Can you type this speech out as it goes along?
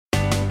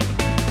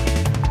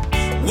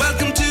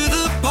Welcome to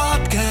the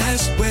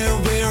podcast where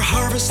we're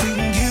harvesting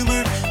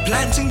humor,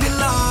 planting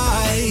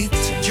delight.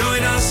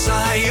 Join us,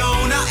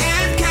 Iona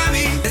and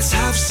Cammy. Let's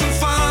have some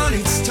fun.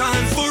 It's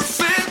time for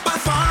Fed by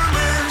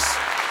Farmers.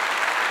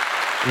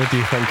 What do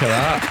you think of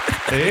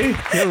that? Hey,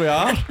 here we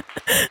are.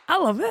 I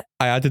love it.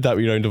 I added that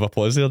wee round of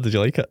applause there. Did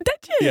you like it?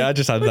 Did you? Yeah, I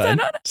just added that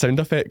in.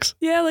 Sound effects.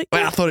 Yeah,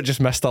 I thought it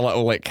just missed a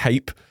little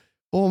hype.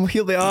 Oh,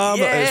 here they are.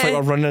 Yeah. It's like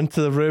we're running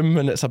into the room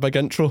and it's a big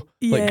intro.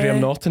 Like Graham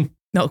Norton.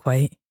 Not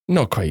quite.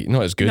 Not quite.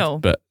 Not as good, No.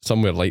 but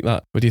somewhere like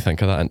that. What do you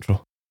think of that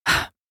intro?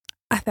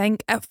 I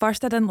think at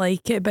first I didn't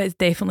like it, but it's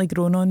definitely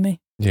grown on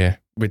me. Yeah,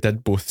 we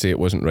did both say it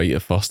wasn't right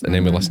at first, and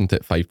then we listened to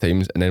it 5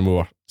 times, and then we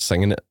were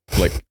singing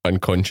it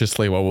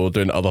unconsciously while we were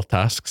doing other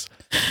tasks.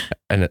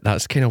 And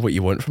that's kind of what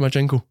you want from a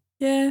jingle.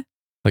 Yeah.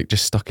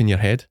 Just stuck in your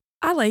head.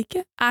 I like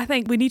it. I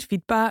think we need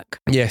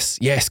feedback. Yes,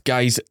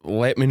 guys,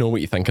 let me know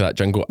what you think of that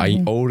jingle.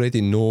 I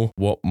already know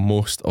what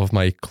most of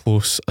my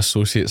close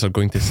associates are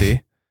going to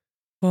say.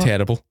 What?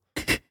 Terrible.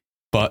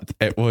 But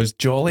it was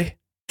jolly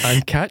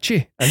and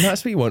catchy, and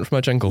that's what you want from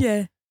a jingle.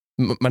 Yeah.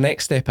 My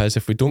next step is,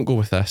 if we don't go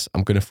with this,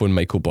 I'm going to phone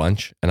Michael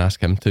Blanche and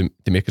ask him to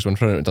make us one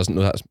for anyone who doesn't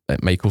know. That's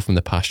Michael from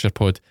the Pasture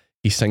Pod.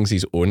 He sings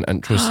his own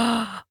intros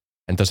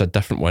and does a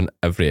different one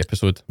every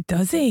episode.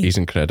 Does he? He's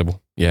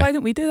incredible. Yeah. Why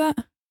don't we do that?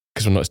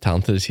 Because we're not as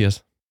talented as he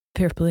is.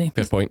 Fair play.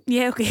 Fair point.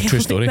 Yeah, okay. True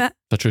I'll story. take that.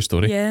 It's a true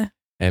story. Yeah.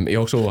 He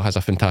also has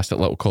a fantastic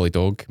little collie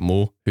dog,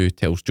 Mo, who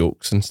tells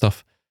jokes and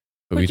stuff.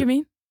 But What do you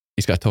mean?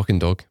 He's got a talking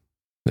dog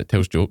that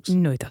tells jokes.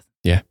 No, he doesn't.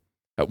 Yeah.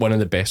 One of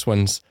the best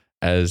ones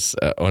is,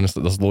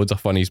 honestly, there's loads of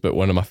funnies, but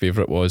one of my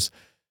favourite was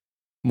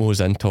Mo's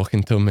in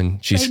talking to him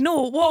and she's... Right,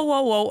 no,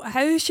 whoa.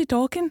 How is she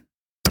talking?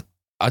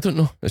 I don't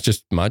know. It's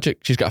just magic.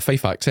 She's got a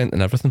Fife accent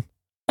and everything.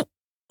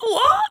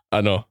 What?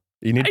 I know.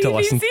 You need Are to you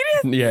listen.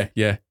 being serious?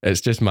 Yeah.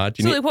 It's just mad.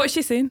 So what's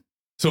she saying?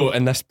 So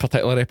in this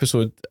particular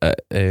episode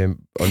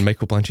on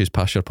Michael Blanche's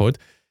Pasture Pod,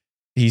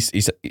 he's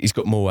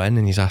got Mo in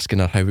and he's asking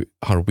her how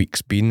her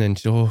week's been, and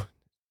she's, oh,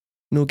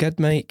 no good,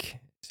 Mike.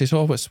 He says,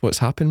 oh, what's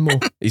happened, Mo?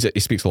 He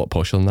speaks a lot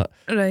posher than that.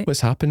 Right. What's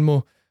happened,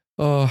 Mo?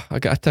 Oh, I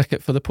got a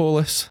ticket for the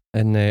Polis.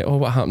 And oh,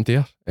 what happened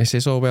there? He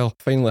says, oh, well,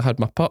 finally had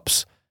my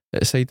pups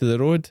at the side of the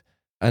road,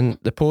 and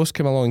the post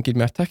came along and gave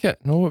me a ticket.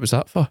 No, what was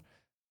that for?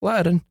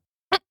 Let her in.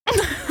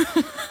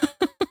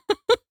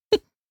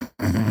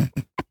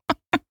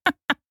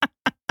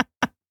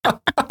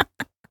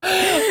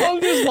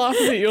 I'm just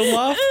laughing at your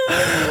laugh.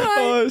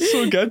 Oh, it's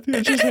so good.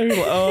 It's just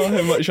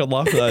how much you're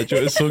laughing at that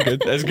joke. It's so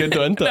good. It's good,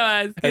 isn't it?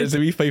 No, it's good. It's a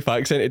wee Fife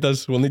accent. It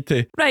does. We'll need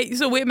to. Right,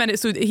 so wait a minute.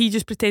 So he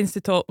just pretends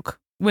to talk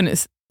when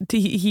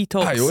he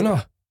talks.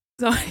 Iona,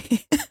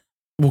 Sorry.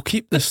 we'll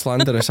keep the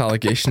slanderous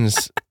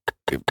allegations,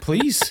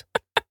 please.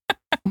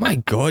 My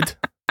God.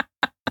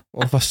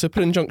 We'll have a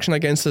super injunction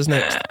against us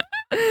next.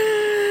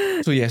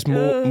 So yes,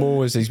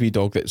 Mo is his wee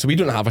dog. So we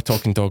don't have a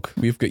talking dog.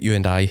 We've got you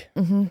and I.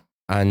 Mm-hmm.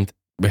 And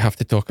we have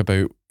to talk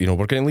about,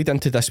 we're going to lead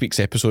into this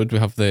week's episode. We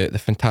have the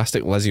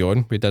fantastic Lizzy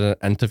on. We did an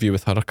interview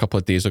with her a couple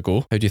of days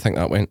ago. How do you think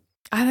that went?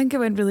 I think it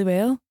went really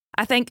well.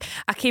 I think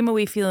I came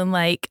away feeling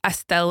like I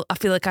feel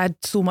like I had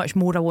so much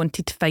more I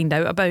wanted to find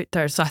out about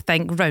her. So I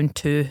think round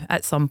 2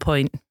 at some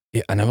point.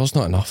 Yeah, an hour's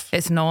not enough.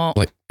 It's not.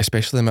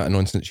 Especially the amount of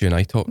nonsense you and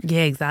I talk.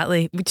 Yeah,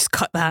 exactly. We just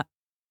cut that.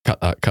 Cut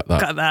that. Cut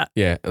that.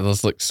 Yeah,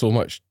 there's so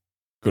much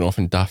going off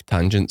in daft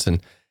tangents,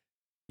 and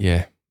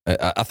yeah,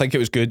 I think it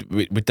was good.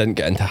 We didn't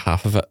get into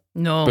half of it.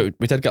 No. But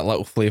we did get a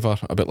little flavour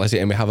about Lizzy,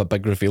 and we have a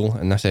big reveal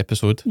in this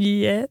episode.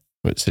 Yeah.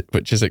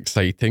 Which is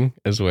exciting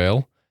as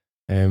well.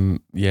 So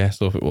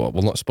we'll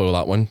not spoil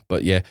that one.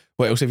 But yeah,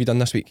 what else have you done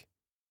this week?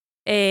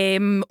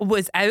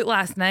 Was out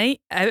last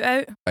night.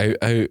 Out with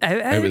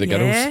the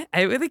girls? Yeah,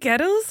 out with the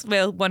girls.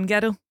 Well, one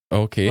girl.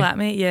 Okay.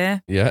 Flatmate, yeah.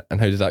 Yeah, and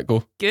how did that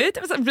go? Good.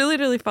 It was really,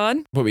 really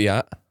fun. What were you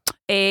at?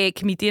 A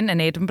comedian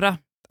in Edinburgh.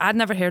 I'd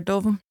never heard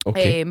of him.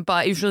 Okay.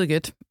 But he was really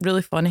good.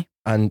 Really funny.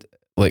 And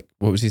what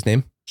was his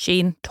name?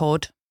 Shane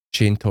Todd.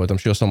 Shane Todd. I'm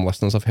sure some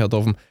listeners have heard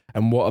of him.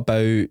 And what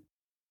about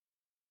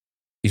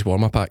his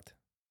warm-up act?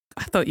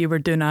 I thought you were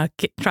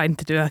trying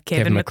to do a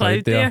Kevin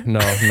McLeod there.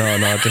 No.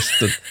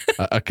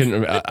 I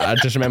couldn't. I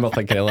just remember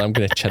thinking, I'm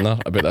going to chin her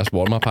about this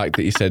warm-up act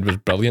that he said was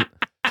brilliant.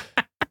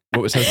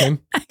 What was his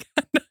name?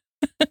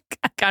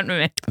 I can't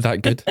remember.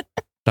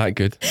 That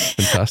good.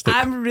 Fantastic.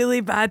 I'm really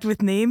bad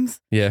with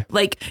names. Yeah.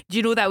 Do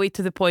you know that way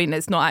to the point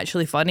it's not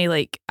actually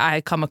funny?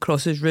 I come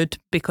across as rude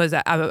because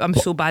I'm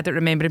so bad at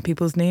remembering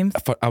people's names.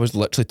 I was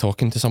literally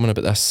talking to someone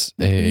about this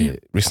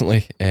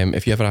recently.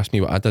 If you ever asked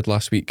me what I did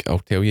last week, I'll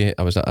tell you.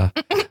 I was at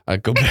a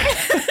go.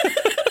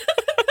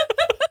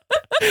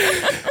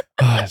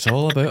 It's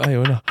all about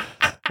Iona.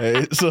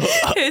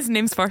 His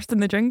name's first in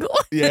the jingle.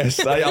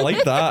 Yes, I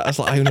like that. I was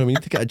like, Iona, we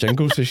need to get a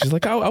jingle. So she's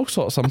like, I'll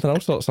sort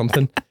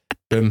something.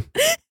 Boom.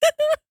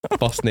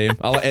 First name.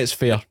 It's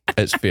fair.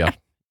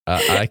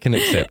 I can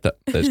accept it.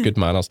 It's good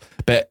manners.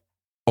 But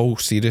all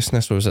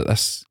seriousness, I was at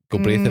this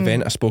Galbraith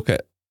event. I spoke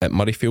at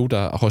Murrayfield,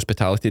 a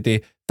hospitality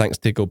day. Thanks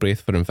to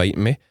Galbraith for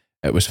inviting me.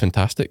 It was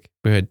fantastic.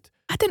 I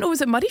didn't know it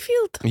was at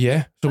Murrayfield.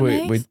 Yeah. So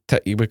nice.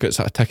 we got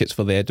sort of tickets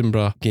for the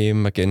Edinburgh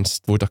game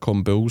against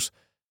Vodacom Bulls.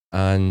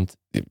 and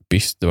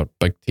Beast, they were a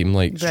big team,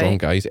 like strong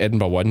guys.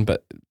 Edinburgh won,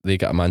 but they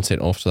got a man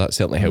sent off, so that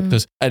certainly helped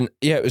us. And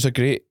yeah, it was a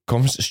great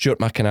conference. Stuart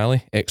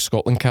McAnally,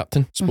 ex-Scotland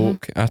captain,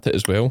 spoke at it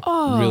as well.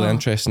 Really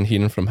interesting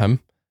hearing from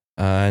him.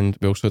 And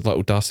we also had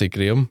little Darcy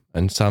Graham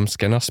and Sam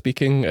Skinner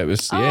speaking. It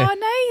was, nice.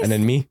 And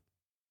then me.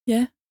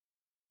 Yeah.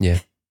 Yeah.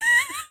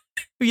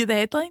 Were you the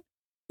headline?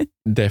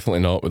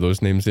 Definitely not with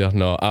those names there.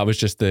 No, I was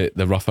just the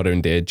rough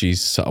around the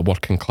edges, sort of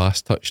working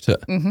class touch to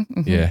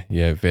it.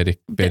 Yeah, very,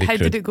 very How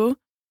crude. did it go?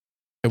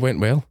 It went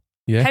well.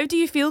 Yeah. How do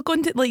you feel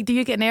going to, like, do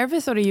you get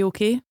nervous or are you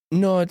okay?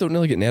 No, I don't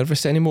really get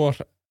nervous anymore.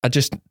 I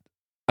just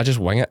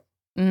wing it.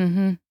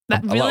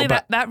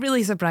 That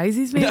really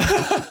surprises me.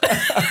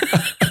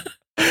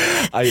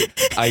 I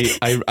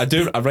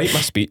write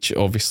my speech,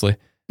 obviously,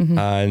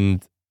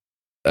 and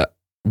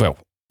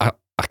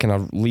I kind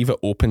of leave it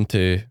open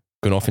to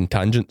going off in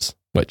tangents,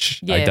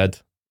 which I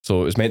did.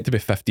 So it was meant to be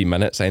 15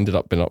 minutes. I ended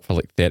up being up for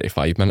like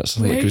 35 minutes.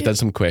 Like, we did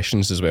some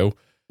questions as well.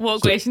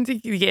 What questions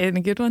did you get?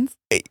 Any good ones?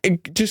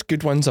 Just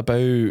good ones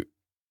about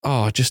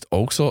just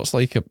all sorts.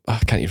 Like, I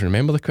can't even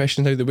remember the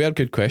questions now. They were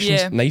good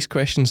questions, nice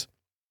questions.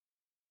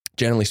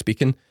 Generally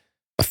speaking,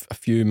 a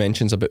few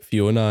mentions about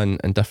Fiona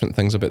and different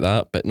things about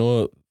that, but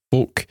no,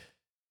 folk.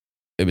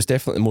 It was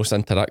definitely the most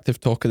interactive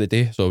talk of the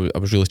day, so I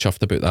was really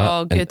chuffed about that.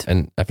 Oh, good.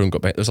 And everyone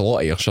got back. There was a lot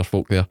of Ayrshire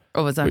folk there.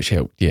 Oh, was that? Which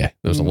helped. Yeah,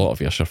 there was a lot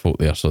of Ayrshire folk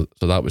there, so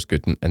that was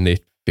good. And they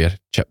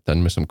chipped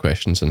in with some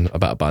questions and a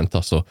bit of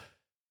banter, so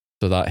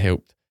that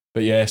helped.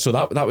 But yeah, so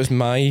that was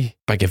my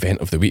big event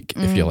of the week,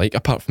 if you like,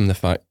 apart from the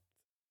fact,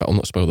 but I'll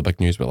not spoil the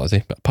big news with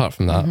Lizzie, but apart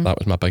from that, that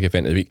was my big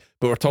event of the week.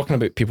 But we're talking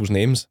about people's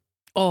names.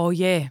 Oh,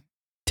 yeah.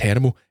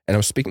 Terrible. And I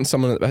was speaking to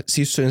someone,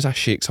 see, as soon as I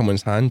shake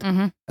someone's hand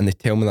and they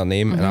tell me their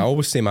name, and I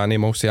always say my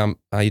name, I'll say,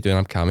 how you doing,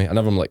 I'm Cammy. I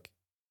never like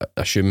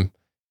assume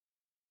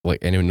like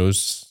anyone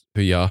knows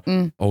who you are.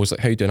 Always like,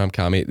 how you doing, I'm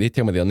Cammy. They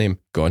tell me their name,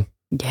 gone.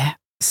 Yeah,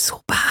 it's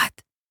so bad.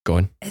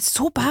 Gone. It's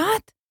so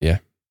bad. Yeah.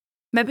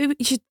 Maybe we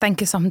should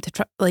think of something to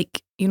try,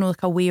 like,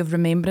 like a way of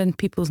remembering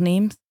people's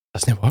names.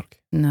 Doesn't it work?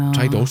 No.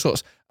 Tried all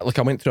sorts. Like,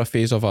 I went through a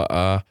phase of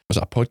was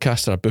it a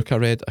podcast or a book I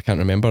read? I can't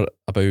remember,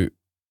 about, it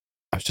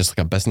was just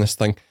like a business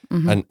thing.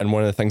 And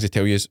one of the things they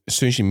tell you is, as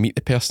soon as you meet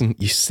the person,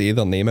 you say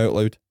their name out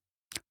loud.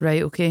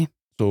 Right, okay.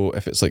 So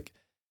if it's like,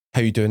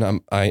 how you doing?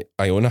 I'm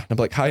Iona. And I'm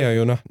like, hi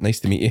Iona, nice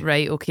to meet you.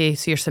 Right, okay.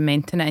 So you're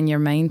cementing it in your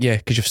mind. Yeah,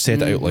 because you've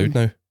said it out loud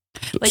now.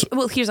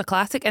 Well, here's a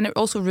classic, and it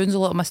also ruins a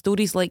lot of my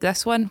stories like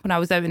this one. When I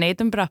was out in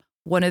Edinburgh,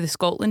 one of the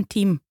Scotland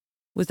team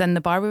was in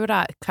the bar we were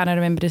at. Can't I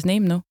remember his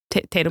name? No.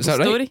 Terrible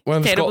story.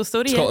 Right? Terrible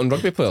story. Scotland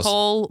rugby players.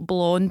 Tall,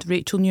 blonde.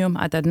 Rachel knew him.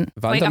 I didn't.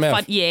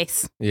 Vandermeer.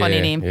 Yes.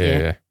 Funny name.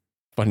 Yeah.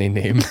 Funny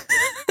name.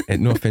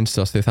 No offence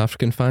to our South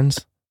African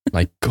fans.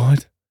 My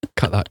God.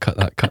 Cut that.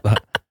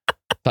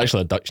 It's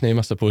actually a Dutch name,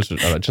 I suppose,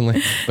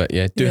 originally. But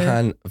yeah,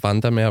 Duhan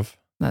Vandermeer.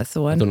 That's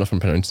the one. I don't know if I'm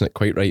pronouncing it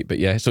quite right, but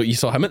yeah. So you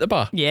saw him at the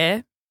bar?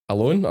 Yeah.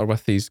 Alone or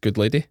with his good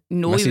lady?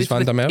 No, Mrs.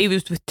 Vandermeer? He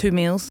was with 2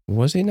 males.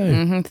 Was he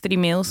now? 3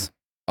 males.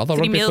 Other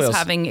 3 rugby males players?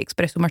 having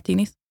espresso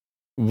martinis.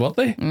 Were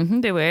they?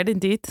 They were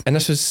indeed. And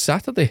this was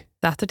Saturday?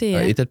 Saturday,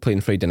 yeah. He did play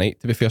on Friday night,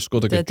 to be fair,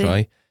 scored a good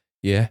try.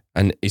 Yeah,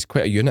 and he's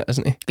quite a unit,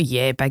 isn't he?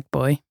 Yeah, big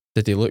boy.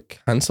 Did he look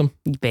handsome?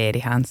 Very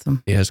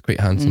handsome. He is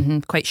quite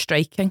handsome. Quite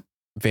striking.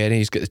 Very,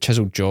 he's got the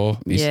chiseled jaw.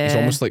 He's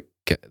almost like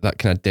that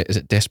kind of, is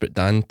it Desperate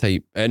Dan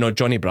type? No,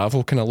 Johnny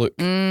Bravo kind of look.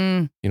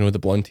 You know, the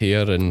blonde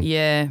hair and...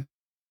 Yeah.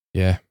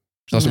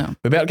 So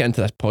we better get into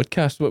this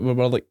podcast.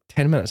 We're like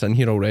 10 minutes in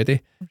here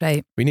already.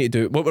 Right. We need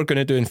to do what we're going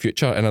to do in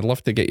future, and I'd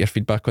love to get your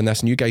feedback on this,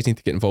 and you guys need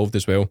to get involved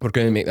as well. We're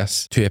going to make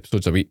this 2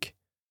 episodes a week.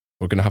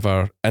 We're going to have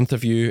our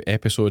interview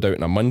episode out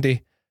on a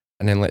Monday,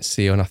 and then let's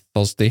say on a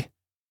Thursday.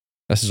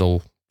 This is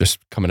all just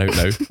coming out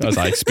now as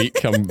I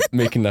speak. I'm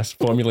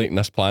formulating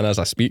this plan as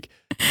I speak.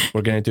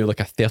 We're going to do like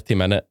a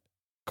 30-minute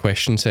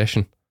question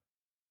session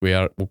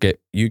where we'll get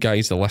you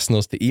guys, the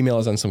listeners, to email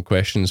us in some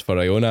questions for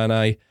Iona and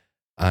I,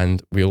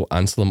 and we'll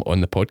answer them on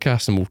the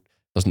podcast, and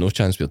there's no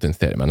chance we're doing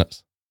 30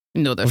 minutes.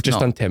 No, there's We've just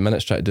not. done 10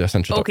 minutes trying to do this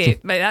introduction. Okay,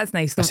 right, that's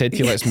nice. I said to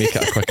you, let's make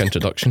it a quick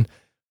introduction.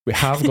 We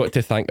have got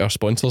to thank our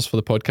sponsors for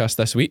the podcast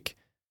this week,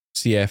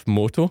 CF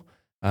Moto,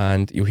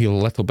 and you'll hear a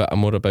little bit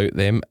more about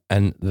them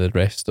in the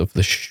rest of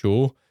the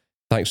show.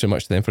 Thanks so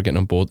much to them for getting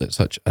on board at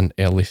such an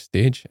early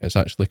stage. It's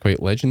actually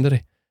quite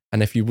legendary.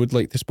 And if you would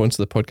like to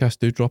sponsor the podcast,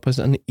 do drop us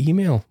an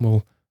email.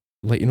 We'll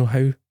let you know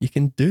how you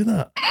can do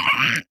that.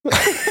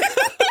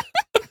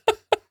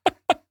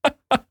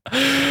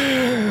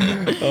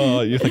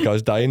 Oh, you think I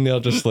was dying there?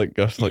 Just like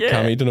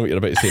Cammy, you don't know what you're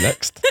about to say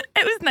next.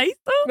 It was nice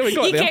though. No,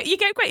 you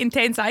get quite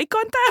intense eye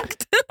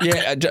contact.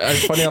 Yeah,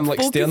 it's funny. I'm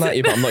like staring at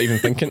you, but I'm not even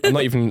thinking. I'm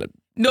not even.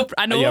 Nope,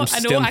 I know. Yeah,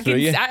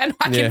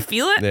 I can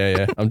feel it.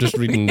 Yeah. I'm just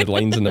reading the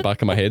lines in the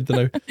back of my head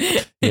now.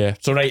 Yeah.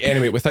 So right.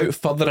 Anyway, without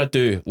further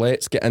ado,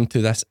 let's get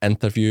into this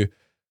interview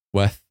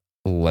with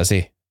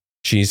Lizzy.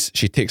 She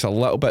takes a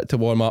little bit to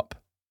warm up.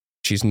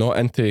 She's not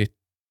into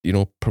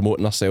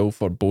promoting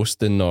herself or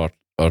boasting or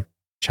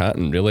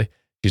chatting really.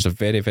 She's a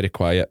very, very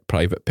quiet,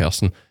 private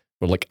person.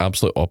 We're like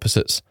absolute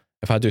opposites.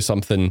 If I do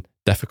something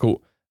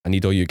difficult, I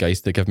need all you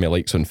guys to give me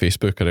likes on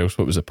Facebook, or else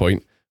what was the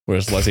point?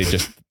 Whereas Lizzy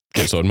just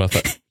gets on with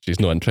it. She's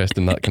not interested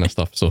in that kind of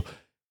stuff. So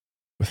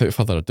without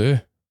further ado,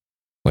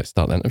 let's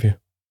start the interview.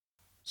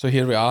 So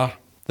here we are,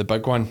 the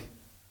big one,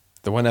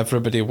 the one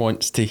everybody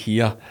wants to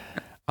hear.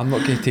 I'm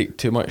not going to take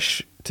too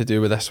much to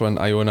do with this one,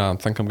 Iona. I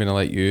think I'm going to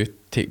let you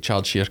take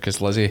charge here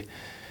because Lizzie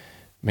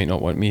might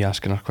not want me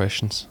asking her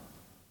questions.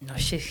 No,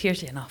 she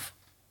hears you enough.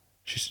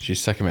 She's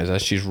sick of me as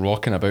this. She's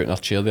rocking about in her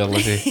chair there,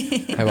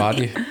 Lizzie. How are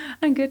you?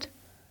 I'm good.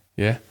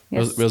 Yeah?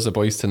 Yes. Where's the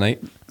boys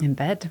tonight? In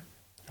bed.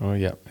 Oh,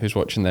 yeah. Who's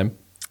watching them?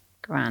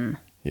 Gran.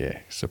 Yeah,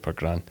 super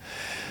grand.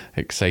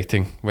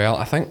 Exciting. Well,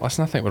 I think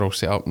we're all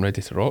set up and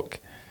ready to rock.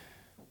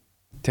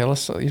 Tell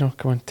us,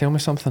 come on, tell me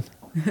something.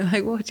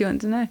 Like, what do you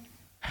want to know?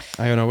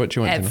 Iona, what do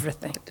you want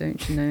Everything.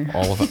 Don't you know? to know?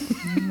 All of it.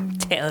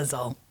 Tell us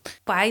all.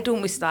 Why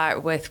don't we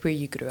start with where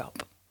you grew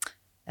up?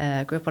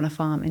 Grew up on a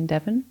farm in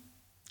Devon.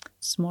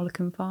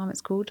 Smollicombe Farm,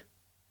 it's called.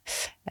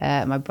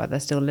 My brother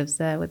still lives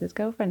there with his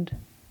girlfriend.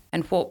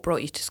 And what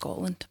brought you to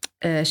Scotland?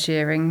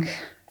 Shearing.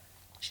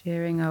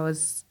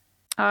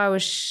 I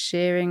was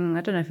shearing,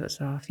 I don't know if it was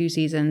a few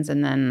seasons,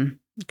 and then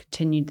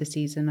continued the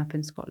season up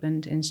in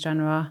Scotland in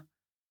Stranraer,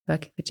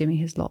 working for Jimmy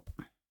Hislop.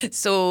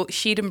 So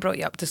shearing brought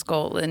you up to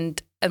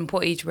Scotland. And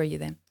what age were you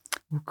then?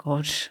 Oh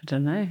gosh, I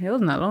don't know. It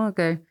wasn't that long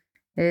ago.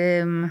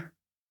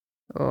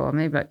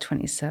 Maybe like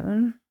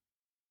 27,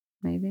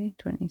 maybe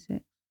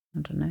 26. I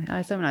don't know.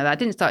 Something like that. I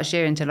didn't start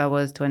shearing until I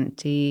was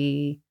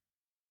 22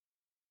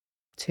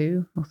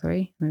 or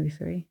 3, maybe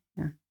 3.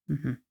 Yeah.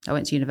 I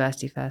went to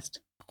university first.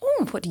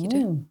 Oh, what did you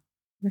do?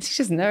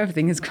 She doesn't know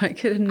everything. Is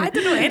quite good, isn't it? I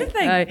don't know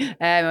anything.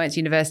 I went to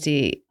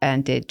university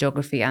and did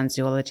geography and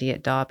zoology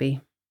at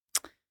Derby.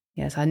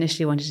 Yes, I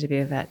initially wanted to be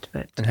a vet,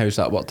 but... And how's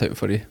that worked out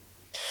for you?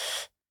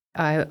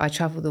 I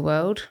travelled the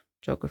world,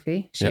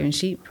 geography, shearing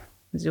sheep,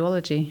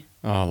 zoology.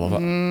 Oh, I love it.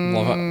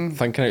 Love it.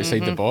 Thinking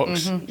outside the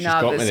box. She's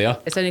got me there.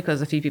 It's only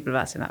because a few people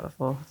have asked me that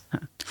before.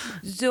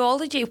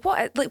 Zoology?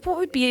 What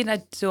would be in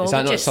a zoologist? Is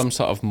that not some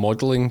sort of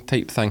modelling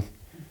type thing?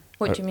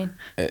 What do you mean?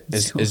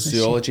 Is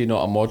zoology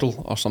not a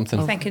model or something?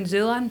 I'm thinking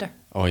Zoolander.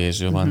 Oh yeah,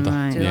 Zoolander.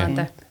 Right,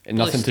 Zoolander. Yeah.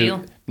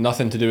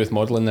 Nothing to do with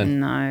modelling then?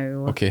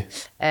 No. Okay.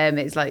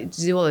 It's like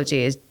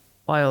zoology is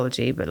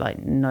biology, but like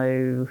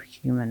no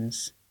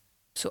humans.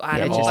 So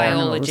animal just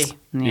biology.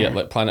 animals. Yeah,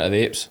 like Planet of the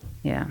Apes.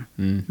 Yeah.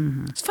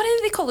 It's funny that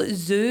they call it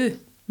zoo.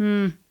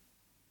 You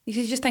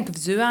could just think of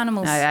zoo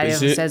animals.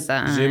 Everyone says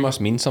that. Zoo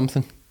must mean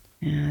something.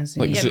 Yeah, zoo.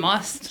 Like It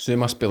must. Zoo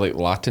must be like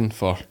Latin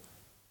for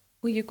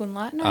Were you going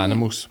Latin?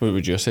 animals. What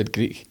would you have said?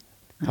 Greek?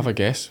 Have a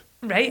guess.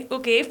 Right,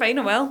 okay, fine,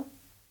 I will.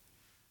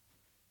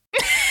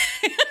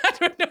 I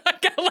don't know,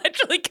 I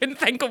literally couldn't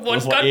think of one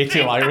There's like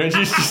country. 80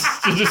 languages.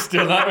 Just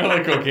doing that. We're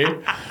like, okay.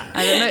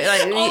 I don't know.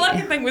 Like, All I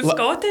can think was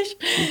Scottish.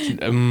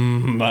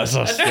 That's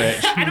a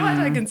stretch. I know what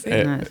I can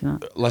say. no, it's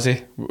not.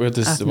 Lizzie, where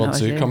does the word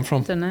zoo come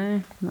from? I don't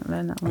know. Not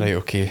learned that one. Right,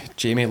 okay.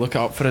 Jamie, look it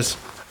up for us.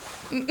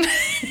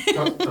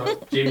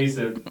 Jamie's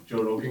the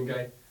Joe Rogan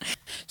guy.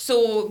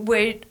 So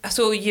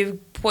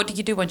what did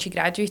you do once you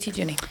graduated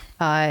uni?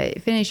 I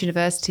finished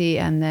university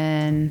and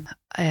then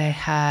I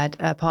had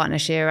a partner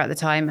shearer at the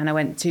time, and I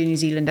went to New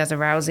Zealand as a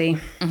rousey.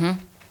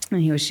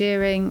 And he was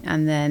shearing,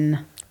 and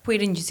then... Where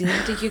in New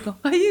Zealand did you go?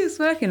 Are you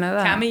working like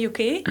that? Cammy, you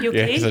okay? You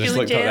Yeah, okay? because I just Feeling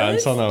looked at the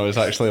jealous? answer and I was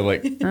actually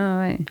like, Oh,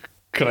 right.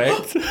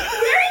 correct.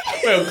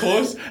 Well,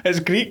 close. It's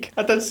Greek.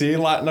 I did say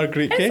Latin or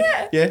Greek. Is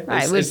it? Yeah.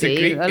 Right, it would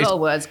be. A lot of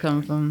words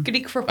come from...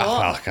 Greek for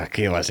what?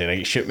 Okay, Lizzie,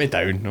 right, shoot me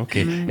down.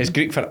 Okay. It's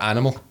Greek for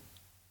animal.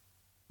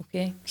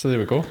 Okay. So there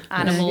we go.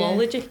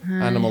 Animalology.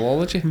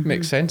 Animalology.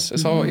 Makes sense.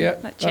 It's all, yeah.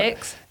 That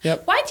checks.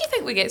 Yep. Why do you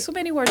think we get so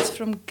many words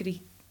from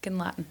Greek and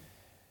Latin?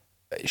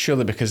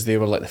 Surely because they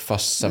were like the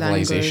first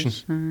civilization.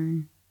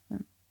 Language.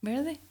 Where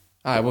are they?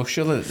 Well,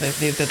 surely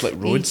they did like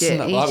roads and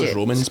that. Well, that was Egypt.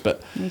 Romans,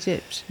 but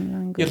Egypt. you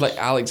Language. had like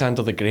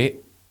Alexander the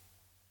Great.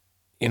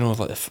 You know,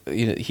 like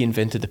he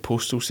invented the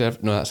postal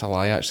service. No, that's a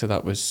lie. Actually,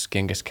 that was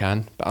Genghis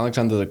Khan. But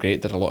Alexander the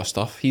Great did a lot of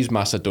stuff. He's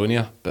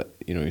Macedonia, but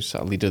he's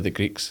a leader of the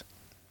Greeks.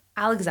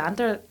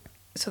 Alexander.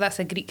 So that's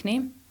a Greek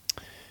name?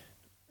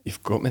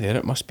 You've got me there.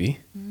 It must be.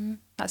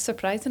 That's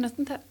surprising,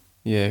 isn't it?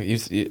 Yeah,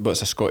 but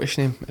it's a Scottish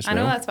name as I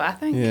well. know, that's what I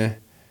think. Yeah,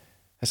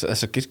 it's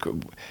a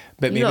good.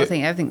 But You don't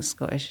think everything's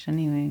Scottish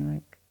anyway.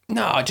 Like,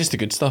 no, just the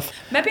good stuff.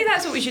 Maybe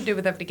that's what we should do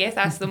with every guest.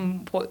 Ask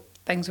them what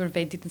things were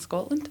invented in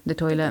Scotland. the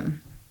toilet.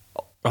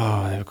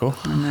 Oh, there we go.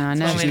 I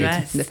know. It's only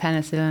this. The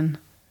penicillin.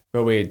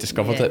 Well, we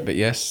discovered Yeah. it, but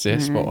yes,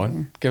 spot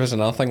on. Give us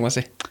another thing,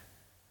 Lizzie.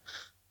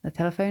 The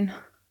telephone.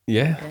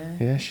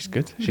 Yeah, she's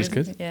good. She's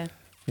good. Yeah.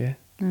 Yeah.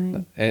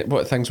 Right.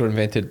 What things were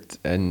invented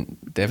in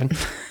Devon?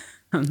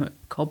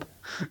 Cob.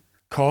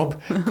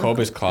 Cob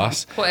is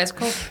class. What is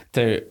cob?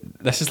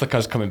 This is like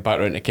us coming back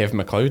around to Kevin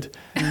McLeod.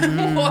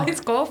 What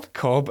is cob?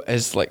 Cob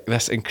is like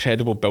this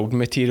incredible building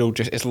material.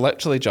 It's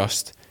literally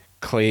just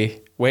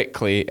clay, wet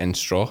clay and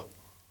straw.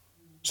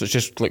 So it's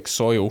just like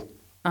soil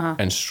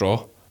and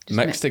straw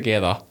mixed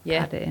together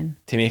Yeah. Add it in.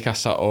 to make a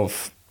sort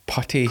of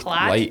putty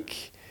Clad?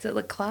 like. Is it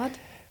like clad?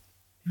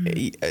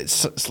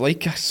 It's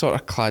like a sort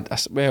of clad.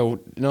 Well,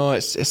 no,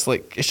 it's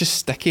like it's just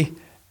sticky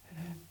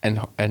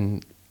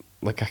and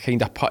like a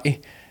kind of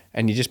putty,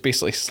 and you just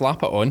basically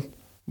slap it on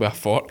with a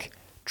fork,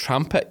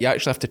 tramp it. You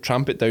actually have to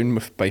tramp it down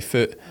by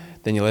foot,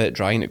 then you let it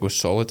dry and it goes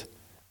solid.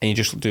 And you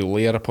just do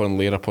layer upon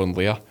layer upon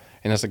layer.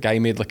 And there's a guy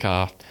made like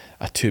a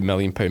 £2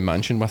 million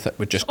mansion with it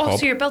with just cob.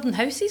 So you're building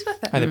houses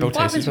with it? They build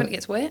What houses happens when with it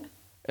gets wet?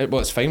 Well,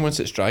 it's fine once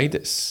it's dried.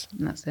 That's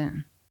it.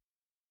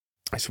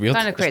 It's weird.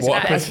 Kind of creates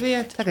waterproof. it's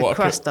weird. It's like a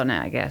Waterproof. crust on it,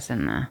 I guess,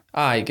 in there.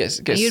 It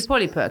gets. You'd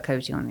probably put a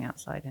coating on the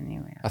outside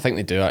anyway. I think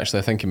they do actually.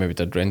 I think he maybe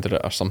did render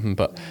it or something,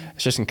 but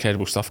it's just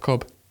incredible stuff,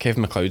 Cobb.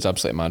 Kevin McLeod's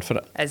absolutely mad for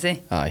it. Is he?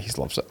 He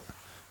loves it.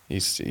 He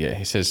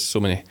says so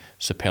many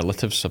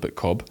superlatives about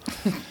Cobb.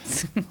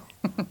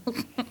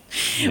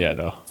 Yeah,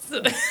 no.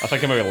 I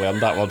think I maybe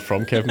learned that word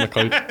from Kevin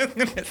McLeod. I was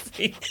going to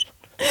say.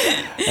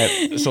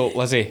 So,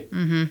 Lizzie,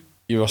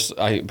 you were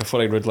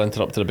before I rudely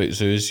interrupted about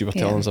zoos, you were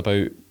telling us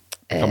about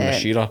becoming a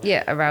shearer.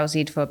 Yeah, I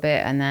rouseyed for a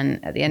bit, and then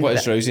at the end What of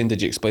is rousing?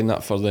 Did you explain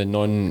that for the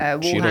wool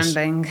non-shearers?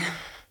 handling.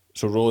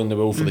 So rolling the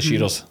wool for the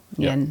shearers.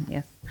 Yeah.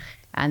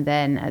 And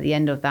then at the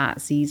end of that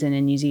season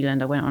in New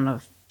Zealand, I went on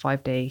a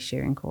 5-day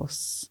shearing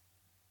course.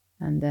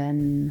 And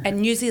then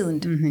In New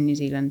Zealand? in New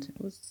Zealand,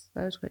 that was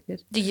quite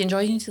good. Did you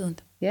enjoy New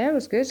Zealand? Yeah, it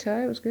was good.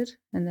 It was good.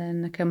 And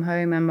then I come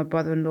home and my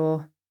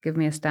brother-in-law gave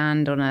me a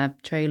stand on a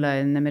trailer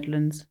in the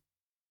Midlands.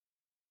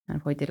 And I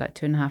probably did like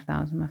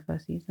 2,500 my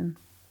first season.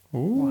 Ooh.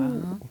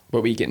 Wow.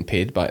 What were you getting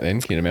paid back then?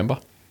 Can you remember?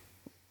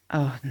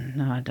 Oh,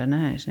 no, I don't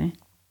know actually.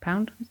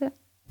 £1, was it?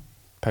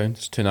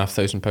 Pounds,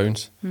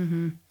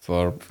 £2,500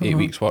 for 8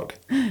 weeks' work.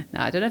 No,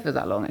 I don't know if it was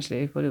that long actually.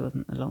 It probably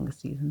wasn't the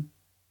longest season.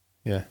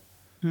 Yeah.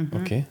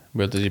 Okay.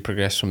 Where did you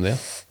progress from there?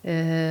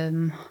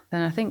 Then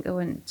I think I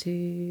went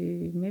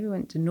to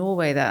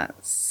Norway. I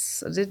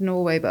did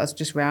Norway, but I was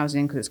just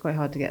rousing because it's quite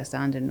hard to get a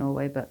stand in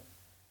Norway. But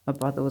my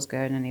brother was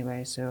going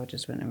anyway, so I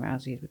just went and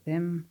roused with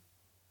him.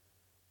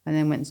 And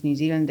then went to New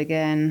Zealand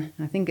again.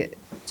 I think it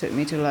took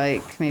me to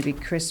like maybe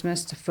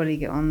Christmas to fully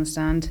get on the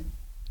stand.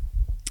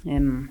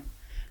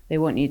 They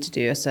want you to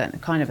do a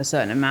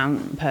certain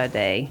amount per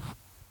day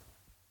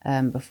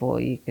before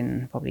you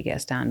can probably get a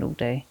stand all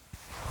day.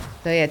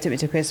 So yeah, it took me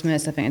to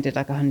Christmas. I think I did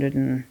like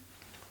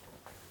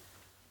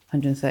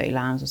 130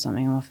 lambs or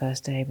something on my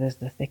first day with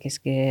the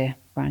thickest gear,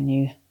 brand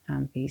new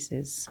hand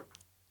pieces.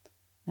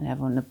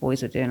 And the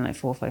boys were doing like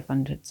 400 or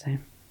 500. So.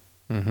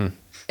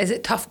 Is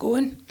it tough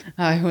going?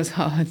 Oh, it was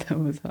hard.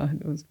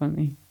 It was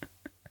funny.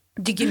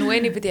 Did you know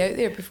anybody out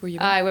there before you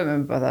went? I went with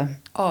my brother.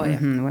 Oh, yeah.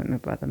 I went with my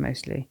brother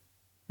mostly.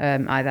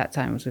 That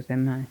time was with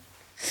him.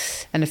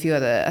 And a few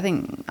other, I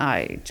think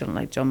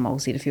John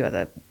Molseed, a few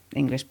other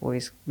English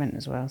boys went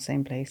as well,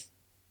 same place.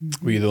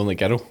 Were you the only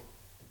girl?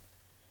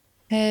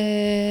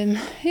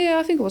 Yeah,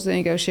 I think I was the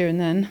only girl shearing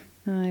then.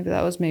 But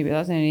that was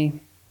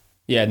only...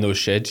 Yeah, no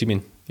sheds, you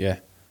mean? Yeah.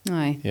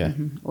 Aye. Yeah.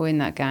 Or in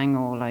that gang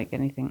or like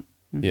anything.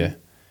 Yeah.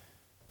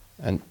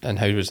 And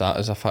how was that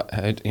as what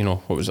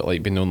was it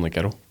like being the only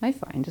girl? I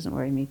find it doesn't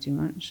worry me too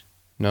much.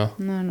 No?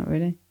 No, not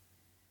really.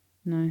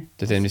 No.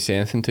 Did anybody say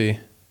anything to you?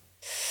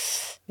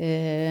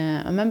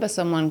 Yeah, I remember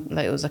someone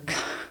there was a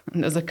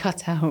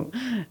cutout.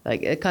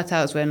 Like a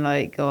cutout's when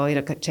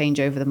change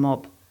over the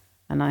mob,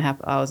 and I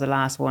was the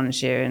last one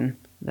shearing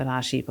the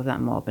last sheep of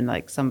that mob, and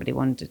like somebody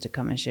wanted to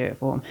come and shear it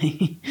for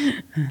me,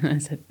 and I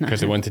said no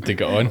because they wanted to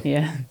get on.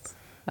 Yeah,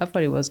 I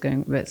probably was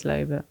going a bit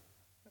slow, but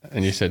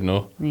and you said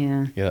no.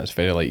 Yeah, that's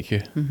very like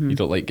you. You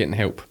don't like getting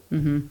help.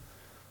 No,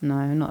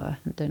 I'm not. I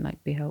don't like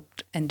to be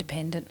helped.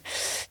 Independent.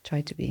 Try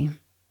to be.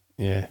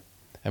 Yeah.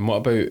 And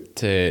what about,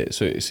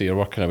 so you're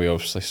working away,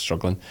 obviously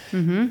struggling.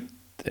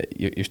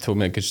 You've told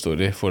me a good story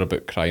before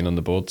about crying on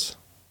the boards.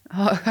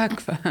 Oh, I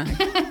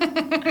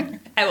cry.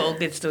 All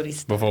good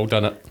stories. We've all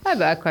done it.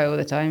 I cry all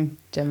the time,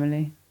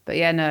 generally. But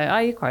yeah, no,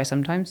 I cry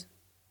sometimes.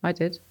 I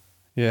did.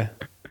 Yeah.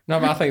 No,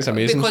 but I think it's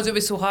amazing. Because it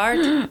was so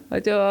hard? I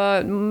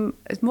do.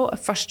 It's more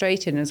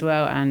frustrating as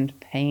well, and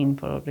pain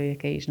probably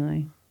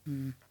occasionally.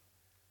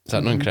 Is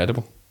that not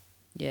incredible?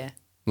 Yeah.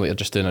 Like you're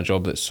just doing a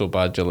job that's so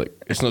bad, you're like,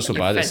 it's not so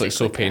bad, it's like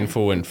so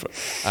painful, and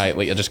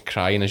like you're just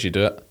crying as you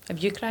do it. Have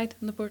you cried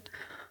on the board?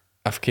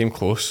 I've came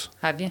close.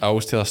 Have you? I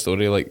always tell a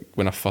story like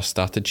when I first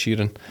started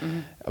shearing,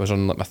 I was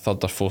on like my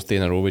 3rd or 4th day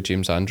in a row with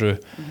James Andrew,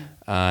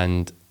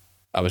 and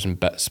I was in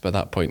bits by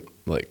that point.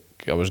 Like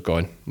I was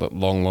gone, like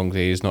long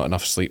days, not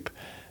enough sleep,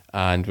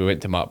 and we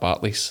went to Mark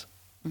Bartley's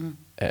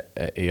at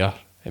Ayr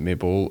at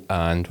Maybole,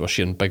 and we're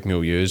shearing big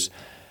milieux.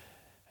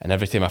 And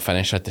every time I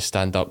finished, I had to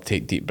stand up,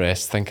 take deep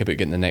breaths, think about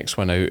getting the next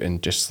one out,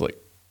 and just like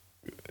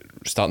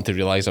starting to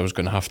realise I was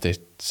going to have to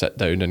sit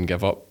down and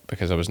give up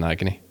because I was in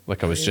agony.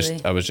 Like I was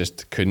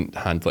just couldn't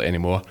handle it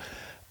anymore.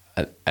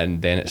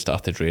 And then it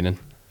started raining.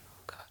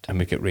 God. And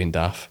we got rained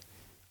off.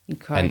 You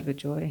cried with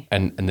joy.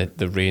 And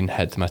the rain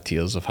hid my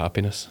tears of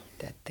happiness.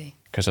 Did they?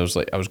 Because I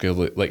was going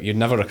to look, like you'd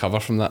never recover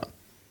from that.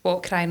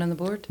 What, crying on the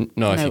board?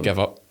 No, if you give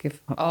up.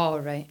 Oh,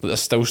 right.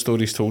 There's still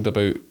stories told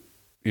about,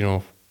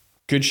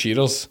 good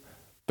shearers,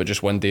 but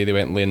just one day they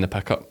went and lay in the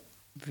pickup.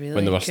 Really?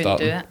 When they were Couldn't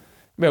starting. do it?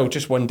 Well,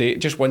 just one day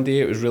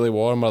it was really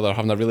warm, or they're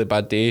having a really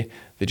bad day,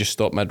 they just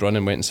stopped mid-run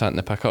and went and sat in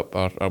the pickup,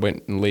 or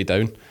went and lay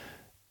down.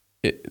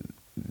 It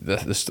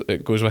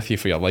goes with you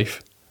for your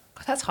life.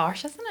 God, that's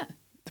harsh, isn't it?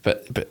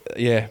 But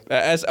yeah,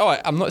 it is. Oh,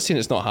 I'm not saying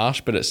it's not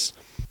harsh, but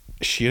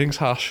shearing's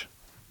harsh.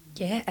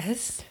 Yeah, it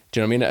is. Do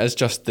you know what I mean? It is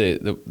just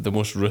the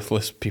most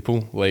ruthless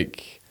people,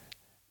 like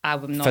I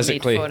would not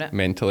physically, made for it.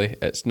 mentally.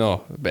 It's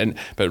no,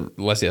 but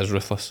Lizzy is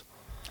ruthless.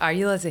 Are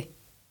you, Lizzy?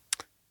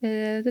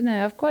 I don't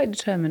know. I'm quite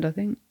determined, I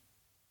think.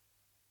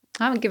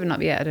 I haven't given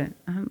up yet. I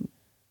haven't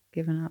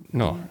given up.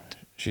 No, yet.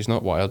 she's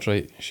not wired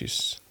right.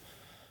 She's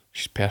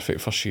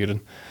perfect for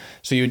shearing.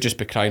 So you would just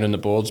be crying on the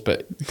boards,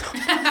 but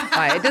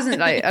Right, it doesn't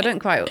like. I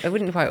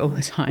wouldn't quite all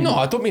the time. no,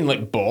 I don't mean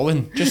like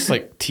bawling, just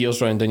like tears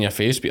running down your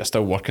face, but you're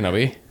still working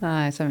away.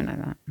 Something like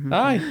that. Mhm.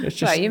 Aye, it's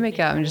just. Right, you make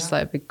it out I'm just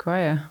like a big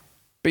crier.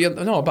 But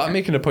but I'm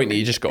making the point that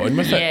you just got on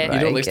with it. Yeah. You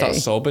don't like Right, start okay.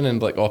 sobbing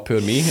and like, oh, poor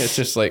me. It's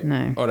just like,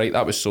 No. all right,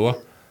 that was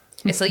sore.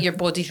 It's like your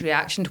body's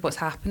reaction to what's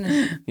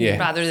happening, Yeah.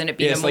 rather than it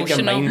being Yeah, it's like your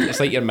emotional. mind. It's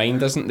like your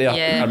mind isn't there.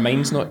 Yeah. Our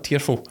mind's not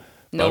tearful.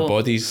 But No. our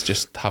body's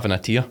just having a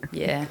tear.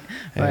 Yeah,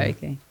 Right,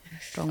 okay.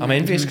 strong. I'm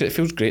envious because it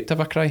feels great to have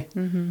a cry.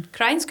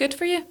 Crying's good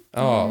for you.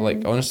 Oh,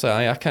 like honestly,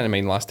 I can't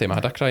mind last time I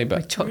had a cry, My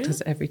but Jock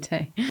does it every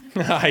day.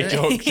 I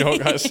joke.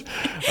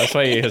 That's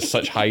why he has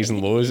such highs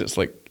and lows. It's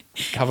like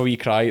have a wee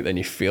cry, then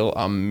you feel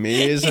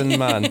amazing,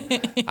 man.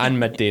 And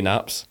midday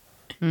naps.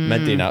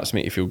 Midday naps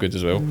make you feel good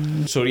as well.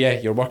 So yeah,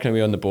 you're working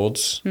away on the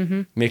boards,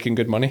 making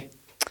good money.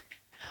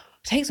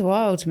 It takes a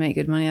while to make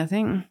good money, I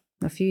think.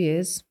 A few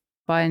years.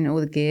 Buying all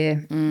the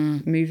gear,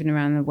 moving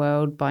around the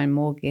world, buying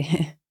more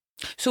gear.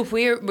 So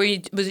where were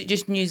you? Was it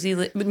just New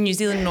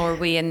Zealand,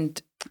 Norway, and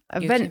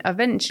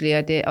Eventually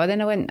I did.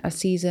 Then I went a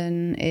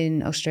season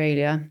in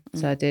Australia.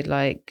 So I did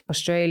like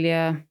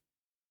Australia,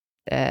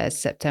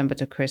 September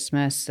to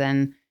Christmas.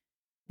 Then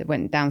it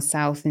went down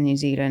south in New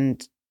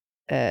Zealand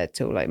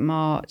till like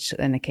March.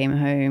 Then I came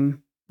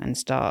home and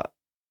start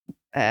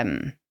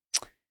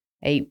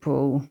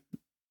April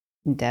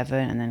in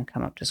Devon and then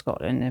come up to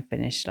Scotland and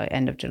finish like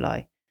end of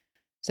July.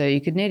 So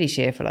you could nearly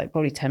shear for like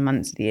probably 10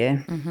 months of the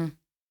year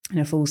in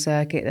a full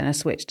circuit. Then I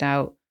switched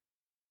out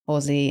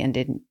Aussie and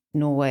did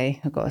Norway.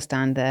 I got a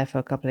stand there for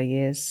a couple of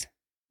years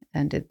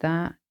and did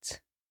that.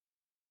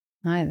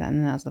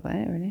 Then that's about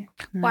it really.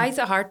 why is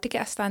it hard to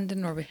get a stand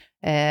in Norway?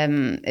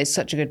 It's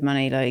such a good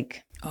money.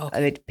 Like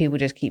people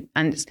just keep,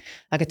 and it's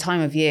like a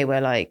time of year where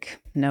like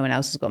no one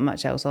else has got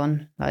much else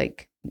on.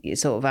 Like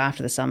it's sort of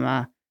after the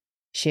summer,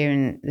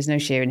 shearing. There's no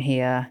shearing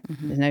here.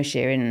 There's no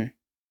shearing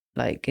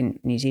like in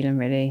New Zealand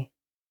really,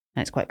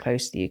 and it's quite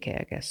close to the UK.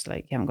 I guess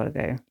like you haven't got to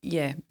go.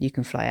 Yeah. You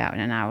can fly out in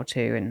an hour or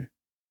two and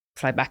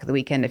fly back at the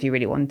weekend if you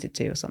really wanted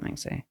to or something.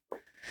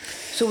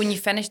 So when you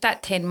finished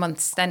that 10-month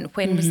stint,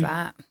 when was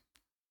that?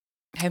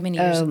 How many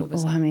years ago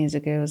was how that? many years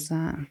ago was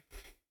that?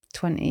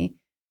 20.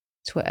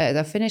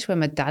 I finished when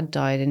my dad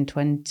died in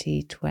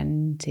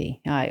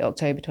 2020.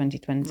 October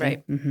 2020.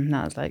 Right.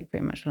 That was like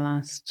pretty much the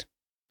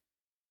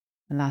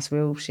last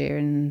real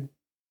shearing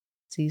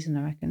season,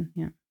 I reckon.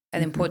 Yeah.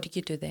 And then what did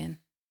you do then?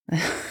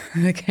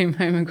 I came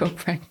home and got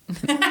pregnant.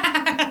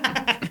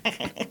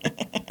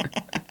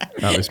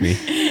 That was me.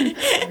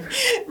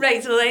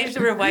 Right, so let's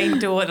rewind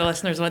to what the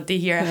listeners want to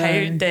hear.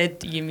 How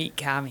did you meet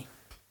Cammy?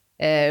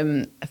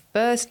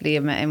 Firstly, I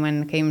met him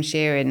when I came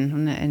shearing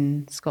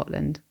in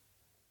Scotland.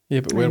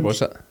 Yeah, but where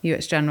was it? You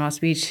at Stranraer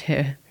Speed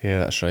Shear. Yeah,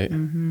 that's right.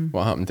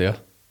 What happened there?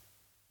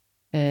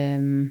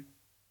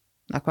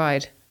 I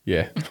cried.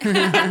 Yeah.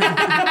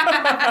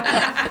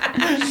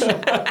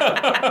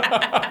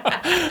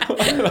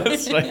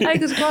 That's right. I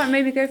was crying,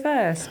 made me go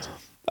first.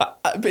 But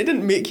it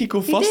didn't make you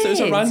go He first. It was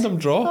a did. random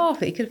draw. Oh,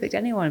 but he could have picked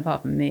anyone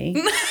apart from me.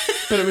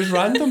 But it was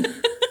random.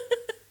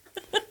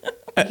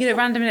 You could have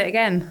randomed it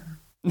again.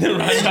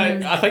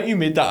 I think you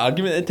made that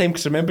argument at the time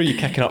because I remember you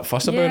kicking up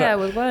fuss about Yeah, I it.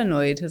 was well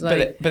annoyed. I was But,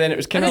 like, but then it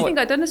was I kind don't of think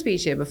like, I'd done a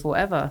speech here before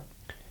ever.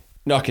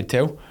 no, I could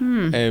tell.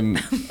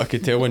 I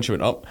could tell when she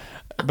went up.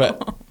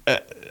 But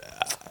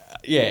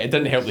yeah, it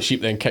didn't help the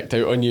sheep then kicked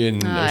out on you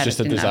and it was I just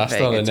a didn't have a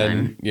disaster. very And good then,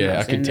 time. yeah, I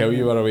That's could the tell end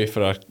you of were away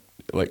for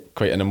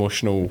quite an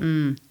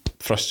emotional,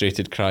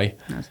 frustrated cry.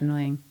 That was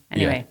annoying.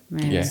 Anyway.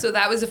 Yeah. So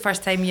that was the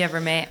first time you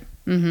ever met.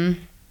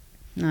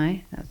 No,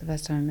 that was the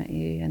first time I met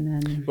you. And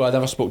then, Well, I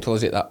never spoke to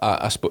Lizzie.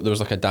 I spoke. There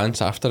was like a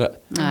dance after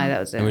it. that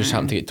was it. And we just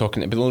happened to get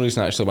talking. But the only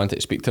reason I actually wanted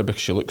to speak to her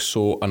because she looks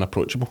so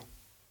unapproachable.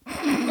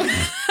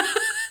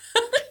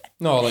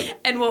 No, like,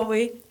 In what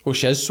way? well,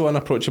 she is so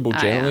unapproachable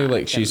generally. yeah,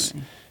 Like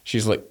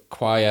she's like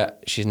quiet.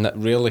 She's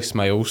rarely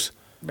smiles.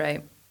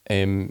 Right.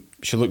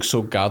 She looks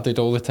so guarded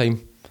all the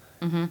time.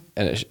 And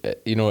it's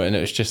and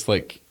it's just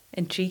like,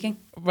 Intriguing.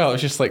 well,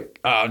 it's just like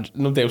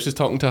nobody else is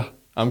talking to her.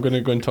 I'm going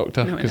to go and talk to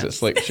her No one because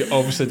it's like she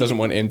obviously doesn't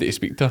want anybody to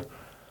speak to her,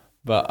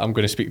 but I'm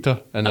going to speak to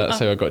her, and that's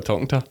how I got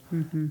talking to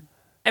her.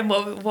 And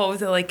what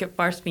was it like at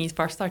first when you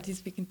first started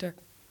speaking to her?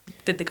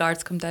 Did the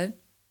guards come down?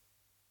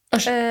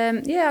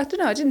 Yeah, I don't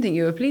know. I didn't think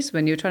you were a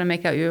policeman. You were trying to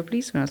make out you were a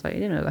policeman. I was like,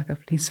 you didn't look like a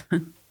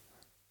policeman.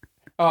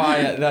 Oh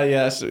yeah,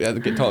 that's, I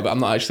get talked about. I'm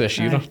not actually a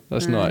shearer.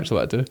 That's not actually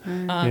what I do.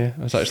 Yeah,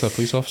 I was actually a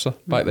police officer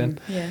back then.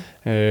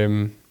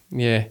 Yeah.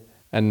 Yeah,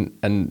 and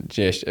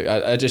yeah,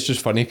 it's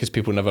just funny because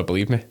people never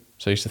believe me.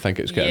 So I used to think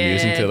it was quite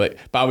amusing to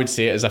but I would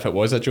say it as if it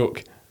was a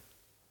joke.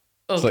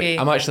 It's Okay.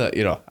 like, I'm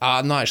actually,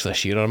 I'm not actually a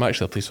shearer, I'm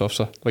actually a police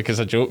officer. Like, as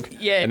a joke.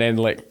 Yeah. And then,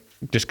 like,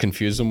 just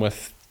confuse them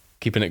with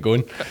keeping it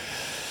going.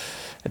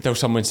 Until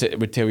someone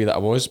would tell you that I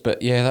was.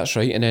 But yeah, that's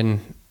right. And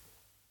then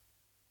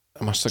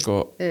I must have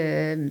got...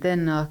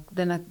 Then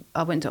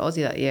I went to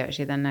Aussie that year,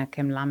 actually. Then I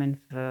came lambing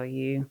for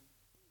you.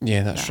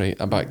 Yeah, that's right.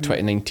 About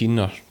 2019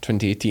 or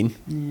 2018.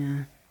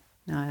 Yeah.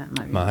 No, that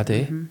might be. Mad,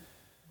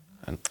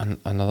 eh?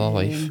 Another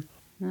life.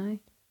 No. And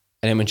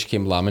then when she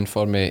came lambing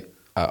for me,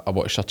 I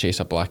watched her chase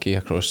a blackie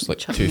across like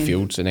Chuck 2 me in.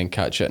 fields and then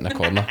catch it in a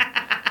corner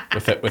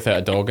without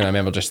a dog. And I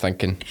remember just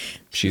thinking,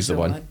 she's the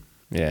one.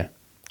 Yeah.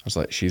 I was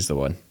like, she's the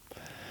one.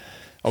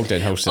 All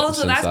downhill since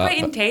Also, that's that. quite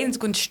but intense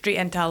going straight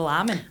into a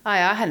lambing.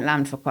 I hadn't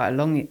lambed for quite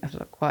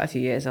a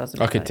few years. I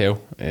I could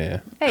tell. Yeah.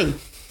 Hey,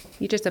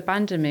 you just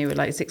abandoned me with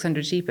like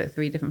 600 sheep at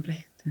 3 different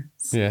places.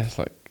 Yeah, it's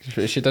like,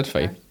 she did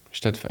fine.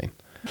 She did fine.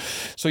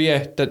 So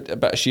yeah, did a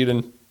bit of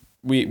shearing.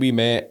 We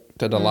met,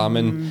 did a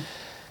lambing.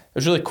 It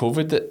was really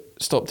COVID that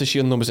stopped the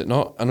shearing though, was it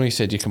not? I know you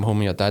said you come home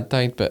and your dad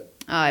died, but...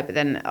 Aye, but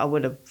then I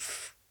would have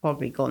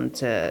probably gone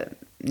to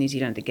New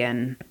Zealand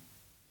again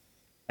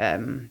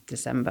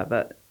December,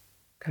 but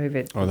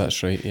COVID. Oh,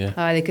 that's right, yeah.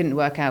 They couldn't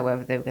work out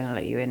whether they were going to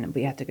let you in, but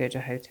you had to go to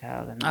a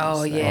hotel. And Oh,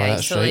 so- yeah.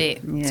 that's so right.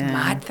 it's Yeah.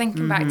 mad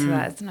thinking back to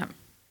that, isn't it?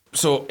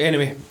 So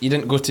anyway, you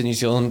didn't go to New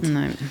Zealand,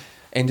 No.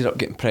 ended up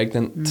getting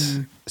pregnant.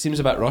 Seems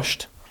a bit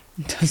rushed.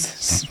 It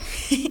doesn't.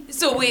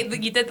 So wait,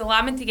 you did the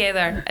lambing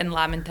together in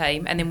lambing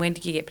time, and then when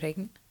did you get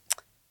pregnant?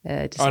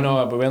 Oh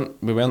no, we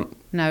weren't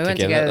No, we went together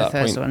together at the that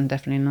first point. one,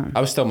 definitely not.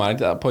 I was still married at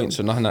that point,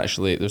 so nothing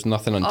actually, there's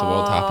nothing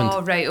untoward happened.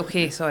 Oh, right,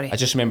 okay, sorry. I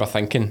just remember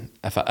thinking,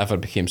 if I ever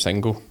became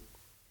single,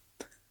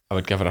 I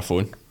would give her a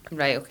phone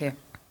Right, okay.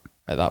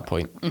 at that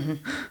point.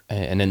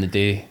 And then the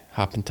day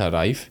happened to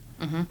arrive,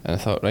 and I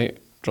thought, right,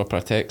 drop her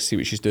a text, see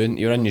what she's doing.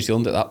 You're in New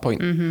Zealand at that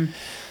point. And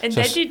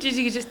So did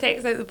you just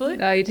text out the blue?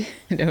 No, you did.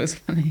 It was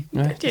funny.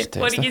 Yeah, Did you? just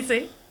What text did you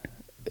say?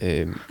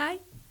 her. Hi.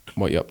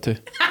 What you up to?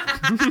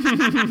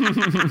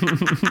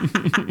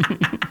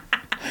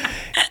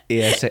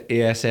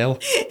 ASL.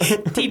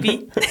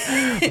 TB.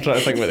 I'm trying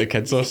to think what the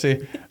kids will say.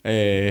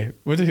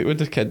 What do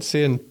the kids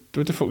say and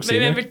what do folks say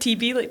now? Remember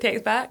TB, like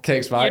text back?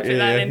 Text back, You put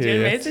that yeah, into yeah,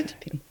 your yeah.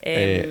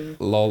 message?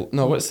 Lol.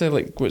 No, what's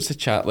the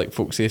chat like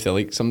folks say if they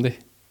like somebody?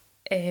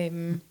 I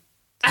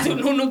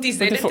don't know, nobody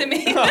said it to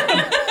me.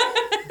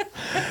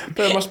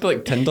 But it must be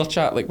like Tinder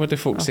chat, like what do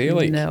folks say?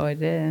 Like No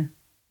idea.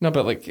 no,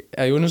 but like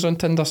Iona's on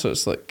Tinder, so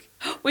it's like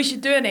We should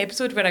do an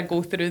episode where I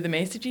go through the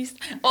messages.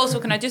 Also,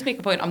 can I just make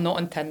a point? I'm not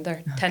on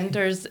Tinder.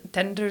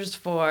 Tinder's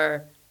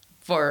for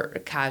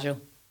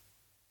casual.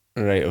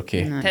 right,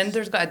 okay. Nice.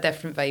 Tinder's got a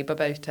different vibe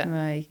about it.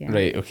 Right, yeah.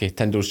 Right, okay.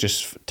 Tinder is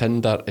just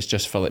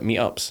for like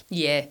meetups.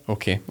 Yeah.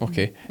 Okay.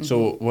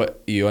 So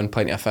what are you on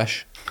Plenty of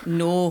Fish?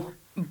 No,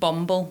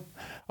 Bumble.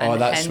 Oh,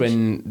 and that's Hinge.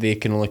 when they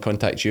can only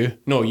contact you.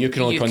 No, you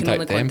can only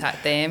contact them.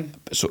 contact them.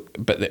 So,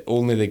 but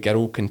only the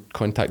girl can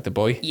contact the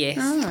boy. Yes.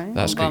 Alright.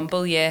 That's on good.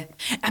 Bumble, yeah.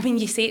 I mean,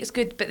 you say it's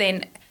good, but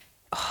then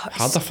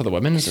Harder for the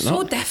women, is it so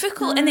not?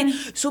 difficult, and then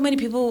so many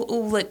people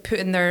will like put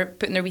in their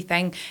wee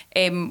thing.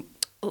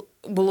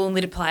 Will only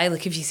reply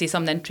like if you say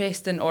something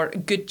interesting or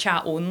good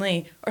chat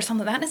only or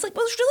something like that. And it's like,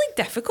 well, it's really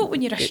difficult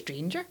when you're a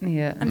stranger.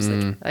 Yeah. I'm just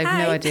like, I have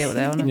hi. no idea what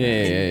they're on about.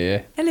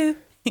 Yeah. Hello.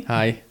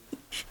 Hi.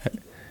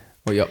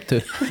 What are you up to?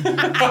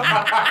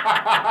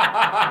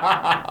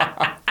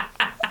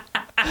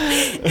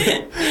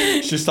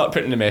 She'll start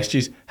putting the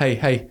messages.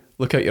 Hey,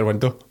 look out your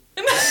window.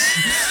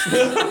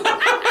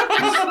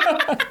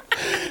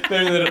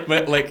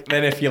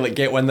 then if you like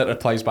get one that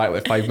replies back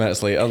like 5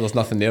 minutes later, there's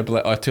nothing there. But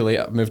like, oh, too late.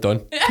 I've moved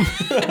on.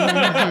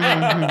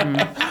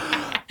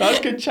 That's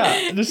good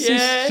chat. Just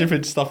Yeah. see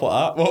stupid stuff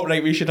like that. Well,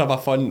 right, we should have a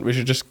fun. We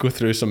should just go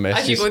through some I should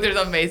messages. go through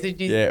some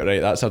messages. Yeah,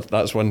 right.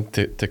 That's one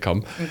to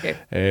come.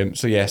 Okay.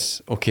 So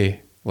yes,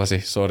 okay, Lizzie.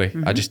 Sorry,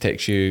 I just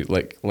text you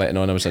like letting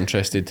on I was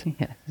interested,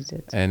 Yeah, you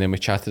did. and then we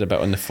chatted a bit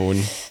on the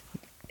phone,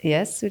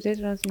 Yes, we did.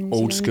 When I was in New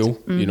old Zealand.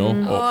 school, you know.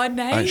 Oh,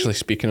 nice. Actually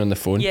speaking on the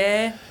phone.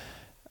 Yeah.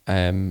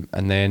 And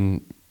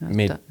then I was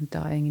made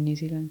dying in New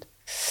Zealand.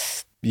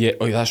 yeah.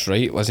 Oh, that's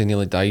right. Lizzie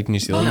nearly died in New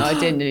Zealand, No, I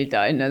didn't nearly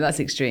die. No, that's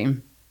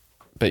extreme.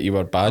 but you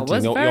were bad. I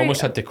was You very-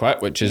 almost had to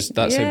quit, which is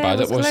that's how bad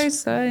I it was.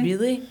 Close, though.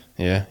 Really?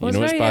 Yeah, I was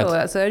it's very bad. ill.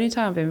 That's the only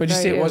time I've been. What did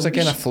you say very it was ill.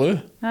 again? A flu?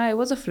 No, it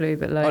was a flu,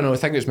 but like. Oh no, I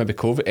think it was maybe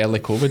COVID, early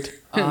COVID.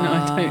 No,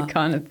 I don't.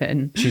 Can't have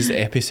been. She's the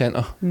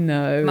epicenter.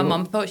 No. My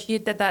mum thought she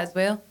did that as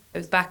well. It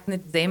was back in the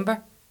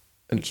December.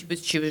 And- She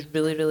was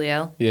really, really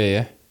ill.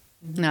 Yeah.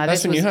 No,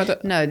 That's this when you was, had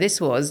it? No,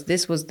 this was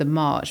the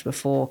March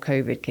before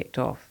COVID kicked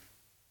off.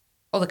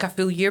 Oh, like a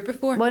full year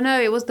before? Well, no,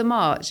 it was the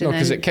March. No, and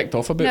because then- it kicked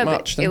off about No, but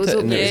March, it didn't was it?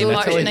 all- And it was in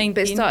March Italy. 9th.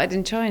 But it started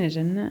in China,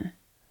 didn't it?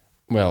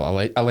 Well,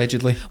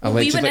 allegedly. Well,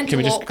 we went Allegedly. into Can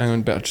we just lock- hang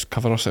on, better just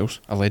cover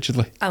ourselves?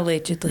 Allegedly.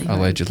 Allegedly.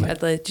 Allegedly.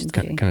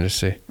 Allegedly. Can I just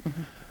say? There'll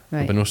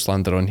Right. be no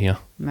slander on here.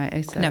 Right.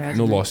 Oh, sorry, Never. I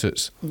No was-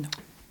 lawsuits. No.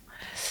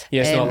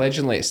 Yes, no, Um,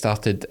 allegedly it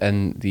started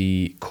in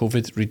the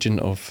COVID region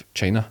of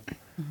China.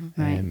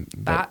 Right.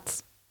 But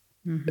Bats.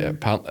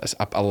 apparently,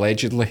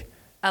 allegedly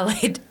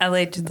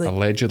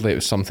Allegedly. it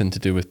was something to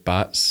do with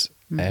bats.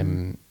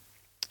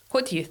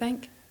 What do you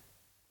think?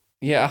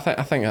 Yeah,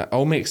 I think that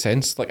all makes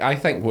sense. Like, I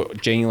think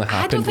what genuinely I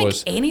don't happened think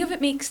was... any of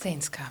it makes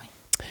sense, Cammy.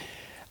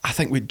 I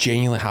think what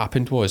genuinely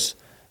happened was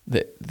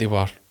that they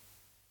were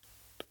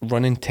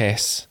running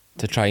tests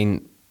to try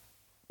and,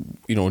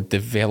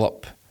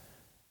 develop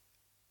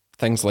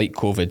things like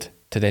COVID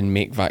to then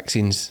make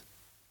vaccines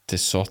to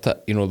sort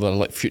it. They're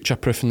like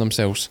future-proofing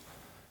themselves.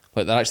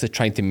 Like, they're actually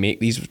trying to make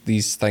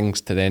these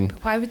things to then...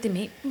 Why would they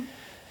make them?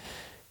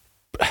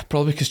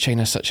 Probably because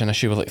China's such an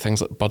issue with like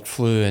things like bird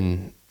flu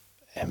and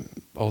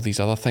all these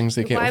other things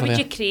they get Why over would there.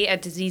 you create a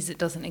disease that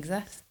doesn't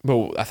exist?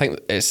 Well, I think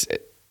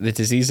the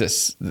disease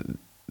that's...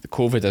 The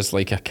COVID is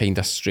like a kind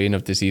of strain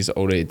of disease that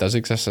already does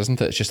exist,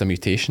 isn't it? It's just a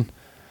mutation.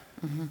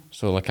 Mm-hmm.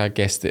 So, like, I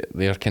guess that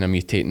they're kind of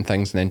mutating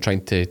things and then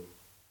trying to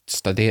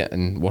study it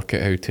and work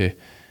out how to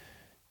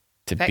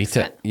beat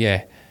it.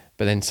 Yeah.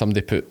 But then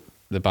somebody put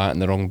the bat in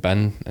the wrong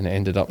bin and it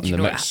ended up in the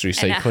mixed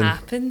recycling. And it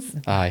happens.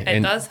 Aye. It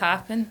does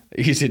happen.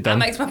 Easy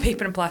done. I mix my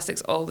paper and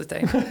plastics all the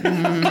time.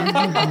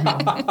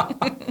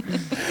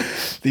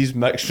 These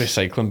mixed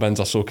recycling bins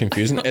are so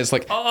confusing. It's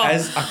like,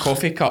 is a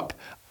coffee cup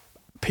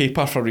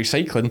paper for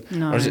recycling,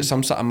 or is it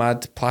some sort of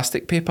mad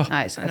plastic paper?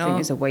 I think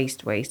it's a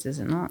waste, is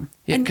it not?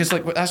 Yeah, because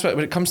like that's what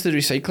when it comes to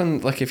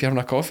recycling, like if you're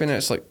having a coffee and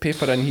it's like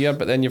paper in here,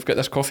 but then you've got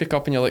this coffee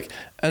cup and you're like,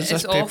 is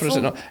this paper? Awful. Is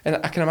it not? And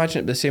I can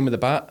imagine it the same with the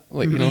bat.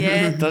 Like,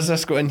 does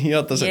this go in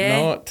here? Does it Yeah.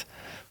 not?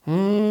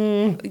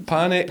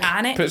 Panic.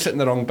 Puts it in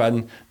the wrong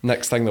bin.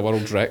 Next thing, the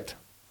world's wrecked.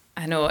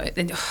 I know,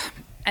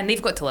 and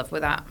they've got to live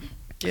with that.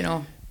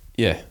 Yeah.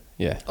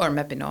 Or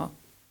maybe not.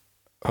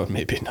 Or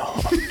maybe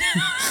not.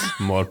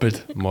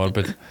 Morbid.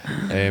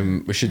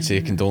 We should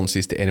say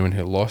condolences to anyone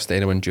who lost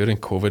anyone during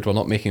COVID. We're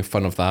not making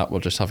fun of that.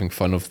 We're just having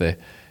fun of the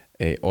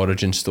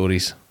origin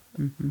stories.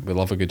 Mm-hmm. We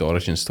love a good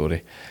origin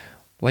story.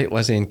 Like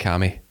Lizzie and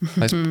Cammy.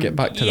 Let's get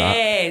back to that.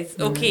 Yes.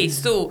 Okay,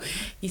 so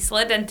you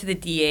slid into the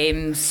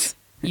DMs.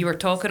 You were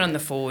talking on the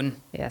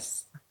phone.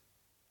 Yes.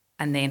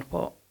 And then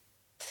what?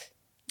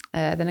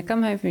 Then I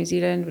come home from New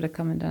Zealand. Would have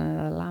come and done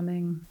a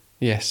lambing.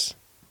 Yes.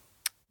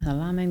 A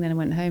lambing. Then I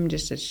went home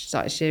just to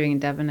start shearing in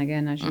Devon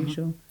again as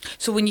usual.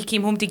 So when you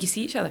came home, did you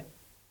see each other?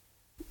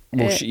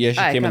 Well, she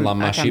came and lamb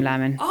my sheep.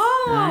 Lambing.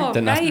 Oh,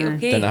 okay.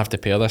 Didn't have to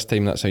pay her this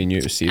time. That's how you knew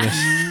it was serious.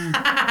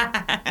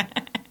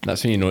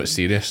 That's when you know it's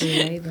serious.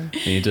 When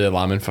you do the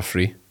lambing for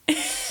free.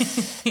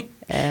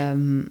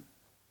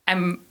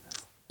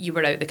 You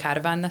were out the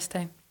caravan this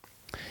time?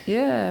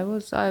 Yeah, I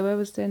was. Where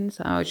was then?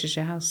 Oh, it's just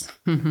your house.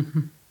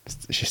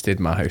 She stayed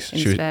in my house.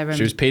 In the spare room.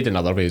 She was paid in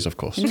other ways, of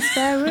course. In the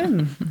spare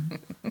room.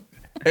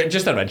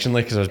 Just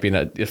originally, because I was being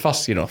the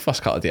first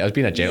couple of days, I was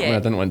being a gentleman. Yeah. I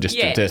didn't want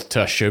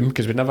to assume,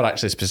 because we never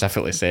actually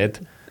specifically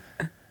said,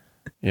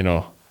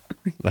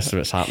 this is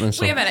what's happening.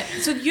 So. Wait a minute.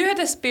 So you had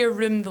a spare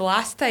room the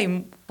last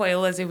time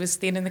while Lizzie was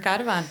staying in the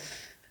caravan?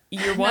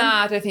 Year one?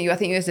 Nah, I don't think you. I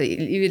think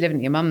you were living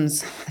at your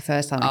mum's the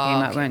first time I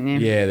came out, weren't you?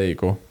 Yeah, there you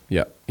go.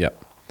 Yep.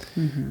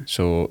 Mm-hmm.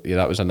 So yeah,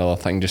 that was another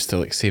thing, just to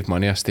like save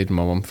money. I stayed with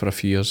my mum for a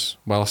few years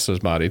whilst I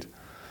was married.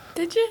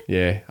 Did you?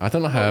 Yeah, I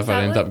don't know how I ever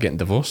ended up getting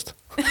divorced.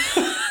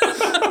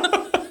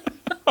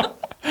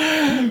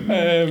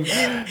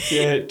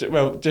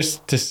 Well,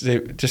 just to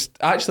say,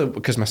 actually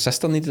because my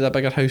sister needed a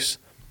bigger house,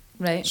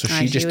 right? So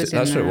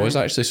that's what it was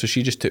actually. So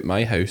she just took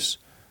my house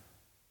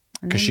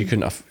because she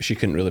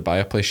couldn't really buy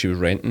a place. She was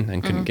renting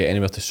and couldn't get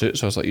anywhere to suit.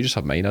 So I was like, you just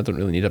have mine. I don't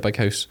really need a big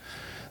house.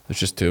 There's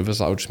just two of us.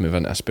 I'll just move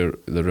into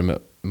the room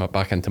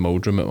back into my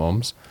old room at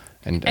mum's.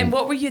 And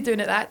what were you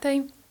doing at that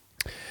time?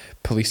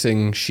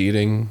 Policing,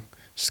 shearing,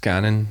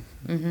 scanning,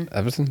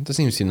 everything.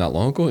 Doesn't even seem that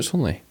long ago. It's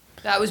only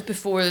that was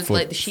before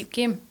like the sheep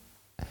game.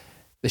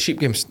 The sheep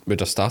game would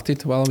have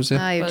started while I was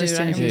there. You've just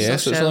done so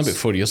it's only about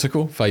 4 years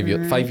ago. 5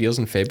 years. 5 years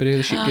in February.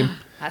 The sheep game.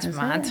 That's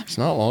mad. It's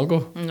not long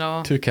ago.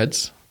 No. 2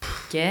 kids.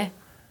 Yeah.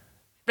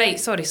 Right.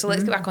 Sorry. So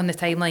let's get back on the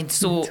timeline.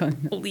 So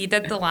you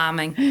did the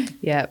lambing.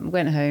 Yeah.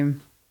 Went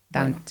home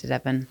down to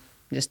Devon. And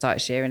just started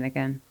shearing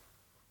again.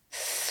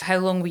 How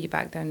long were you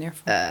back down there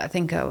for? I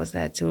think I was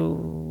there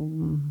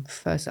till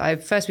first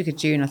week of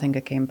June. I think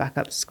I came back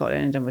up to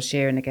Scotland and was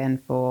shearing again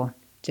for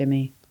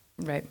Jimmy.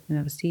 Right.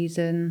 Another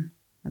season.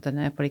 I don't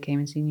know. I probably came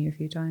and seen you a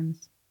few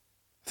times.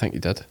 I think you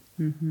did.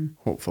 Mm-hmm.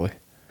 Hopefully.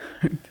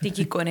 Did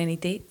you go on any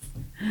dates?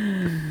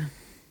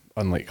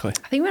 Unlikely.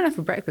 I think we went out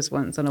for breakfast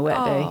once on a wet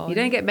day. You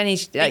don't get many.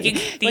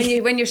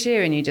 When you're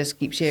shearing, you just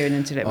keep shearing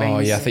until it rains. Oh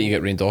yeah, I think you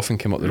get rained off and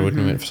came up the road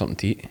and went for something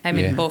to eat. How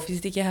many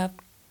coffees did you have?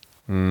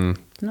 2,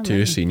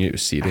 so you knew it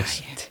was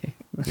serious.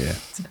 Yeah.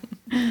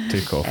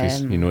 2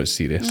 coffees. You know it's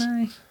serious.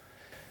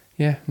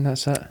 Yeah, and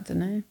that's it. I don't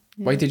know.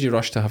 Yeah. Why did you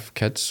rush to have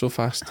kids so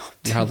fast?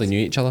 You hardly knew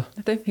each other.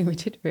 I don't think we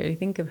did really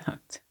think about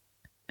it.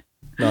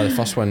 No, the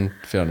first one,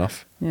 fair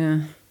enough.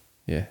 Yeah.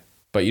 Yeah.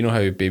 But you know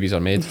how babies are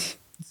made?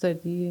 So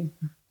do you.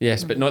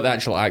 Yes, but not the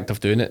actual act of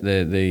doing it,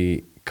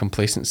 the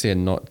complacency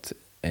and not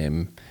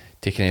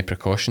taking any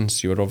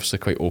precautions. You were obviously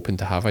quite open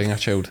to having a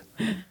child.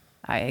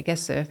 I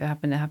guess so. If it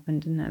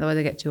happened, didn't it? Otherwise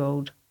they get too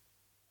old.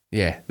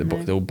 Yeah,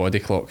 the old body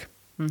clock.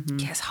 Mm-hmm.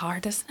 Yeah, it's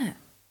hard, isn't it?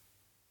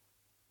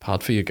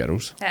 Hard for you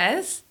girls. It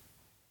is.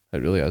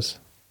 It really is.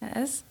 It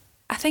is.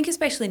 I think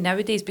especially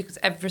nowadays because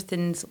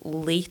everything's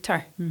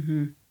later.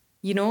 Mm-hmm.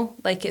 You know,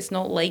 like it's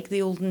not like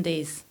the olden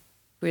days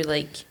where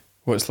like...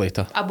 What's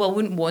later? I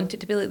wouldn't want it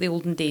to be like the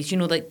olden days. You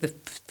know, like the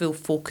full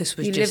focus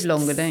was you just... live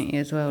longer, don't you,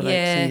 as well? Like,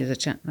 Yeah. so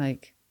there's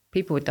like,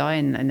 people were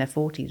dying in their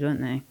 40s,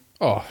 weren't they?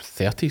 Oh,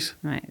 30s.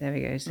 Right, there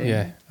we go. So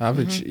Yeah,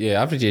 average. Mm-hmm.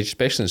 Yeah, average age,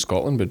 especially in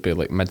Scotland, would be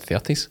like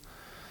mid-30s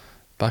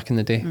back in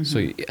the day. Mm-hmm. So,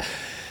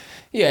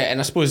 yeah, and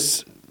I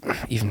suppose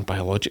even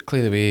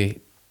biologically, the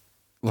way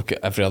look at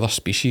every other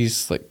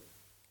species, like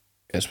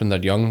it's when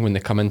they're young, when they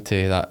come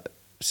into that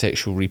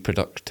sexual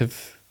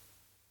reproductive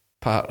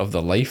part of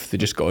their life, they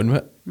just get on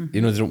with it.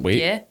 You know, they don't wait.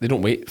 Yeah. They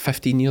don't wait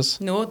 15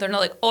 years. No, they're not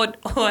like,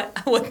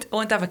 I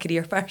want to have a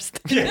career first.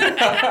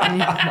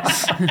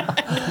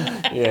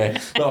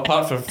 Yeah, well,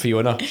 apart from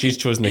Fiona, she's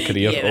chosen the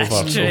career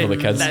over the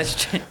kids.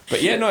 That's true.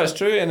 But yeah, no, it's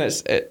true, and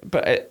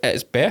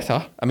it's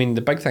better. I mean,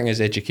 the big thing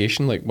is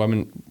education. Like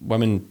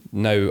women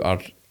now are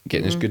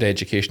getting as good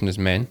education as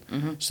men,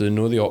 so they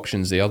know the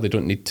options there. They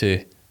don't need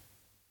to,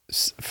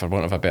 for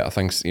want of a better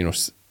thing, you know,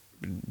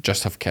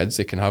 just have kids.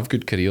 They can have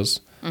good careers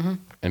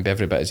and be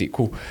every bit as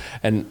equal,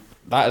 and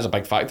that is a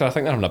big factor. I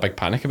think they're having a big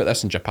panic about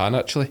this in Japan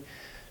actually,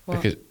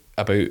 because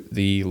about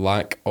the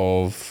lack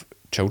of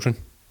children.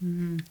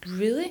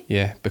 Really?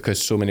 Yeah,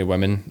 because so many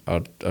women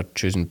are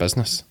choosing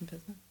business.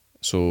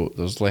 So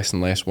there's less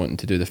and less wanting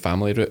to do the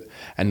family route,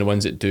 and the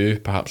ones that do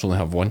perhaps only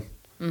have one,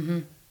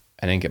 and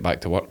then get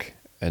back to work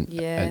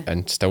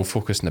and still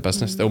focus on the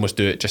business. They almost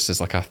do it just as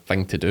like a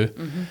thing to do,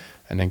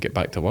 and then get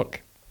back to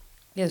work.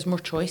 Yeah, there's more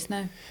choice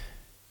now.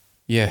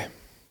 Yeah,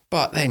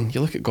 but then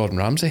you look at Gordon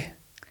Ramsay.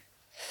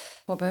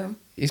 What about him?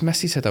 His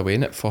missus had a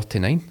wedding at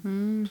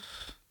 49.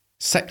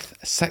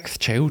 Sixth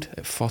child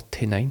at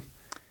 49.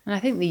 And I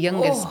think the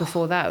youngest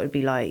before that would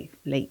be like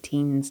late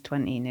teens,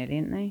 20 nearly,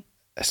 aren't they?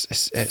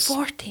 It's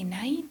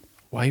 49?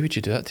 why would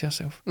you do that to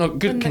yourself? No,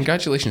 good,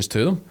 congratulations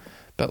to them,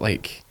 but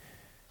like,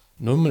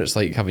 knowing what it's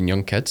like having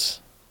young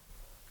kids.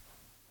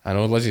 I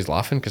know Lizzie's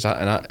laughing because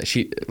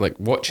she like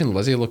watching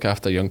Lizzie look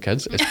after young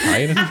kids is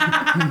tiring.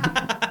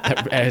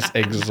 It is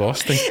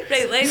exhausting.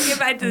 Right, let's get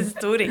back to the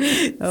story.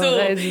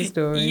 That is the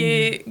story.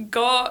 You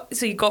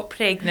got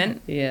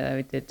pregnant Yeah,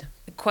 we did.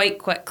 quite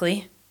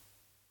quickly.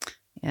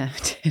 Yeah,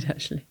 we did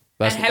actually.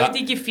 And how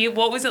did you feel?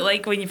 What was it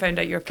like when you found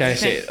out you were Can I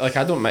pregnant? say,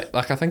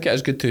 like, I think it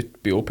is good to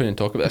be open and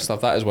talk about this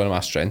stuff. That is one of my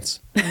strengths.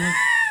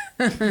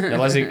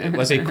 Now,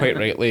 Lizzie quite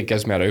rightly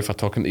gives me a row for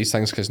talking about these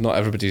things because not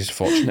everybody's as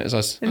fortunate as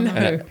us.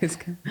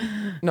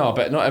 No,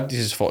 but not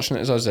everybody's as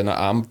fortunate as us, and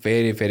I'm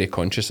very, very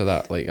conscious of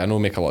that. Like, I know I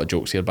make a lot of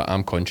jokes here, but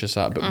I'm conscious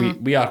of that.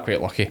 But we are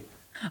quite lucky.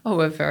 Oh,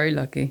 we're very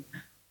lucky.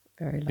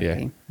 Very lucky.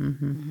 Yeah.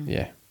 Mm-hmm.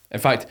 Yeah. In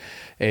fact,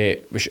 I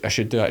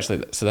should do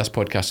actually. So this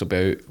podcast will be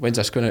out. When's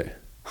this going out?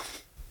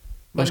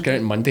 Well, it's going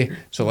out on Monday.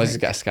 So Lizzie's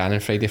got a scan on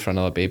Friday for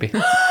another baby.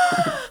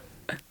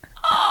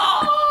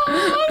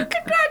 Oh,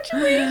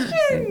 congratulations!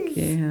 Thank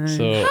you.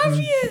 So Have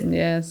you?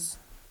 Yes.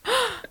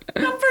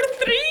 Number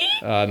 3?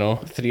 I know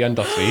 3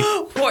 under 3.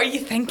 What are you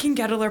thinking,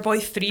 girl or boy?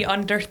 3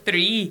 under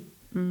 3.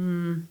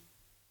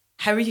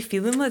 How are you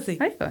feeling, Lizzie?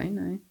 I'm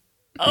fine.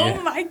 Oh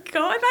Yeah. my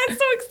god, that's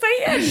so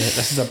exciting! Yeah,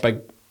 this is a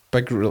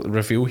big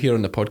reveal here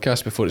on the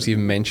podcast before it's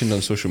even mentioned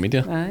on social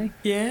media. Aye.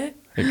 Yeah.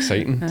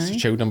 Exciting. It's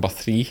child number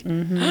 3.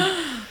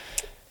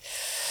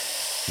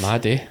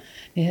 Mad, eh?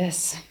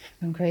 Yes.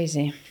 I'm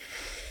crazy.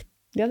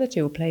 The other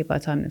two will play by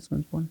the time this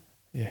one's born.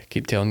 Yeah,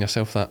 keep telling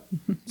yourself that.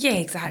 Yeah,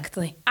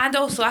 exactly. And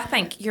also, I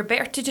think you're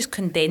better to just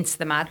condense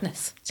the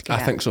madness.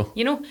 I think so.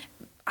 You know,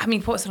 I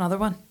mean, what's another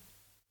one?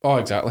 Oh,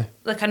 exactly.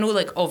 Like, I know,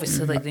 like,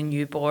 obviously, like the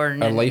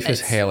newborn. Our and life is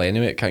it's- hell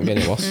anyway. It can't get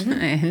any worse.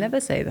 I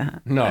never say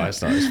that. No,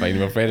 it's not. It's fine.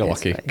 We're very It's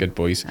lucky. fine. Good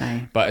boys.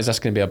 Aye. But is this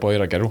going to be a boy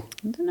or a girl?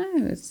 I don't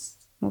know.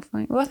 We'll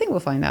find. Well, I think we'll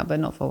find out, but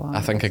not for a while.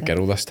 I think a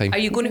girl this time. Are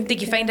you going to,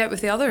 did you find out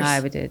with the others?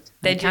 Aye, we did.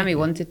 Did you? Cammy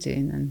wanted to,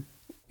 and then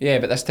Yeah,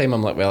 but this time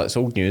I'm like, well, it's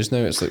old news now.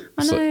 It's like,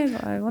 I it's know, like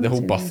but I wanted the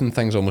whole to. birthing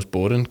thing's almost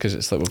boring because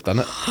it's like we've done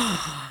it.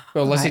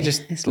 Well, Lizzie Right.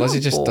 just It's not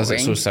does it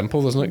so boring.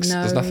 simple. There's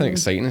No. nothing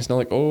exciting. It's not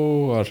like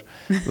or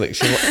like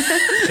she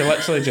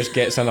literally just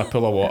gets in a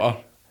pool of water,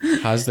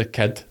 has the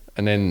kid,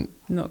 and then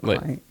Not like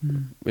quite.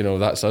 you know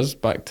that's us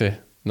back to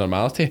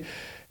normality.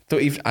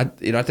 Don't even I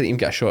didn't even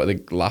get a shot of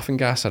the laughing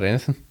gas or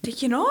anything.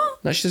 Did you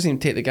not? No, she doesn't even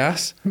take the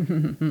gas. Do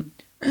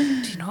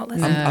you not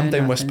listen? I'm down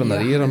nothing. whispering in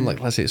her ear. I'm like,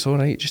 Lizzie, it's all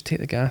right. Just take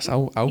the gas.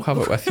 I'll have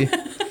it with you.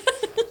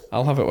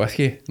 I'll have it with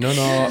you. No,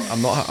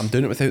 I'm not. I'm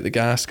doing it without the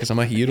gas because I'm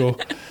a hero.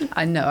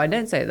 I know. I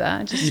don't say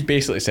that. I just You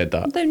basically said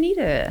that. don't need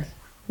it.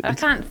 I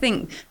can't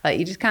think. Like,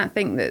 you just can't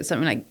think that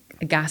something like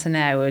a gas and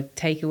air would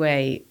take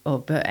away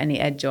or put any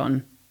edge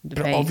on the But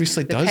it pain.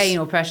 obviously the does. pain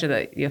or pressure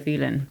that you're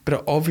feeling. But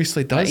it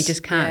obviously Like, does. you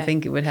just can't Yeah.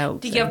 think it would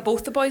help. Did so. you have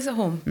both the boys at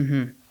home?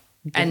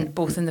 Mm-hmm. And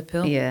both in the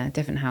pool? Yeah,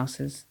 different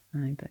houses.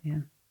 Aye, but yeah.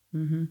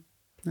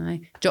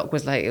 Aye. Jock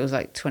was like, it was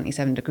like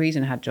 27 degrees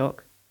and I had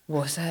Jock.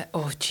 Was it?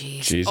 Oh, jeez.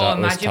 Jeez, Oh, that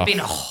was imagine tough. being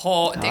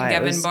hot and Aye, it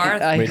giving was-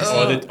 birth. I- Wait,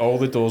 Oh. all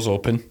the doors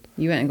open.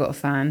 You went and got a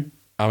fan.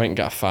 I went and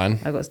got a fan.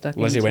 I got stuck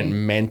in Lizzie too. went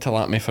mental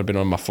at me for being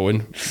on my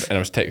phone, and I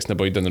was texting the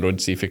boy down the road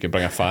to see if he could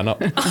bring a fan up.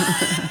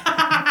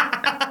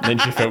 And then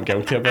she felt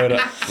guilty about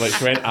it. Like,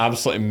 she went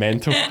absolutely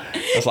mental.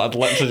 It's like I'd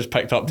literally just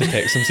picked up to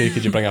text him, say,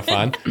 could you bring a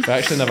fan? We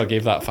actually never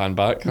gave that fan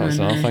back. That's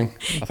another thing.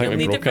 I think we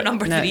Need it broke for it.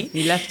 number No, 3.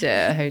 you left it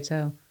at a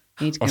hotel.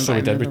 You need to go and So buy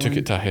we did. We another took one.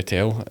 it to a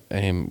hotel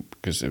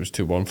because it was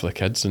too warm for the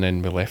kids, and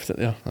then we left it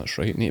there. That's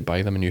right. Need to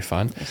buy them a new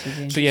fan.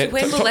 So yeah, So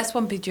when will this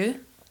one be due?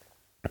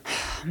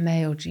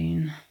 May or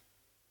June.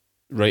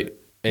 right,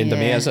 end of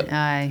May, is it?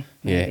 Aye.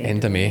 Yeah, maybe.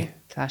 end of May.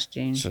 /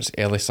 June. So it's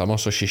early summer,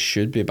 so she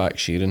should be back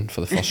shearing for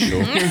the first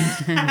show.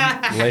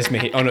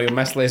 Oh no, you'll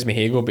miss Les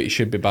Mahego, but you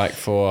should be back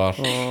for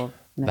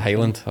the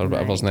Highland or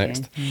whatever's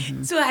next.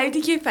 So how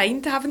did you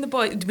find having the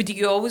boy? Would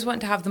you always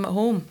want to have them at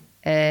home?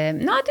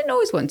 No, I didn't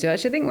always want to.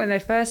 Actually, I think when I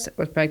first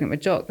was pregnant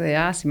with Jock, they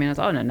asked me, and I was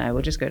like, oh, no,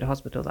 we'll just go to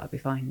hospital, that'll be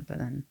fine. But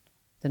then,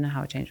 I don't know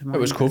how I changed my mind.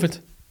 It was COVID.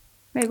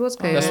 Maybe it was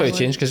COVID. That's why it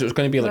changed, because it was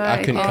going to be like I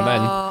Right, couldn't come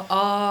in.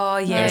 Oh,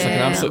 And yeah. it was like an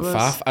absolute it was,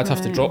 faff. I'd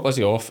have to drop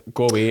Lizzie off,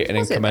 go away, and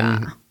Was then it come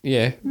in. that?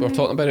 Yeah, we were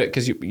talking about it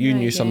because you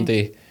knew Okay.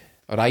 somebody,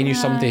 or I knew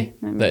somebody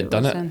maybe that had it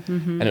done was it,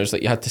 then. and it was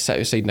like you had to sit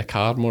outside in the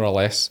car more or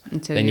less.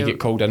 Until then you you're- get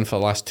called in for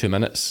the last 2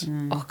 minutes.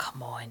 Oh,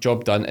 come on.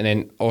 Job done, and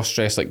then all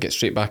stressed, like get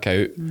straight back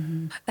out,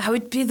 That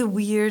would be the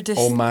weirdest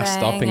all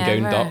masked up thing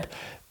and gowned ever. up.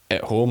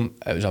 At home,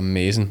 it was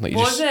amazing. Like you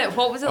Was just, it?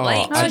 What was it Oh,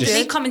 like? I Did just-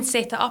 they come and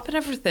set it up and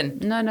everything?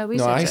 No, we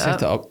No, I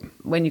set it up.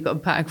 when you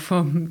got back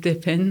from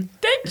dipping.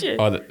 Did you?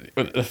 Oh,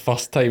 the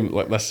first time,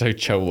 like this is how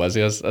chill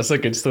Lizzie is. That's a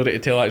good story to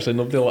tell. Actually,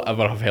 nobody will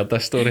ever have heard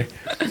this story.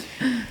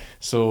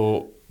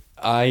 So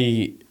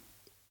I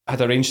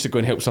had arranged to go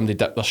and help somebody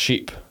dip their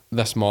sheep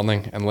this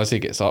morning, and Lizzie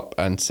gets up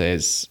and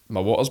says, "My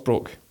water's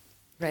broke."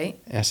 Right.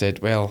 And I said,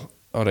 "Well,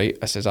 all right."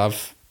 I says,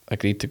 "I've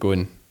agreed to go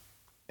and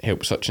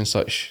help such and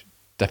such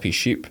dip his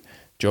sheep.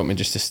 Do you want me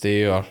just to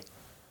stay, or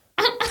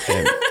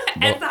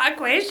Is that a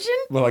question?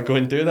 will I go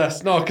and do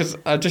this?" No, because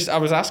I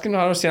was asking her.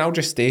 I was saying, "I'll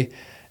just stay,"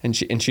 and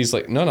she's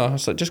like, "No."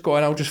 It's like, "Just go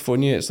in. I'll just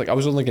phone you." It's like I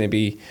was only going to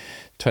be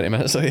 20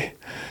 minutes away,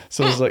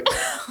 so I was like,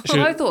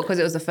 Well, I thought because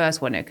it was the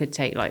first one, it could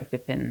take like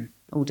flipping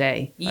all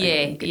day. Like, Yeah,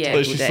 it could yeah. take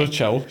Like, all she's day. so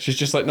chill. She's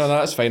just like, no,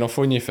 that's fine. I'll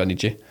phone you if I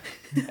need you.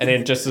 And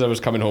then just as I was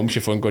coming home, she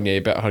phoned going, yeah,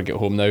 you better get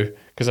home now.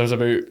 Because I was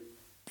about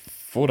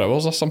 4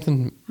 hours or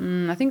something.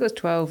 I think it was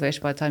 12-ish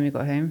by the time you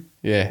got home.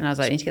 Yeah. And I was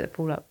like, I need to get the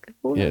pool up. Get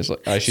the pool Yeah, up. it's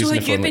like, she's So on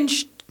the had you phone. been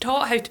Like,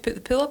 taught how to put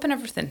the pool up and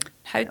everything?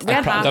 How did We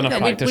that I've done a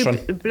happen? practice run.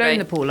 We've blown Right.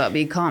 the pool up,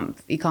 but you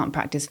can't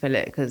practice fill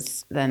it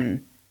because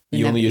then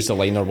you only use the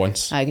liner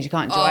once. because you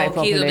can't Oh, dry it okay,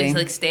 properly. it'll be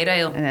like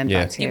sterile. and then Yeah.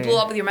 You bacteria. blow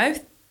up with your mouth?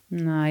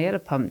 No, you had a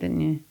pump, didn't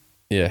you?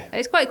 Yeah.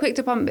 It's quite quick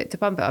to pump it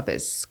up.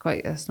 It's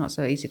not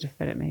so easy to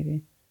fill it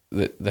maybe.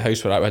 The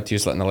house we're at, we had to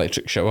use like an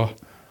electric shower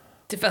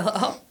To fill it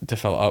up? to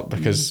fill it up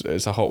because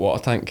it's a hot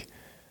water tank.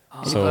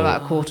 You've got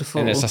about a quarter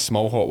full. And it's a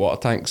small hot water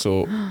tank.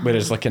 So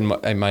whereas like in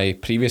my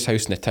previous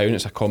house in the town,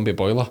 it's a combi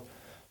boiler.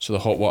 So the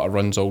hot water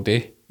runs all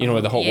day. You know,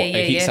 the hot Yeah, water, yeah,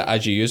 it heats yeah. it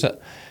as you use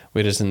it.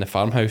 Whereas in the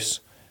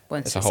farmhouse,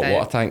 Once it's a it's hot out.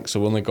 water tank. So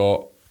we only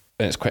got,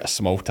 and it's quite a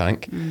small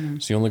tank.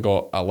 So you only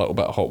got a little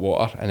bit of hot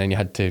water, and then you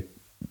had to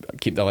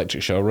keep the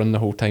electric shower running the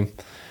whole time.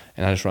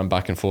 And I just ran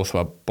back and forth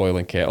with a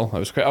boiling kettle. It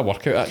was quite a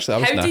workout actually. I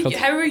was knackered.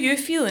 How were you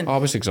feeling? Oh, I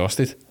was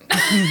exhausted.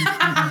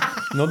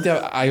 Nobody,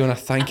 Iona,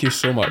 thank you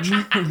so much.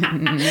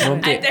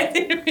 Nobody,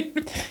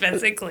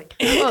 Physically.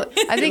 Well,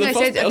 I think I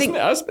said. I think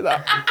asked me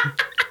that.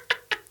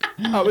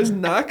 I was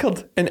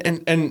knackered,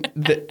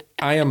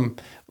 I am.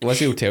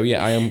 Lizzie will tell you,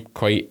 I am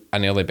quite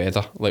an early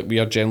bedder. Like we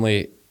are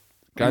generally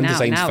Grand Now-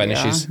 Designs now we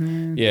finishes.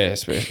 are,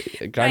 Yes,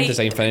 Grand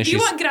Design finishes. You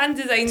want Grand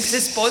Design to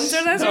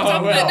sponsor this or Oh,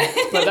 something?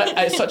 well, but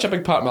it's such a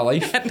big part of my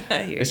life.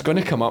 It's going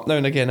to come up now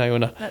and again,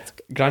 Iona. That's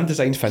Grand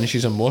Design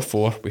finishes on more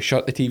 4. We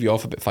shut the TV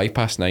off about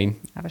 9:05.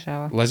 have a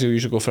shower. Lizzie will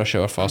usually go for a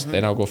shower 1st,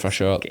 then I'll go for a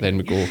shower, then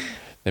we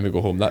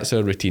go home. That's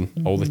our routine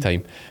all the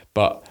time.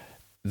 But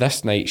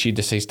this night she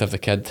decides to have the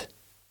kid.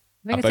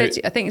 I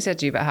think it said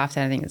to you about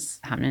 10:30. I think it's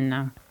happening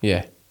now.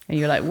 Yeah. And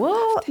you're like,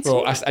 what?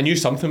 Well, I knew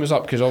something was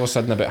up because all of a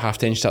sudden about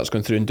 10:30 she starts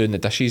going through and doing the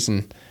dishes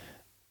and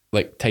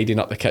like tidying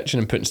up the kitchen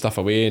and putting stuff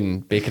away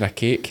and baking a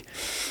cake.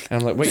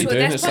 And I'm like, what are you So at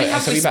doing? this It's point, like,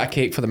 it's a have wee we- bit of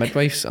cake for the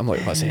midwives. I'm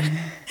like, what's it?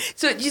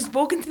 So you've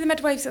spoken to the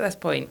midwives at this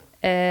point?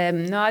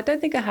 No, I don't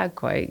think I had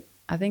quite.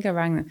 I think I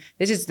rang them.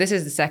 This is the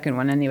second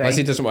one anyway.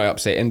 Lizzie doesn't want to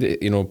upset MD,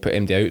 put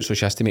MD out, so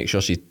she has to make sure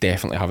she's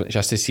definitely having it. She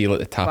has to see like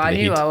the tap But of I the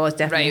knew head. I was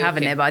definitely Right,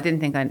 having okay. it, but I didn't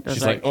think I was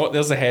She's like, oh,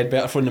 there's the head,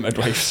 better phone the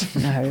midwives.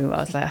 No, I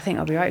was like, I think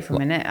I'll be right for a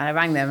minute. And I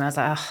rang them and I was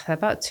like, oh, they're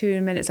about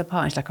 2 minutes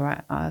apart. And she's like, all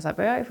right. I was like,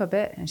 be right for a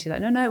bit. And she's like,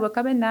 no, we're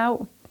coming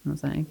now. I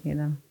was like, okay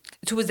then.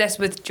 So was this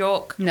with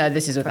Jock? No,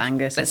 this is with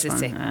Angus. This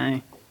is it.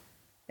 Aye.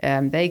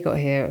 They got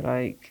here at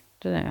like,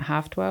 I don't know,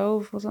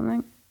 12:30 or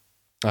something.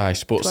 Aye,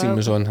 sports scene 12.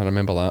 was on. I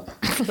remember that.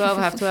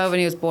 12:30, and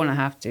he was born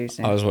at 2:30.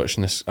 So. I was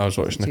watching this. I was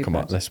watching the Too come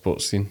up, bad. the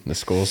sports scene, the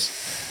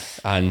scores,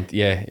 and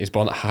yeah, he's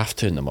born at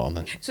 2:30 in the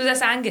morning. So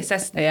this Angus,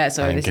 this Yeah,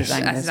 sorry, this is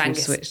Angus. Angus. This is We've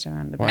Angus. switched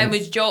around a Why? bit. and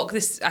was Jock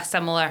this a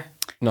similar?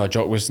 No,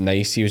 Jock was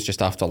nice. He was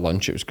just after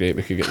lunch. It was great.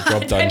 We could get the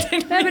job done.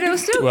 No, but it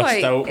was still We're quite.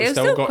 still, it was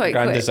still got quite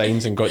Grand quick.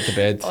 Designs and got to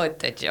bed. Oh,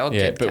 did you? Oh,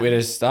 Yeah, good but girl.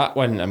 whereas that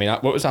one, I mean,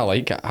 what was that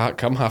like?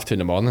 Come 2:30 in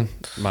the morning,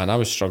 man, I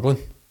was struggling.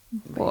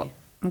 What?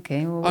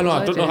 Okay. Well, Oh no,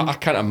 what I don't know. doing? I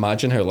can't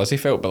imagine how Lizzie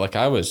felt, but like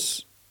I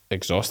was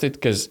exhausted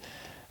because,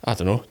 I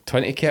don't know,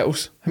 20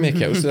 kettles. How many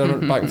kettles did I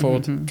run back and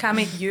forward?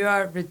 Cammy, you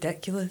are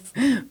ridiculous.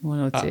 1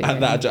 or 2.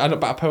 I know,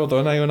 but I powered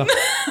on, Iona.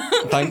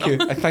 Thank you.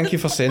 I thank you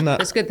for saying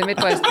that. It's good. The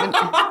midwives.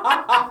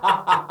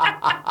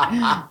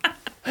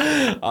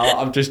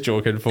 I'm just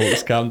joking,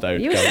 folks. Calm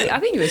down. I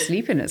think you were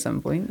sleeping at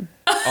some point.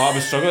 I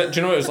was struggling. Do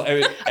you know what it was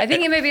like? I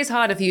think maybe it's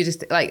harder for you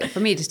to for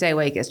me to stay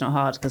awake. It's not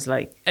hard because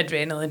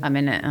Adrenaline. I'm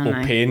in it. Aren't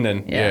I? Pain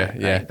and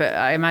yeah. Right. But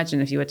I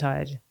imagine if you were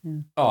tired. Yeah.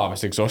 Oh, I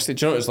was exhausted.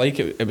 Do you know what it was like?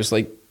 It was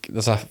like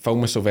there's a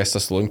film with Sylvester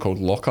Stallone called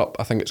Lock Up,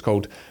 I think it's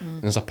called.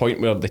 And there's a point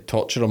where they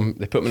torture him.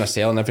 They put him in a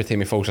cell, and every time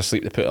he falls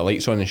asleep, they put the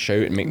lights on and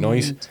shout and make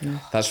noise.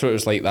 That's what it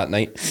was like that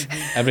night.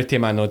 Every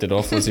time I nodded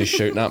off, Lizzie's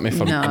shouting at me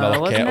for another I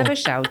wasn't kettle. ever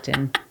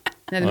shouting.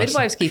 No, the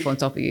midwives keep on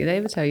top of you. They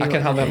would tell you. I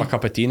can hardly have a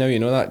cup of tea now. You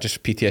know that?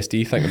 Just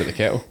PTSD thinking about the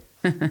kettle.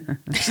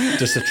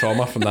 just the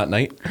trauma from that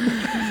night.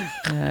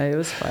 It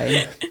was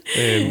fine.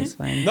 It was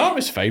fine. No, it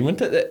was fine,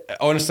 wasn't it?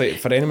 Honestly,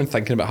 for anyone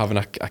thinking about having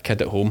a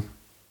kid at home,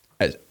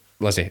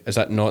 Lizzie, is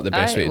that not the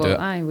best way to do it?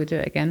 I would do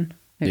it again,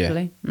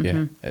 hopefully.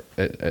 Yeah,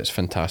 it's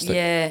fantastic.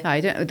 Yeah.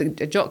 I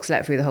don't. Jock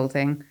slept through the whole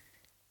thing.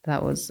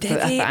 That was Did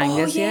for he?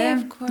 Angus. Oh, yeah,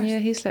 of course. Yeah,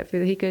 he slept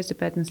through. He goes to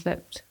bed and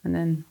slept, and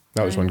then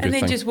That was one good And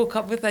then thing. just woke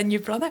up with a new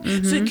brother.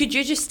 So could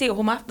you just stay at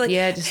home after? Like,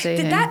 Yeah, just stay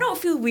Did home. that not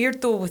feel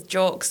weird though with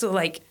Jock? So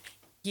like,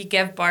 you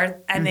give birth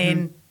and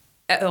then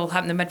it'll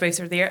happen. The midwives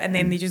are there, and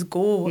then they just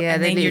go. Yeah,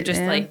 and they then do, you're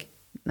just yeah. like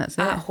that's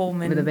at it. home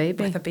with a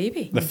baby. With a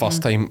baby. The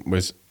first time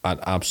was an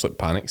absolute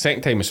panic.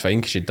 Second time was fine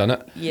because she'd done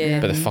it.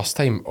 Yeah. But the first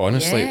time,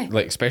 honestly, Yeah.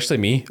 like especially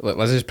me, like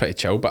Lizzie's pretty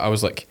chill, but I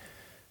was like,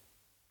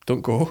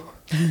 don't go.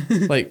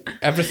 Like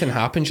everything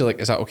happens, you're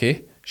like, is that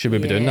okay? Should we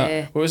be doing Yeah.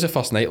 that? What was the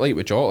first night like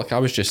with Jock? Like I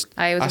was just,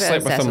 I was a bit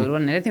slept with obsessed with him.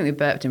 one. I don't think we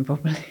burped him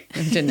properly.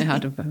 We didn't know how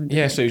to burp him.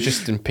 Yeah, so he was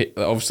just in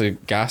obviously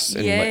gas,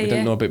 and Yeah, like we didn't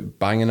yeah. know about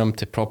banging him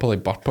to properly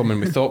burp him,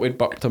 and we thought we'd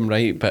burped him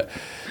right, but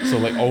so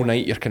like all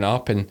night you're kind of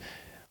up, and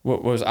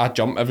what was I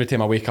jump every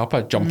time I wake up,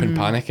 I jump in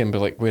panic and be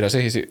like, where is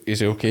he? Is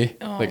he okay?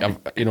 Like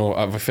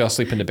I fell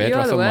asleep in the bed You're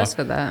with the him. worst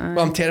for that.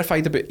 Well, I'm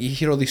terrified about, you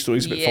hear all these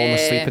stories about falling Yeah.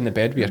 asleep in the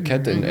bed with your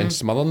kid and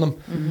smothering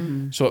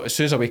them. So as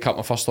soon as I wake up,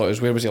 my first thought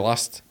is, where was he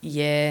last?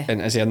 Yeah.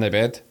 And is he in the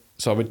bed?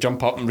 So I would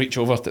jump up and reach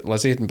over to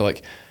Lizzie and be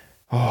like,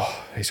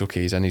 oh, he's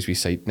okay, he's in his wee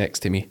side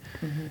next to me.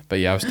 But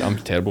yeah, I'm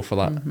terrible for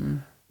that.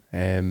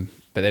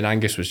 But then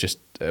Angus was just,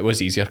 it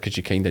was easier because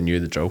you kind of knew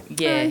the drill.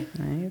 Yeah.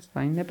 No, it's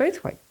fine. They're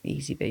both quite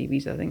easy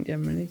babies, I think,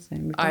 generally. So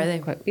we've Are done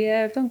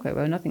they? we've done quite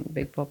well. Nothing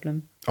big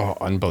problem. Oh,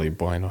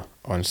 unbelievable, I know,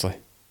 honestly.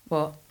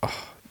 What?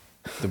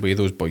 The way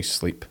those boys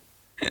sleep.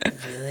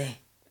 Really?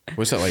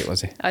 What's it like,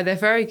 Lizzie? Oh, they're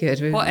very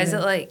good. What is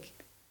it like?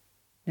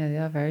 Yeah, they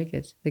are very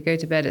good. They go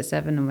to bed at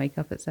 7 and wake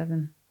up at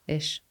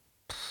 7-ish.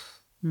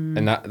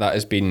 And that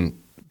has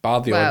been, bar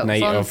the odd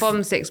night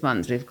from 6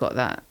 months, we've got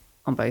that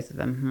on both of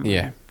them.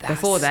 Yeah.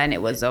 Before then,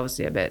 it was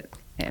obviously a bit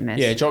hit and miss.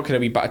 Yeah, Jock could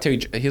have been, but I tell you,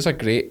 here's a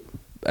great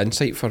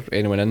insight for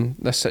anyone in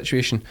this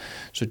situation.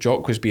 So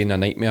Jock was being a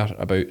nightmare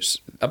about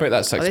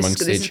that 6 month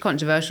This is stage.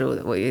 controversial,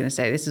 what you're going to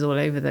say. This is all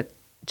over the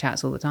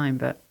chats all the time,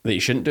 but That you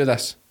shouldn't do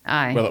this.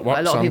 aye. Well, it works,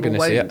 a lot so of I'm people going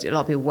to say won't. it. A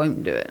lot of people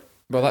won't do it.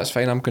 Well, that's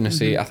fine. I'm going to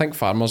say, I think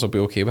farmers will be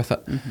okay with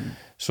it.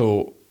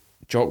 So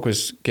Jock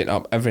was getting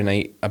up every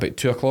night about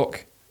 2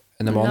 o'clock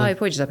in the No, morning. he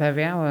probably just up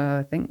every hour,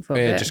 I think, for a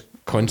Yeah, bit. just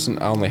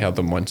constant. I only heard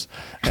them once.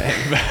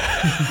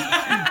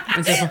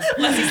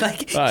 Lizzie's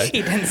like, Aye.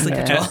 he didn't sleep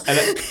at Yeah. all. and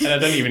I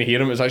didn't even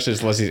hear him. It was actually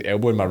just Lizzie's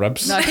elbow in my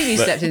ribs. No, I think he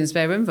that slept in the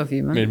spare room for a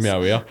few months. made me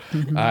aware.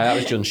 That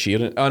was during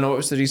shearing. Oh no, what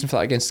was the reason for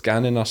that? Against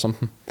scanning or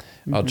something?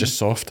 Or just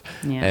soft?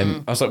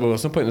 Yeah. I was like, well,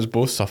 there's no point in us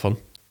both suffering.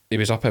 He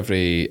was up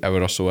every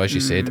hour or so, as you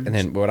said, and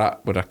then we're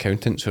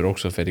accountants who are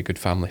also very good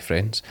family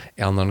friends,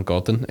 Eleanor and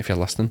Gordon, if you're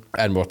listening,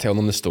 and we're telling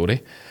them the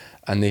story,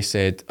 and they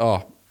said,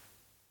 oh,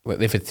 like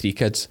they've had 3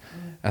 kids.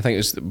 I think it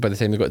was by the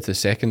time they got to the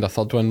second or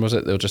third one, was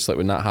it? They were just like,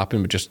 when that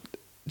happened, we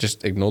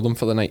just ignore them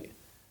for the night.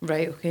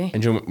 Right, okay.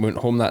 And Joe went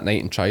home that night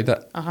and tried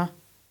it,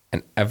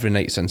 and every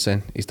night since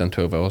then, he's done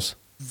 12 hours.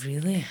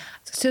 Really?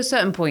 To a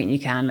certain point, you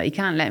can't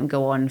let him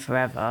go on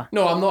forever.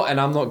 No, I'm not,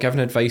 and I'm not giving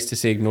advice to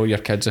say ignore your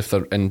kids if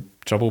they're in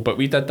trouble, but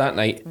we did that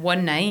night,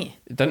 One night?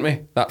 didn't we?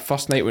 That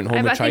first night went home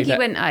and I tried think he it.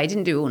 went. I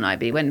didn't do it all night,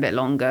 but he went a bit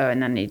longer,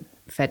 and then he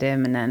fed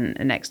him, and then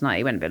the next night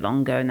he went a bit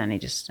longer, and then he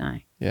just.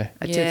 Yeah.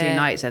 2 or 3 Yeah.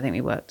 nights, I think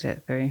we worked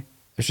it through.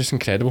 It's just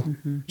incredible.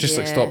 Just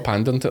like Yeah.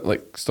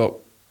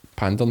 stop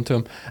pandering to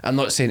him. I'm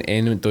not saying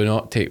anyone, do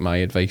not take my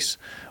advice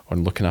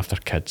on looking after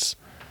kids.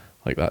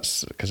 Like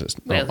that's because it's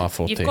not my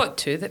forte. You've got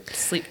 2 that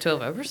sleep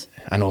 12 hours.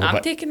 I know, I'm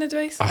but taking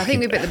advice. I think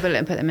we bit the bullet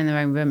and put them in their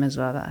own room as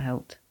well. That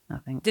helped. I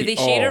think. Did they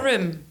share a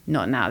room?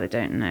 Not now, they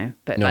don't know.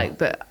 But No.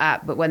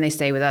 but when they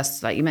stay with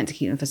us, like you're meant to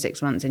keep them for 6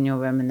 months in your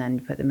room and then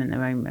put them in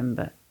their own room.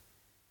 But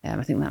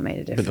I think that made a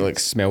but difference. they like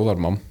smell their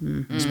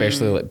mum,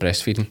 especially like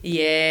breastfeeding.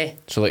 Yeah.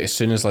 So like as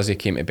soon as Lizzie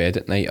came to bed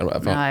at night or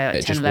whatever, Aye, like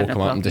it just 10, woke 11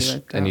 him up and, o'clock he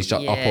would and he's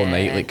just up all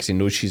night, Yeah. like because he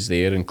knows she's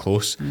there and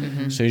close.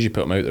 As soon as you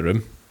put him out of the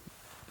room,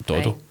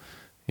 doddle. Right.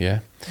 Yeah.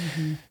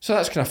 So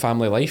that's kind of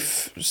family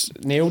life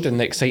nailed, and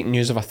the exciting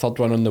news of a third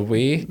one on the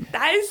way.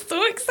 That is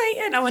so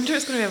exciting. I wonder if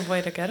it's going to be a boy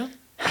or a girl.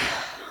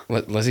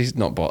 Lizzie's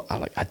not, but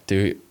I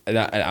do.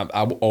 I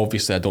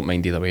obviously I don't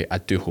mind either way. I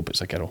do hope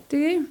it's a girl. Do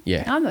you?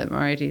 Yeah. I'm not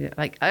worried either.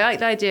 Like, I like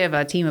the idea of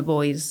a team of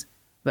boys,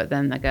 but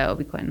then the girl will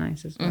be quite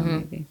nice as well,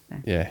 maybe. So.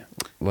 Yeah,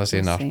 Lizzie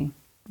and her.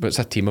 But it's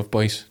a team of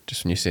boys,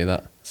 just when you say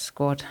that.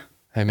 Squad.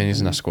 How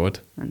many's in a squad?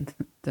 I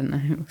don't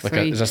know. Like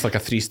is this like a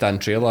 3-stand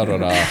trailer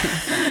or a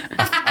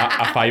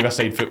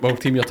 5-a-side football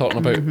team you're talking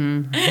about?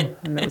 A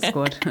little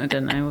squad. I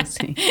don't know. We'll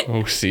see.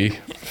 We'll see.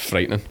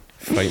 Frightening.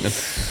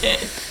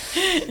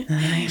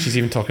 She's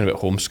even talking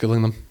about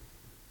homeschooling them.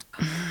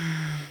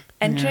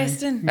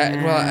 Interesting.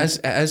 Well, it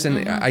is,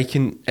 and I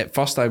can. At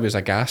first, I was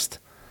aghast.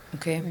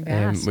 Okay.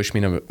 Which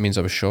means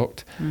I was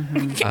shocked.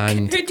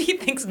 And who do you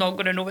think's not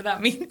going to know what that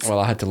means? well,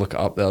 I had to look it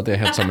up the other day.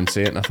 I heard someone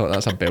say it, and I thought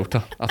that's a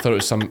belter. I thought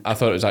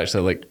it was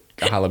actually like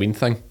a Halloween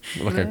thing,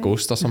 like a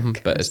ghost or something,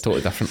 but it's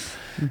totally different.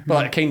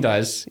 Well, it kind of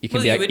is. You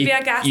would be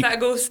aghast at a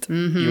ghost.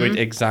 You would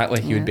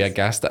exactly. You would be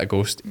aghast at a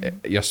ghost.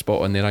 You're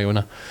spot on there,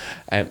 Iona.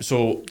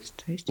 So,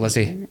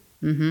 Lizzie,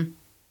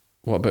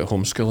 what about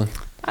homeschooling?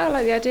 I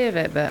like the idea of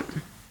it, but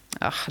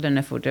I don't know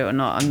if we'll do it or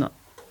not. I'm not.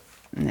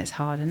 It's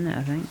hard, isn't it?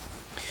 I think.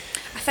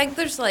 I think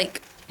there's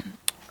like,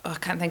 I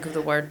can't think of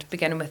the word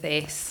beginning with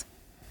S.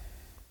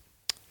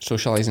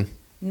 Socialising.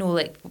 No,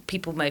 like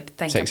people might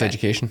think Sex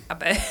education. a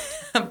bit.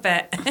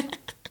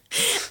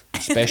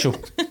 Special.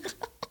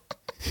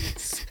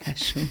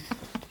 Special.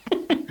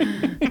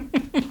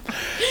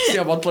 Say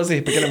a word, Lizzie,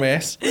 beginning with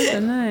S. I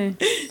don't know.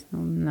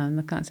 No,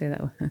 I can't say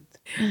that word.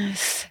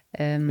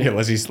 Yeah,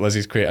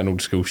 Lizzie's quite an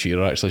old school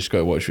shearer, actually. She's got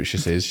to watch what she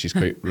says. She's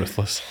quite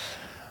ruthless.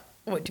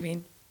 What do you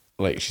mean?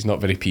 Like, she's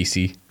not very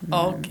PC.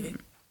 Oh, okay.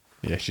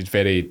 Yeah, she's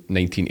very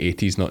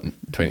 1980s, not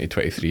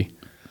 2023.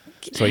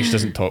 So she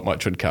doesn't talk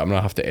much on camera.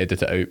 I have to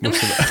edit it out,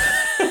 most of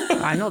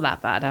it. I'm not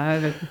that bad. I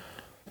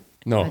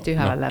do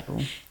have a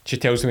level. She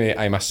tells me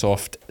I'm a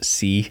soft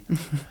C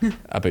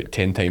about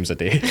 10 times a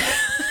day.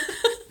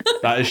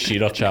 That is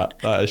shearer chat.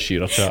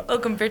 Well,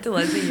 compared to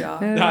Lizzie, you are.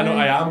 Yeah, no,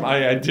 I am.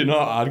 I do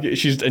not argue.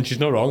 She's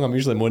not wrong. I'm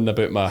usually moaning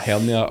about my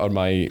hernia or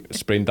my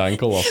sprained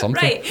ankle or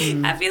something. Right.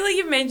 I feel like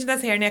you've mentioned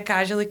this hernia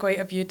casually quite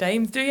a few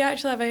times. Do you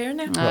actually have a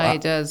hernia? He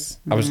does.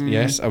 I was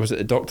at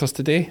the doctor's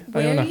today.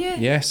 Were Iona. you?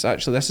 Yes,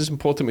 actually, this is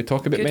important. We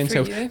talk about Good men's for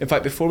health. you. In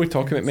fact, before we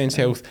talk about men's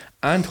health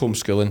and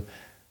homeschooling,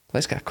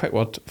 let's get a quick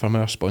word from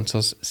our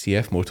sponsors,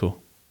 CF Moto.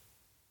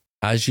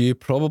 As you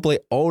probably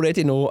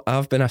already know,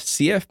 I've been a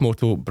CF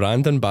Moto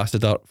brand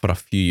ambassador for a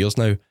few years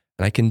now, and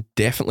I can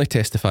definitely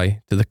testify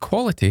to the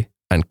quality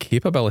and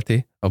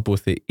capability of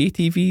both the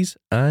ATVs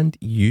and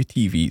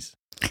UTVs.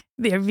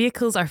 Their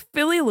vehicles are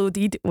fully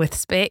loaded with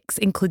specs,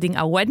 including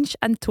a winch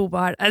and tow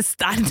bar as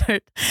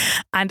standard.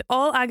 And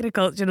all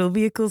agricultural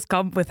vehicles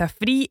come with a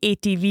free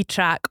ATV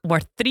track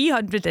worth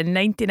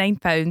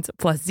 £399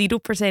 plus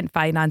 0%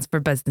 finance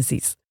for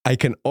businesses. I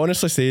can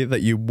honestly say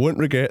that you won't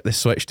regret the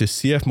switch to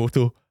CF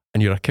Moto,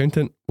 and your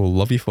accountant will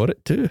love you for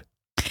it too.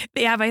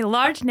 They have a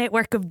large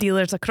network of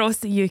dealers across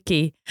the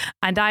UK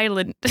and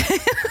Ireland.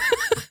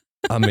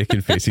 I'm making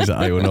faces at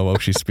Iona while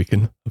she's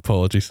speaking.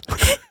 Apologies.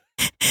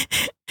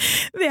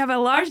 They have a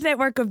large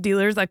network of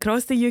dealers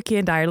across the UK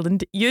and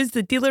Ireland. Use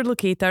the dealer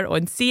locator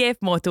on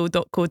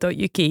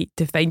cfmoto.co.uk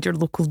to find your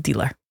local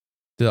dealer.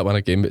 Do that one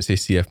again, but say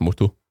CF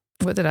Moto.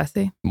 What did I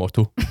say?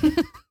 Moto.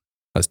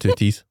 That's 2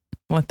 T's.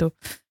 Moto.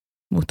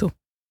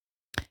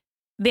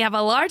 They have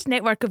a large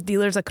network of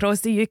dealers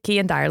across the UK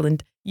and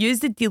Ireland. Use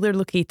the dealer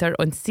locator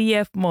on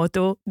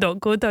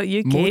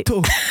cfmoto.co.uk.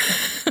 Moto.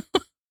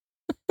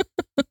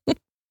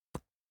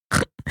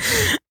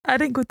 I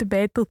didn't go to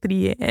bed till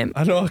 3 a.m.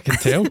 I know, I can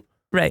tell.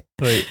 Right.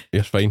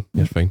 You're fine.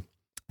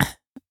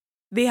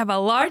 They have a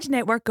large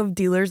network of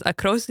dealers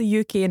across the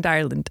UK and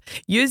Ireland.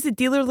 Use the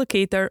dealer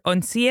locator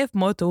on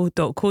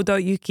cfmoto.co.uk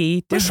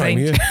to What's wrong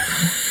find... with you?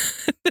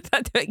 Did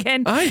I do it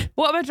again? Aye.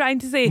 What am I trying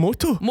to say?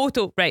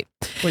 Moto, right.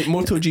 like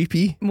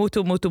MotoGP.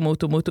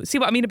 Moto. See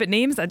what I mean about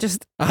names? I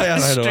just I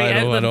straight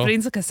know. out the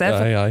brain's like a sieve.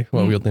 Aye.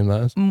 What a weird name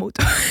that is.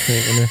 Moto.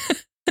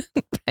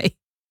 Right.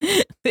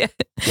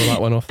 Well,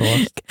 that one off the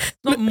list.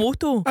 Not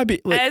Moto.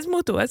 It is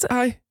Moto, is it?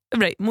 Aye.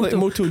 Right, Moto.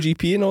 Like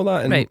MotoGP and all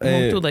that. And, right,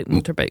 Moto like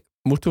motorbike.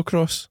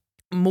 Motocross.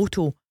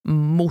 Moto.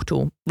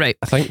 Right.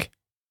 I think.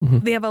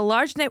 They have a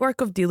large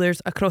network of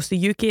dealers across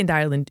the UK and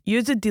Ireland.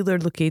 Use the dealer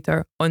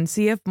locator on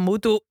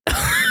cfmoto.co.uk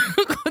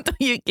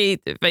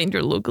to find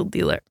your local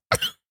dealer.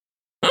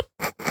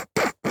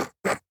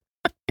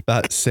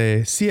 That's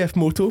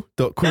cfmoto.co.uk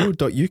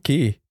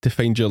to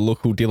find your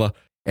local dealer.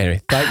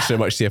 Anyway, thanks very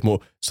much, CF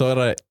Moto.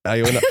 Sorry,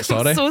 Iona.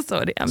 Sorry. I'm so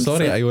sorry. I'm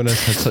sorry, so... Iona's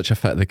had such a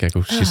fit of the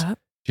giggles.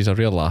 She's a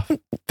real laugh.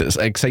 It's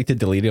excited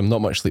delirium.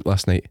 Not much sleep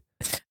last night.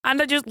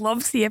 And I just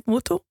love CF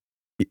Moto.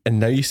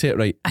 And now you say it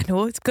right. I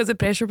know, it's because the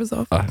pressure was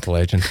off.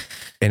 Legend.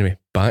 Anyway,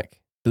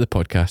 back to the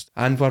podcast.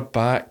 And we're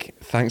back.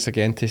 Thanks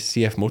again to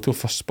CF Moto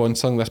for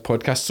sponsoring this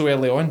podcast so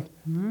early on.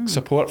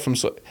 Support from...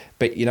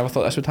 But you never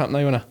thought this would happen,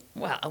 Iona?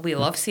 Well, we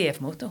love CF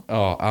Moto.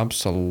 Oh,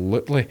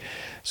 absolutely.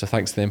 So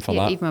thanks to them for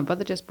that. Even my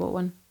brother just bought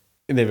one.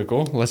 There we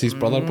go. Lizzie's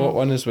brother bought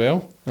one as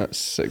well.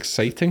 That's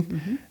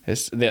exciting.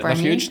 They're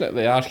Brand new. huge.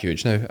 They are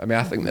huge now. I mean,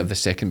 I think they're the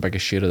second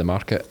biggest share of the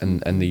market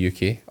in the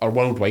UK, or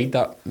worldwide.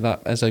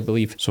 That is, I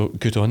believe. So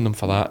good on them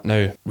for that.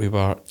 Now we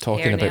were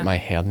talking Hernia. about my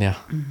hernia.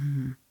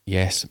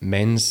 Yes,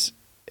 men's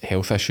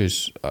health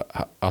issues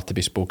are to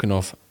be spoken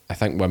of. I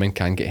think women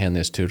can get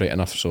hernias too, right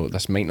enough. So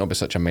this might not be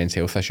such a men's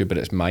health issue, but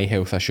it's my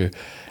health issue.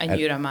 And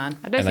you're a man.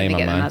 I don't And think I'm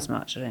they a get them man. as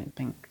much. I don't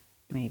think.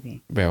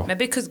 Maybe. Well,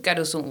 Maybe because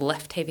girls don't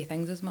lift heavy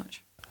things as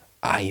much.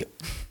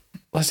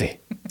 Lizzie.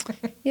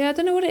 Yeah, I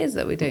don't know what it is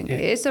that we don't. It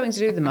is something to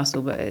do with the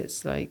muscle, but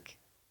it's like,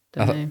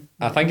 don't know.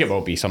 I think it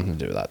will be something to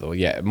do with that, though.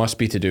 Yeah, it must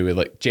be to do with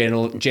like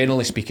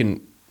generally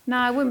speaking,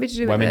 No, it wouldn't be to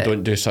do with women it.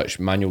 don't do such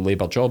manual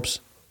labour jobs,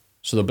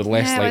 so they'll be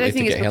less Yeah, but I likely don't to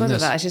think it's get because of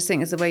hernias. that. I just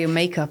think it's the way your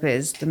makeup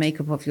is. The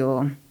makeup of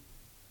your.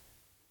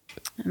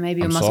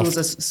 Maybe your I'm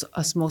muscles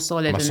are more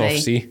solid. I'm a and soft they,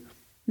 C.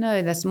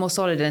 No, that's more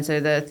solid, and so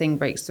the thing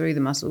breaks through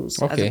the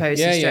muscles as Okay.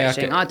 opposed to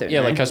stretching. I don't know.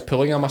 Yeah, like us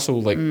pulling a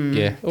muscle. Like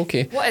yeah,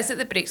 okay. What is it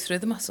that breaks through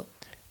the muscle?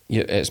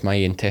 Yeah, it's my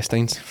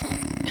intestines.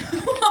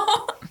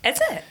 Is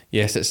it?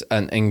 Yes, it's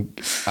and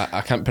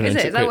I can't Is pronounce it?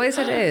 it. Is that what I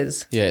said it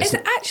is? Yeah, Is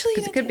it actually?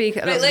 'Cause it could be a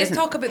lot Right, of let's different-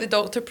 talk about the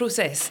doctor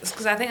process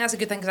because I think that's a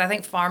good thing because I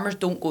think farmers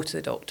don't go to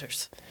the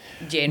doctors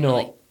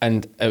generally. No,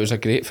 and it was a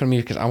great for me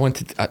because I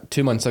wanted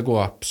 2 months ago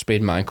I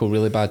sprained my ankle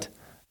really bad,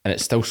 and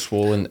it's still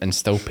swollen and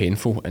still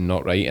painful and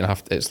not right,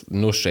 and it's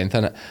no strength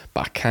in it.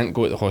 But I can't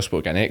go to the hospital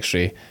to get an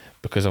X-ray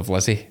because of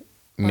Lizzie.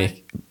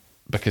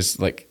 Because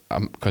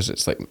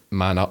it's like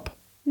man up.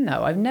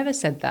 No, I've never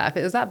said that. If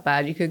it was that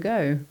bad, you could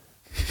go.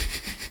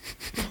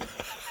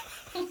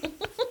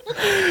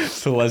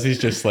 So Lizzie's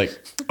just like,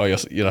 oh,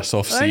 you're a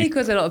soft Only C.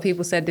 because a lot of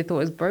people said they thought it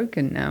was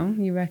broken now,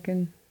 you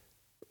reckon?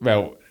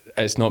 Well,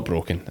 it's not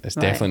broken. It's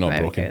Right, definitely not right,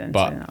 broken. okay then,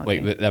 but so,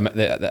 like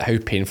the how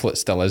painful it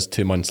still is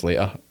 2 months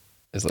later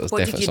is it's What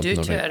did definitely you do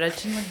something to not it right.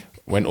 originally?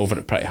 Went over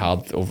it pretty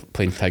hard, over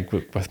playing tag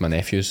with my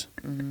nephews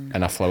in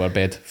a flower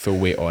bed, full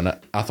weight on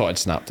it. I thought I'd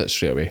snapped it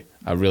straight away.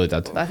 I really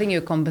did. But I think you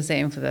were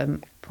compensating for the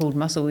pulled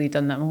muscle you'd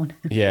done that morning.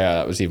 Yeah,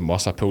 that was even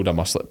worse. I pulled a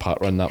muscle at park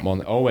run that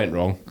morning. It all went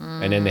wrong.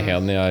 And then the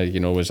hernia,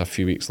 was a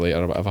few weeks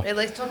later or whatever. Right,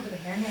 let's talk about the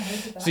hernia. How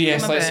did that So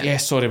yes, come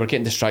about? sorry, we're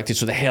getting distracted.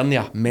 So the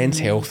hernia, men's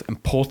health,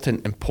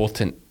 important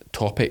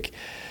topic.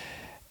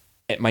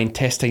 My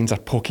intestines are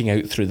poking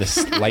out through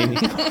this lining.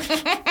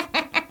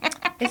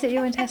 Is it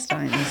your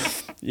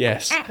intestines?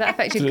 Yes. Does that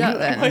affect your gut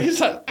then? Why is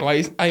that?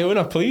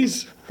 Iona,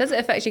 please. Does it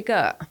affect your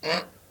gut?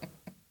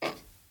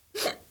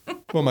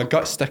 Well, my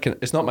gut's sticking.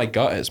 It's not my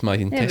gut, it's my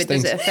Yeah, but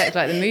intestines. does it affect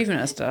like the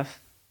movement of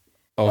stuff?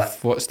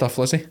 Of what stuff,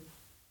 Lizzie?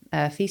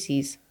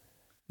 Feces.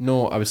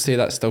 No, I would say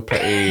that's still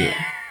pretty.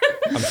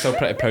 I'm still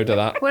pretty proud of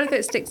that. What if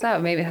it sticks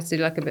out? Maybe it has to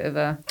do like a bit of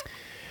a.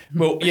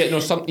 Well, yeah,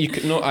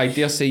 no, I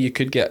dare say you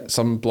could get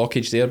some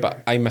blockage there,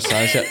 but I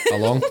massage it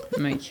along.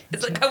 Like,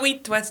 It's like a wee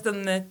twist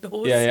on the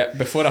hose. Yeah.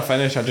 Before I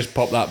finish, I just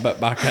pop that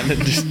bit back in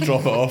and just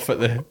drop it off at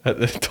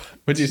the.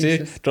 What do you say?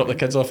 Jesus. Drop the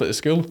kids off at the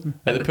school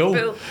at the pool.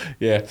 Pool.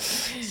 Yeah.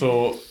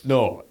 So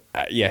no,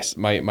 yes,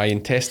 my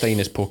intestine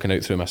is poking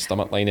out through my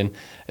stomach lining.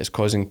 It's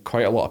causing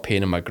quite a lot of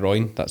pain in my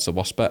groin. That's the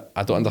worst bit.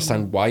 I don't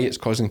understand why it's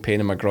causing pain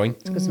in my groin.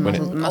 because the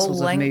When muscles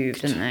have linked.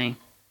 moved, didn't they?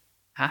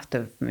 Have to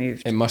have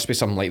moved. It must be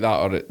something like that,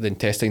 or the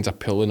intestines are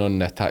pulling on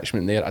the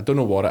attachment there. I don't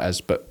know what it is,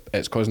 but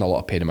it's causing a lot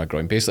of pain in my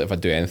groin. Basically, if I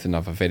do anything, I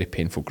have a very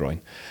painful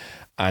groin.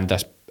 And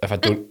if I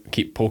don't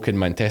keep poking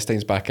my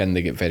intestines back in,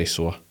 they get very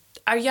sore.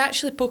 Are you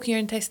actually poking your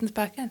intestines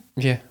back in?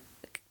 Yeah,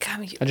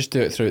 Can you? I just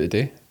do it throughout the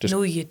day. Just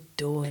No, you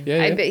don't.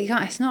 yeah. But you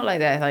can't. It's not like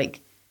that.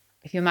 Like,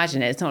 if you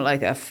imagine it, it's not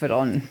like a full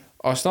on.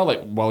 Oh, it's not like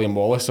William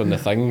Wallace on the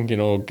thing,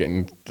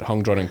 getting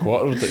hung, drawn, and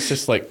quartered. It's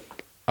just like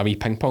a wee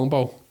ping pong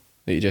ball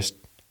that you just.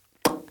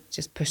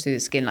 Push through the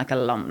skin like a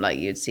lump, like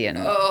you'd see an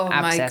Oh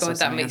my abscess or god, that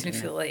something, makes me I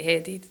don't feel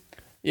lightheaded.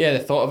 Yeah, the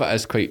thought of it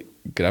is quite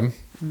grim.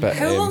 But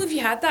How long have you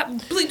had that?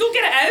 Please don't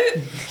get it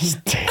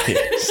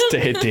out.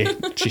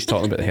 steady. She's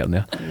talking about the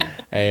hernia.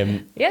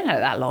 Yeah, not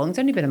that long. It's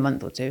only been a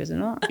month or two, is it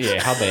not? Yeah,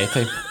 hardly any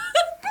time.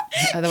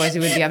 Otherwise,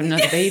 you wouldn't be having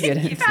another baby. I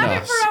don't You've think.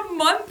 had it for a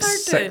month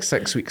or two.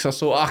 Six weeks or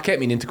so. I kept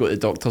meaning to go to the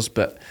doctors,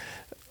 but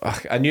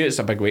I knew it's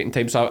a big waiting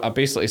time. So I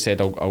basically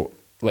said, I'll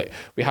like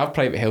we have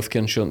private healthcare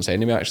insurance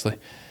anyway, actually.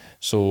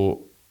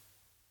 So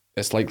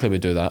it's likely we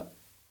do that.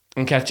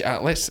 And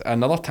let's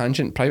another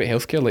tangent. Private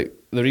healthcare. Like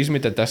the reason we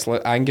did this,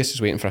 like, Angus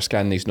is waiting for a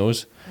scan in his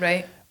nose,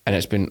 Right. and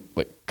it's been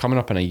like coming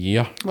up in a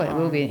year. Well, it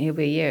will be. He'll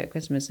be a year at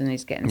Christmas, and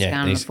he's getting Yeah,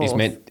 scanned and on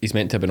the 4th. he's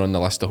meant to have been on the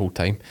list the whole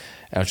time.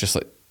 And I was just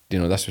like,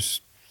 this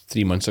was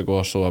 3 months ago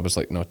or so. I was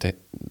like, no,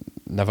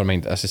 never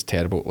mind. This is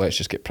terrible. Let's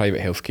just get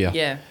private healthcare.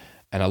 Yeah.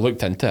 And I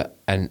looked into it,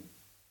 and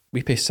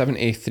we pay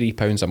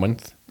 £73 a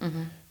month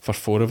for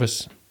 4 of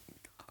us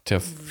to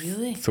have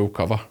Really? full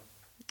cover.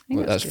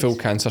 think That's that's full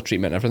good. cancer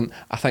treatment and everything.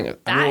 I think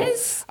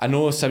That I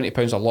know £70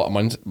 is a lot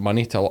of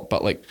money to,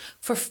 but like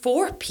For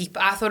 4 people,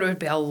 I thought it would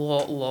be a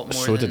lot more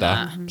so than did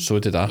that. I. So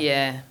did I.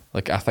 Yeah.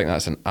 Like I think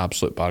that's an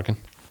absolute bargain.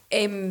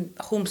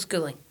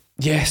 Homeschooling.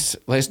 Yes,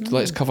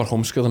 let's cover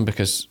homeschooling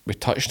because we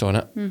touched on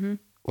it.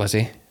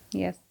 Lizzie,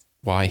 Yes.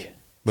 why?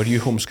 Were you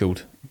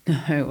homeschooled? No,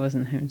 it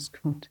wasn't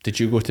homeschooled. Did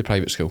you go to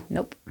private school?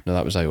 Nope. No,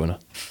 that was Iona.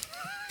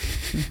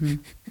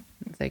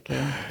 It's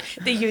okay.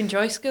 Did you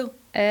enjoy school?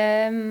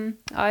 It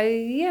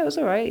was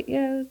all right.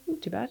 Yeah,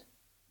 not too bad.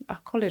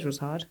 College was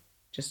hard.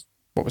 Just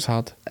What was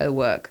hard?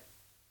 work.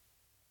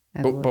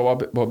 But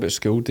what about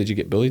school? Did you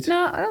get bullied?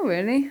 No, not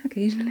really.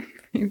 Occasionally,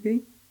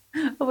 maybe.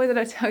 Oh, wait, did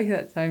I tell you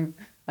that time?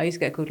 I used to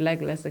get called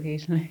legless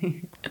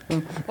occasionally.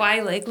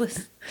 Why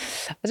legless?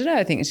 I don't know.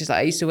 I think it's just like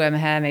I used to wear my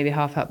hair maybe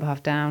half up,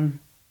 half down,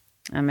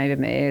 and maybe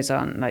my ears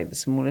aren't like the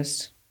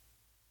smallest.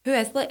 Who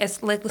is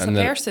legless And a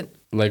the- person?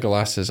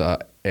 Legolas is a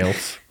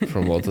elf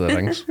from Lord of the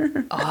Rings.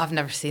 Oh, I've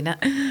never seen it.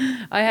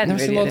 I hadn't Never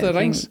seen really. Lord I of the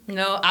don't Rings? think-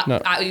 No,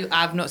 No.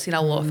 I've not seen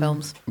a lot of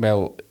films.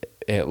 Well,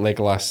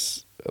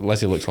 Legolas.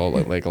 Lizzie looks a lot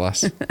like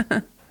Legolas.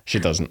 She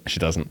doesn't.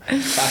 But I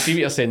see what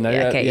you're saying now.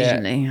 Yeah, Yeah.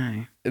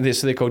 occasionally. Yeah.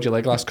 So they called you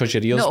Legolas because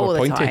your ears Not all were the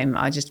pointy. time.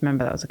 I just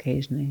remember that was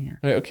occasionally. Yeah.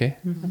 Right. Okay.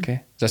 Okay.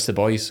 Is this the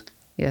boys?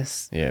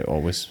 Yes. Yeah.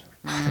 Always.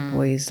 The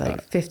boys,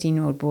 like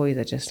 15-year-old boys,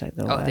 are just like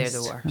the worst. Oh, they're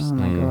the worst. Oh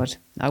my god,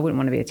 I wouldn't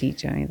want to be a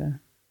teacher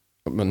either.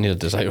 Well, neither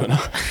does Iona.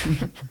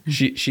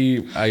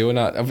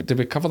 Iona. Did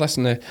we cover this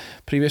in the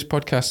previous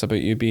podcast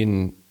about you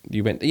being?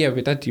 You went. Yeah,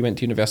 we did. You went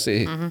to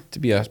university to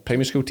be a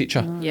primary school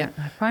teacher. Yeah.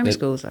 Primary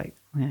school's like,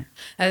 yeah.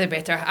 They're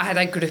better. I had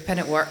a group in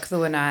at work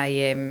though, and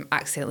I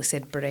accidentally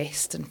said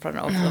breast in front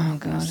of them.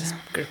 God. It was just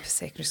a group of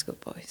secondary school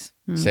boys.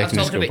 I was Secondary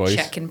talking school about boys.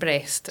 chicken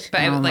breast,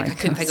 but I Oh like my I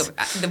couldn't think God.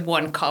 of the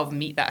one cut of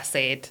meat that I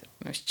said.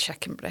 It was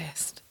chicken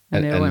breast.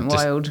 And they all And went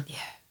just- wild. Yeah,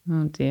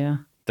 Oh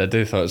dear. Did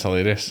they? Thought it was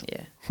hilarious.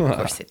 yeah. Of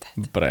course it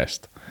did.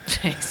 Breast.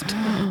 Breast.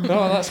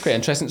 Oh, that's quite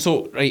interesting.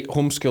 So, right,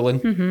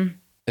 homeschooling.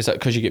 Is that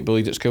because you get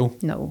bullied at school?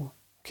 No,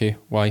 Okay,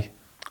 why? I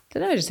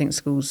don't know. I just think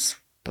school's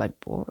like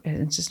boring.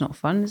 It's just not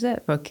fun, is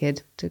it, for a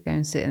kid to go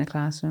and sit in a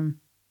classrum?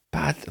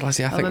 Bad,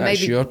 Lizzie. I think but that's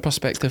maybe- your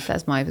perspective.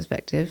 That's my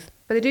perspective.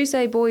 But they do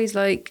say boys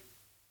like,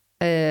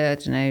 I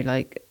don't know,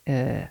 like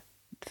the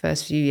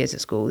first few years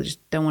at school, they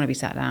just don't want to be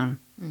sat down.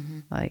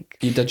 Like,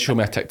 You did show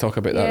me a TikTok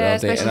about that Yeah, the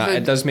other day, and especially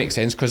it does make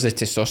sense because the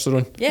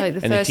testosterone Yeah. like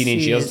the in the first teenage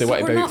few years, they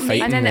want We're about not made-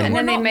 fighting. and then We're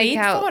they not make made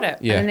out, for it.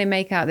 Yeah. and then they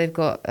make out they've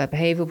got a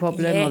behavioural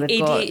problem Yeah, or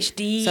they've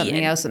ADHD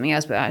got something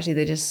else, but actually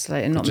they're just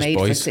like not just made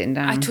for boys. sitting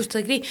down. I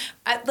totally agree.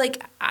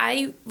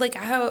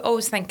 I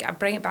always think I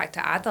bring it back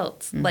to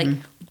adults. Like,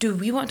 do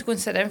we want to go and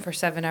sit down for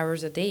 7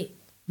 hours a day?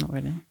 Not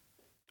really.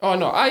 Oh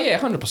no, yeah,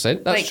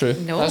 100%. That's Like, true.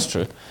 no. That's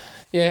true.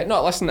 Yeah,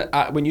 no, listen,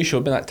 when you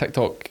showed me that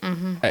TikTok,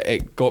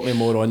 it got me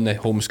more on the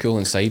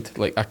homeschooling side.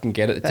 Like, I can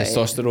get it, the Right.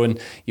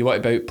 testosterone. You want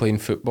about playing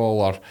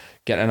football or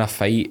getting in a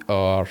fight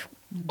or,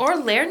 Or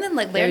learning on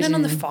the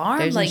Dozing- farm,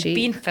 dozing like sheep.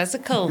 being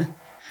physical.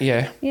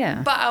 yeah.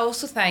 Yeah. But I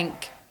also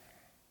think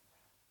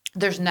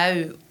there's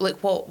now, like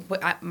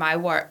at my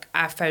work,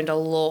 I found a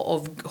lot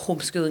of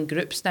homeschooling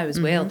groups now as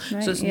well.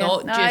 Right, So it's yeah.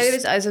 not No,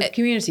 just... there's a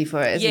community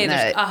for it, isn't yeah,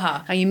 there's-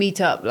 there? And you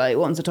meet up like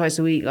once or twice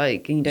a week,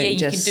 like, and you don't yeah, you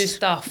just can do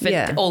stuff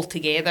Yeah. all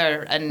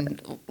together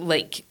and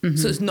like,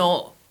 so it's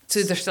not...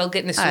 So they're still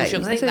getting the Aye,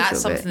 social. I think the that's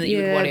social bit. something that you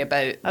would Yeah. worry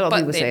about. A lot of But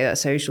people then- say that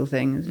social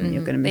things and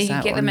you're going to Then miss you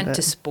out get them on, into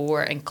but-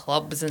 sport and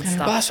clubs and stuff.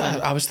 But that's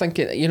what I was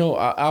thinking,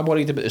 I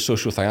worried about the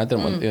social thing. I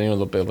didn't want,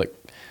 there'll be like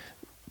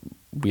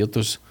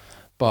weirdos.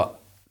 But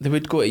they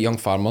would go to young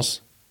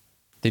farmers.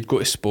 They'd go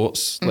to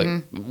sports.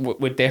 Like,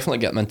 we'd definitely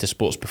get them into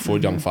sports before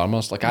young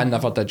farmers. Like, I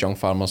never did young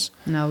farmers.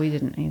 No, we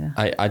didn't either.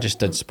 I just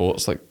did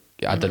sports. Like,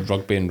 I did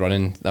rugby and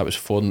running. That was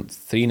 4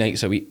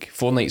 nights a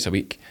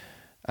week.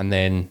 And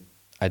then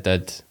I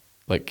did,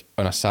 like,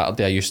 on a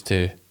Saturday I used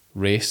to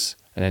race,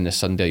 and then the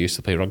Sunday I used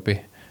to play rugby.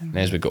 And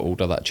as we got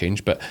older, that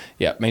changed. But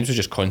yeah, mine was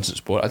just constant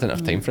sport. I didn't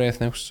have time for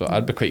anything else. So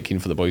I'd be quite keen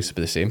for the boys to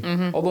be the same.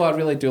 Although I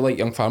really do like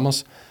young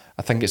farmers.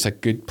 I think it's a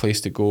good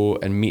place to go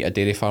and meet a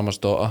dairy farmer's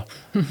daughter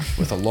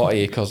with a lot of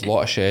acres, a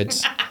lot of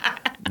sheds,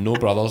 no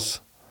brothers.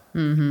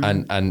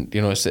 And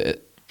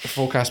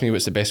folk ask me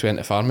what's the best way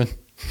into farming.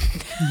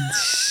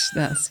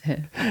 That's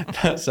it.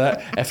 That's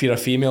it. If you're a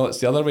female, it's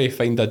the other way.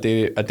 Find a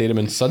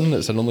dairyman's son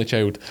that's an only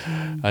child,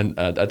 and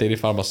a dairy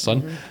farmer's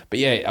son. But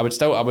yeah, I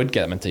would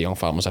get them into young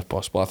farmers if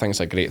possible. I think it's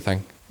a great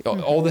thing.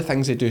 All the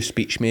things they do,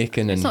 speech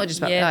making, and It's not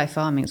just about Yeah.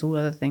 farming, it's all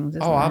other things,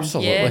 isn't oh, it?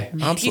 absolutely, Yeah.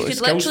 absolutely. You could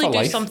Skills literally for do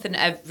life something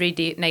every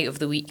day, night of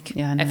the week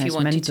Yeah, I know, if you it's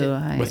wanted mental, to.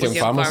 aye. with With young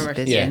young farmers.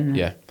 farmers. Yeah, Yeah.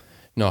 yeah.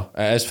 No,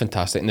 it is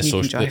fantastic. And the You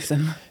can social, drive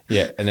them.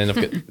 yeah, and then I've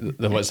got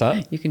the what's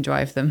that? You can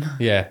drive them.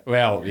 Yeah,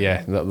 well,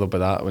 yeah, there'll be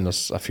that when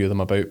there's a few of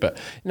them about. But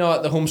the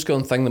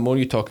homeschooling thing, the more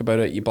you talk about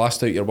it, you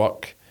blast out your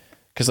work.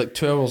 Because like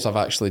 2 hours of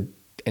actually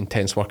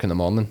intense work in the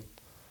morning.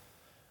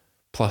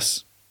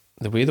 Plus,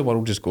 the way the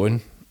world is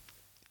going,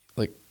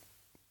 like,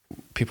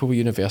 people with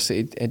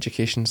university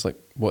educations, like,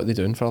 what are they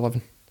doing for a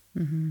living?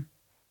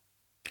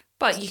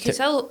 But you can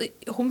still,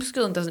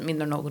 homeschooling doesn't mean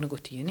they're not going to go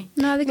to uni.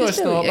 No, they can No, it's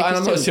still, not. you But can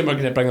I'm not still- saying we're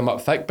going to bring them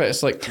up thick, but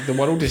it's like the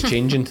world is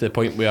changing to the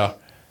point where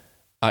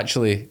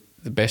actually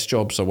the best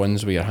jobs are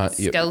ones where you're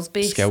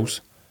Skills-based.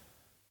 skills.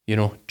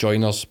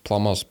 Joiners,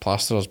 plumbers,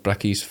 plasterers,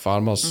 brickies,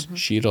 farmers,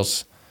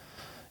 shearers.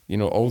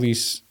 All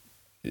these,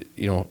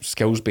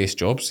 skills-based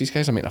jobs. These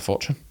guys are making a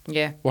fortune.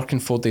 Yeah.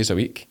 Working 4 days a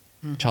week.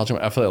 charge them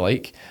whatever they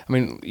like. I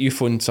mean, you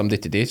phoned somebody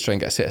today to try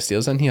and get a set of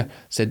stairs in here,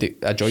 said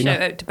a joiner.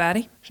 Shout out to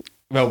Barry.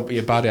 Well,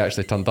 yeah, Barry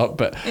actually turned up,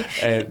 but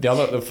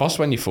the first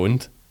one you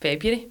phoned,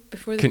 February,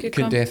 before they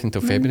couldn't do anything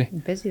until February.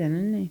 Busy then,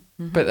 isn't he?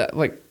 But that,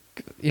 like,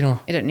 you know,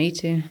 You don't need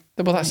to.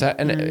 well, that's it.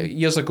 And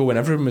years ago, when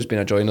everyone was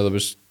being a joiner, there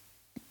was,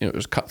 you know, it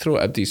was cutthroat.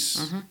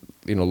 Everybody's,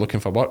 you know, looking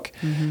for work.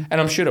 And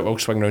I'm sure it will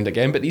swing round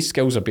again. But these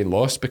skills are being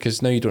lost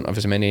because now you don't have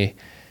as many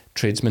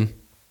tradesmen.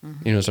 You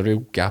know, there's a real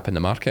gap in the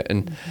market.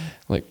 And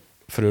like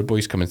for our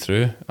boys coming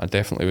through, I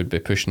definitely would be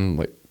pushing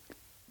like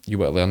you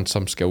want to learn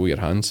some skill with your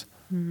hands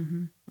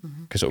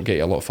because it'll get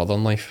you a lot further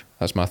in life.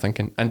 That's my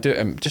thinking. And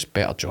do just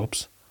better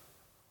jobs.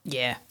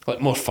 Yeah.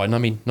 Like more fun. I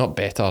mean, not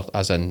better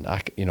as in,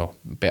 you know,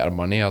 better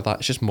money or that.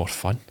 It's just more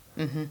fun.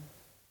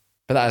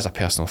 But that is a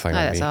personal thing.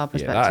 That's our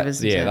perspective,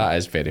 isn't it? Yeah, that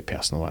is very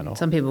personal, I know.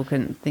 Some people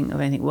couldn't think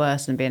of anything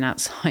worse than being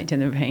outside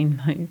in the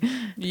rain, like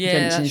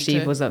drenching that's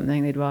sheep true. or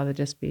something. They'd rather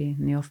just be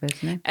in the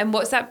office, you know? And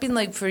what's that been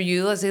like for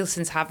you, Lizzie,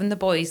 since having the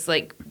boys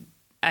like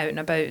out and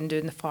about and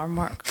doing the farm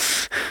work?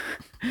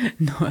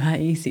 Not that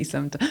easy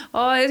sometimes.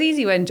 Oh, it was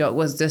easy when Jock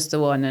was just the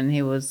one and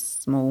he was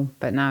small,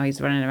 but now he's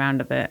running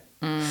around a bit.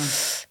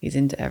 He's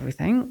into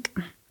everything.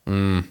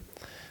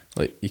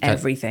 Like you can't,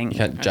 Everything. You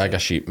can't jag a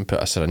sheep and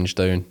put a syringe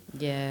down.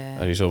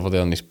 Yeah. Or he's over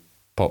there and he's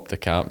popped the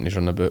cap and he's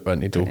running about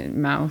what he do.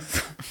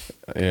 Mouth.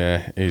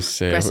 Yeah, he's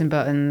Pressing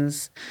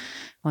buttons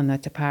on the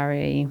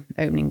Tapari,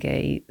 opening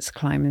gates,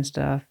 climbing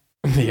stuff.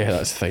 yeah,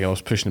 that's the thing. I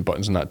was pushing the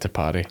buttons on that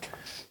Tapari.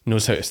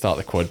 Knows how to start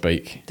the quad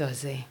bike.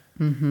 Does he?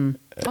 Oh,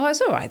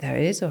 it's all right though.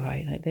 It is all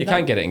right. Like, You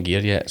can't get it in gear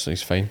yet, so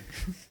he's fine.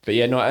 But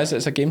yeah, no, it is.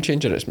 It's a game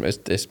changer.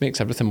 It makes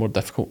everything more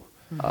difficult.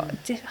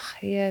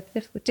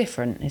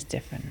 Different is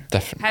different.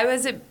 Different. How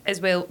is it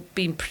as well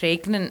being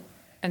pregnant?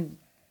 And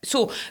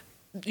so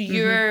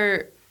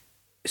you're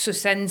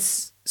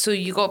so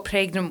you got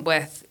pregnant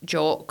with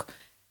Jock.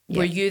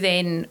 Were you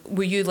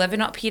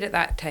living up here at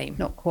that time?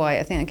 Not quite.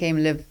 I think I came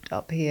and lived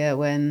up here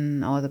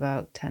when I was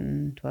about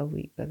 10, 12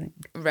 weeks, I think.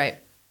 Right.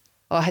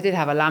 Oh, I did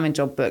have a lambing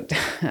job booked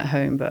at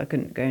home, but I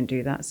couldn't go and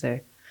do that. So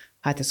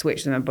I had to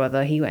switch with my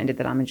brother. He went and did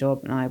the lambing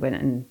job, and I went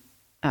and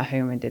at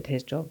home and did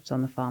his jobs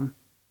on the farm,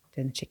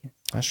 doing the chickens.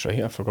 That's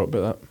right. I forgot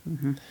about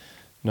that.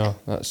 No,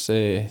 that's.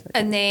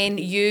 And then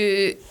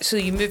you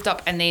moved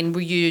up, and then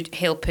were you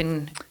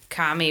helping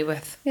Cammy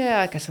with?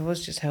 Yeah, I guess I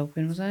was just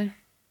helping, was I?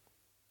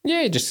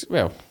 Yeah, just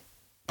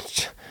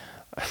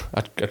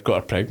I'd got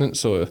her pregnant,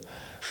 so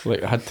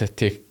like I had to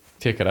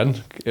take her in.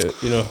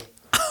 You know.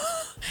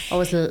 I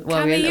was we Cammy,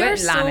 went you're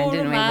lambing, so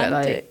didn't we? But like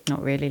romantic.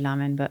 not really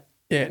lambing, but.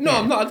 Yeah, no,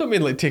 I'm not. I don't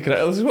mean like taking it.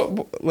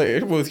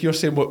 Like you're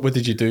saying, what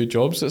did you do?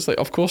 Jobs. It's like,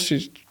 of course,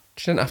 she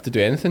didn't have to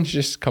do anything. She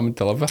just come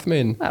to live with me.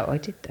 And Well, I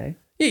did though.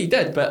 yeah, you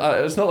did, but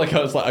it's not like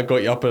I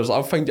got you up and I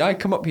was like,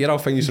 come up here, I'll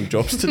find you some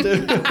jobs to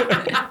do.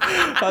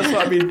 That's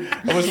what I mean.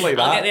 It wasn't like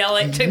I'll that. get the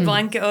electric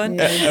blanket on.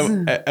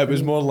 It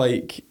was more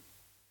like,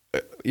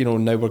 you know,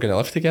 now we're going to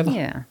live together.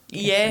 Yeah.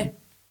 Yeah.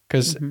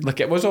 Because like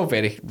it was all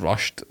very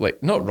rushed,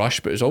 like not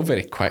rushed, but it was all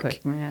very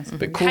quick. Yes.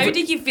 But How COVID,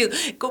 did you feel?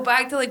 Go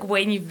back to like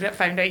when you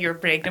found out you were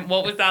pregnant.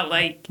 What was that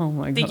like? Oh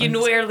my Did God. you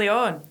know early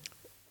on?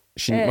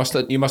 you must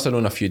have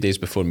known a few days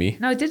before me,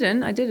 No, I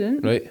didn't.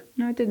 right?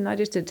 No, I didn't. I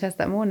just did a test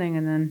that morning,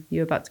 and then you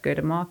were about to go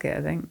to market,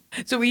 I think.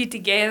 So were you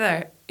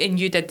together and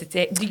you did the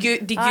test? Did you?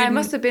 I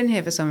must have been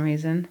here for some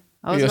reason.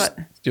 I was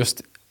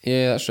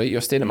Yeah, that's right. You're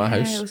staying at my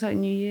Yeah, house. it was like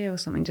New Year or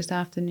something, just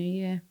after New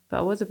Year. But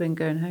I would have been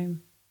going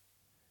home.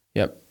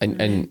 Yep,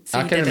 and So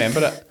I you can did it.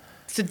 remember it.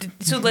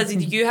 So Lizzie,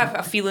 did you have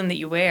a feeling that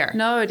you were?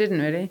 No, I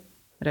didn't really.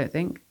 I don't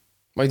think.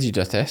 Why did you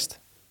do a test?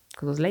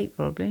 Because I was late,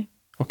 probably.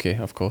 Okay,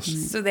 of course.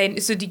 So did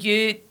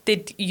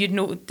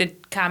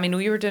Cammy know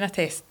you were doing a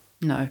test?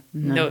 No.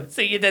 No.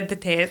 So you did the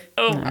test.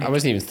 Oh, I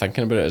wasn't even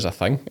thinking about it as a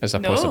thing, as a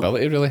No.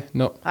 possibility, really.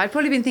 No. I'd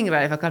probably been thinking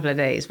about it for a couple of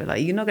days, but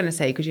like, you're not going to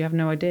say because you have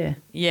no idea.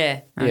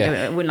 yeah.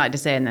 Yeah. I wouldn't like to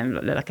say and then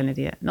look like an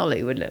idiot. Not that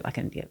you would look like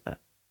an idiot, but.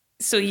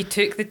 So you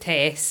took the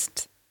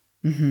test,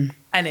 and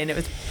then it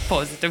was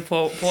positive.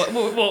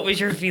 What was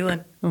your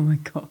feeling? Oh my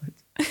God.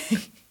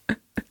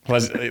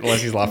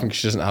 Lizzie's laughing because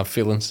she doesn't have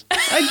feelings.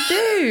 I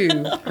do.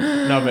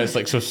 No, but it's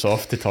like so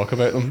soft to talk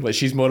about them. Like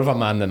she's more of a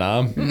man than I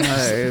am.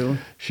 No.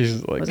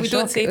 She's like, Was it We a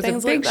don't shock? say It was a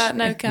things like big that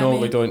now, Cammy. no,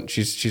 we don't.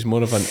 She's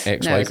more of an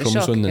XY No, it's a shock.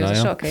 chromosome than It I was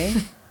a am. shock, eh?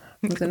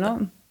 Was it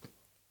not?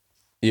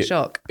 Yeah.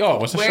 Shock. Oh,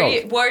 it was a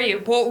shock.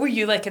 What were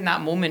you like in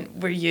that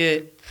moment? Were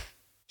you?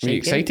 Were you Shaking.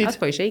 excited? I was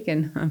probably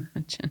shaking, I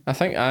imagine. I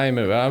think I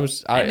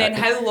was. And then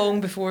how long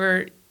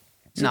before?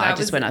 So No, that I just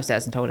was- went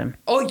upstairs and told him.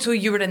 Oh, so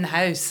you were in the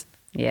house.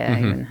 Yeah,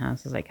 he was in the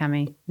house. I was like,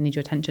 Cammy, I need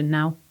your attention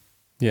now.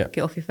 Yeah,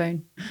 Get off your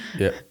phone.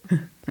 yeah.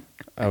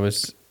 I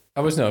wasn't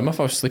know if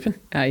I was sleeping.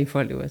 Oh, you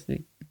probably was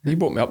asleep. You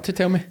woke me up to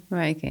tell me.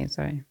 Right, okay,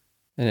 sorry.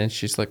 And then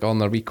she's like, all in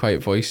her wee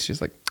quiet voice, she's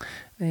like,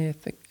 I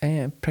think I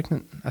am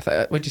pregnant.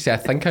 What'd you say? I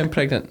think I'm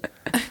pregnant.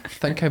 I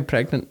think I'm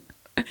pregnant.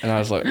 And I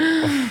was like,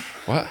 oh,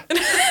 what?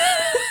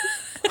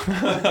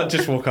 I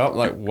just woke up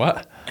like,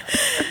 what?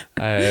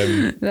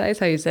 That is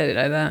how you said it,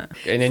 like that.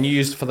 And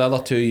then for the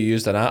other two, you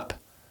used an app.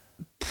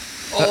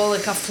 Oh,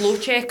 like a flow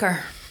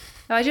checker.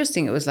 I just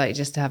think it was like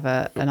just to have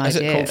an Is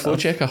idea. it called flow of-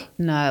 checker?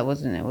 No, it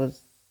wasn't. It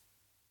was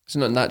It's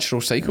not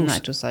natural cycles.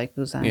 natural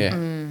cycles. And Yeah,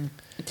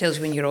 It tells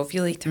you when you're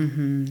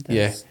ovulating.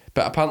 yeah.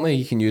 But apparently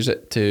you can use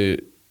it to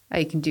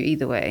You can do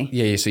either way.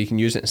 yeah. So you can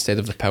use it instead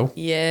of the pill.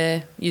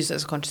 Yeah, use it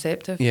as a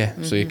contraceptive. Yeah.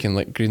 So you can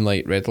like green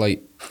light, red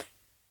light.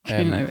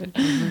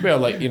 Well,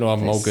 like I'm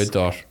all good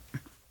or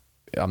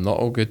I'm not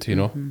all good.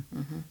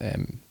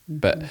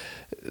 But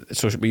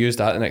so we used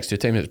that the next 2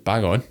 times. It's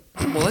bang on.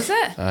 Was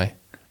it? Aye.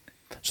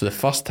 So the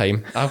first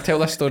time, I'll tell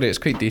this story. It's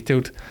quite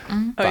detailed,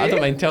 but I don't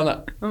mind telling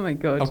it. Oh my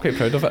god. I'm quite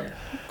proud of it.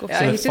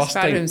 Yeah, he's just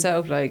proud of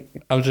himself. Like,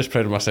 I'm just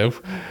proud of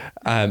myself.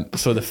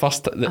 So the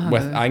first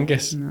with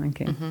Angus,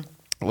 okay.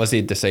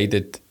 Lizzie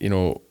decided,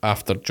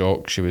 after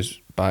Jock, she was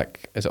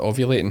back. Is it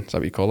ovulating? Is that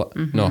what you call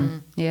it? No.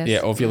 Yes.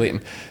 Yeah,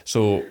 ovulating.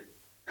 So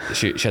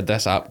she had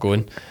this app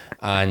going,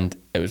 and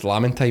it was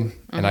lambing time,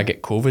 and I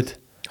get COVID,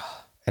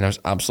 and I was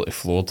absolutely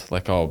floored.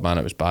 Like, oh man,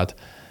 it was bad.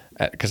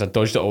 Because I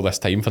dodged it all this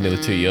time for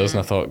nearly 2 years, and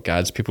I thought,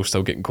 gads, people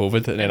still getting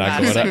COVID, and then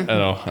I got it. I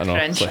know.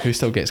 Cringe. It's like, who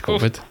still gets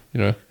COVID?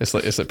 It's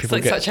like people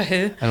like get such a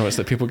who. I know, it's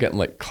like people getting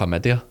like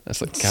chlamydia.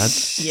 It's like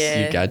gads,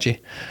 Yeah. you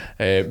gadgy.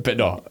 But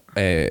no,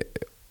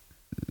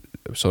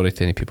 sorry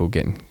to any people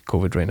getting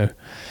COVID right now.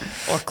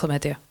 Or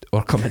chlamydia.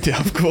 Or chlamydia,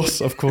 of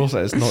course.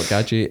 It is not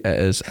gadgy. It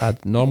is a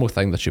normal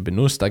thing. There should be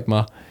no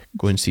stigma.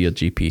 Go and see your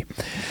GP.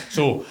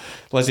 So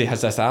Lizzie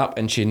has this app,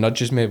 and she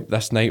nudges me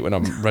this night when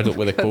I'm riddled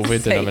with the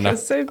COVID, and I'm in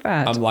It's so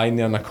bad. I'm lying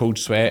there in a cold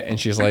sweat, and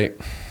she's like,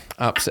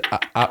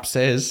 app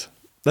says,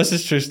 this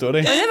is true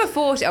story.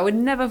 I would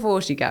never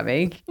force you,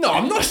 Gabby. No,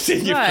 I'm not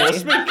saying you Right.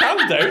 forced me.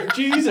 Calm down.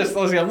 Jesus,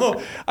 Lizzie, I'm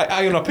not.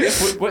 I'm going to put your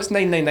phone. What's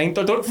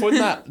 999? Don't phone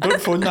that.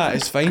 Don't phone that.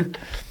 It's fine.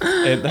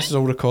 This is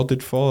all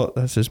recorded for.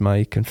 This is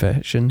my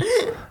confession.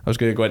 I was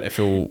going to go into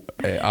full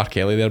R.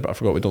 Kelly there, but I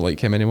forgot we don't like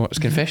him anymore. It's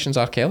Confessions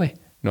R. Kelly.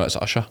 No, it's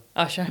Usher.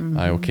 Usher.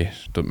 Aye, okay.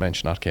 Don't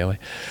mention R. Kelly.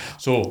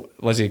 So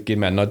Lizzie gave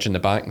me a nudge in the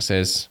back and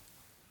says,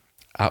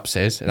 app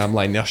says, and I'm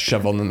lying there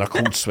shivering in a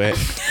cold sweat.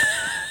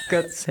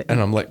 God's sake.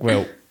 And I'm like,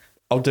 well,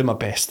 I'll do my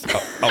best.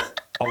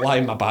 I'll lie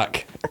on my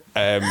back.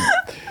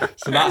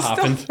 So that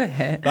happened. Stop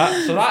it.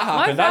 So that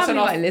happened. That's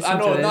family enough. might listen I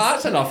know. to No, this.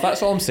 that's enough.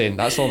 That's all I'm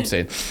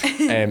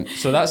saying.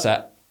 So that's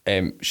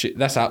it.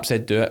 This app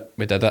said do it.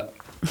 We did it.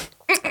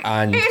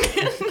 And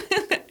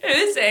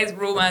Who says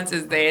romance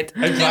is dead?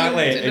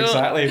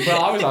 exactly.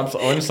 Well, I was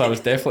absolutely honest. I was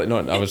definitely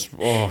not. I was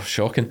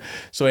shocking.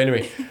 So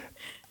anyway,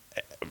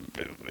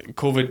 the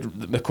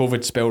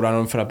COVID spell ran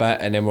on for a bit,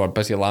 and then we were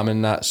busy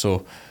lambing that.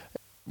 So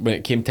when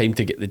it came time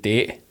to get the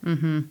date,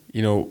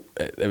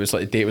 it was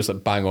like the date was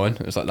like bang on.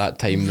 It was like that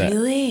time that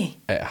Really?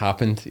 it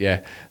happened.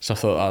 Yeah. So I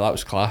thought, that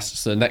was class.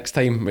 So the next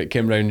time it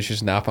came round and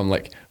she's nap, I'm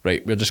like,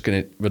 right, we're just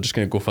gonna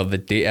go for the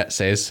date it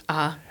says,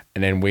 and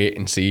then wait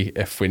and see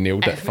if we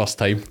nailed it first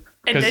time.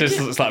 Because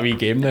it's like a wee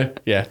game now.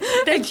 Yeah.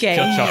 Okay.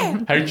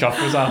 How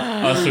chuffed was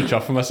I? I was so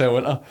chuffing myself,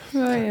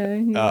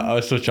 wasn't I? I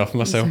was so chuffing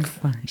myself.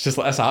 It's just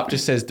like this app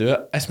just says do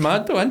it. It's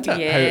mad though, isn't it?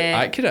 Yeah.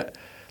 How accurate.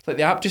 Like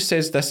the app just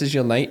says this is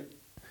your night,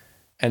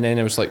 and then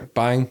it was like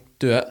bang,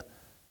 do it,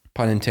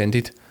 pun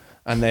intended,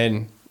 and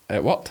then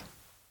it worked.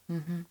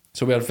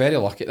 So we are very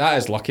lucky. That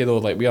is lucky though.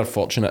 Like we are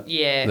fortunate.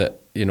 Yeah.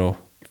 That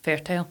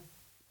Fertile.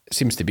 it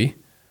seems to be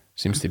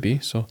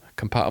so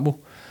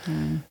compatible.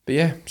 But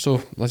yeah,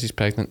 so Lizzie's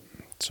pregnant.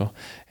 So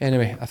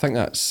anyway, I think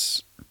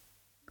that's.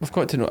 We've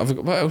got to know.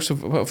 What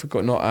have we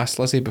got not asked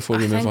Lizzie before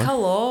we I move think on? a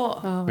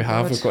lot. Oh, We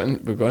have. We've got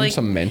in Like-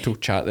 some mental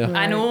chat there.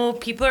 I know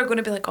people are going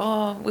to be like,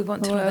 oh, we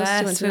want to know What else do you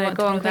want this, to we know? want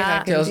Go to on, know quick,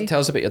 that. Aggie. Tell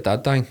us about your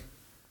dad dying.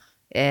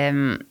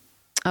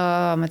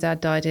 My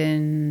dad died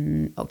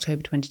in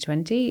October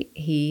 2020.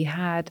 He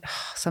had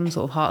some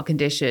sort of heart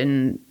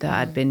condition that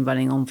had been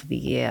running on for the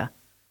year.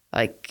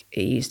 Like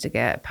he used to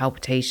get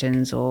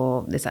palpitations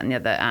or this, that, and the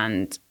other.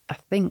 And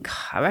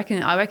I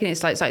reckon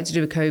it's like something to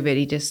do with COVID.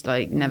 He just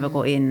like never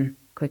got in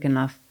quick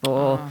enough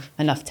for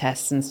enough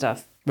tests and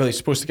stuff. Well, he's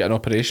supposed to get an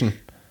operation.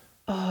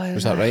 Oh,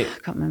 Was that right? I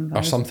can't remember.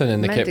 Or something,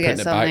 and they Meant kept to putting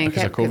get it back something,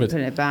 because of kept COVID.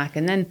 Putting it back,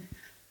 and then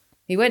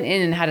he went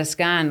in and had a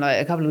scan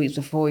like a couple of weeks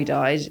before he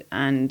died,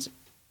 and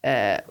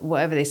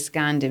whatever they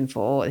scanned him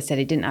for, they said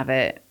he didn't have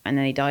it, and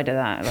then he died of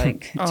that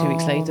like 2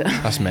 weeks later.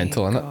 That's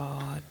mental, isn't it?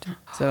 God.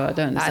 So I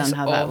don't understand That's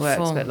how that works,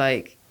 awful. but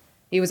like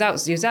he was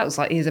out.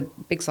 Like he was a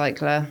big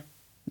cycler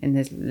in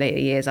his later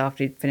years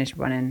after he'd finished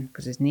running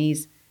because his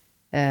knees,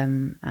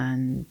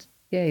 and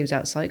yeah, he was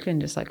out cycling,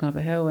 just cycling up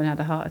a hill, and had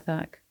a heart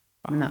attack.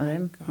 And that was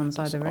him on the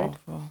side of the road.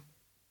 Awful.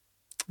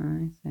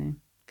 So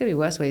could be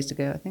worse ways to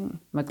go. I think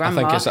my I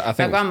grandma. think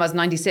my grandma's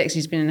 96.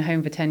 She's been in the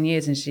home for 10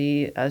 years, and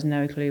she has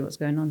no clue what's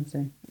going on.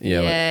 So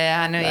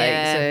Yeah. I know, like,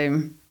 yeah.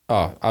 so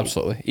Oh,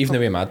 absolutely. Even the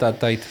way my dad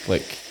died,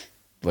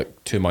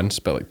 like 2 months,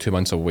 but like 2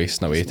 months of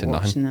wasting away to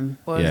nothing. watching them.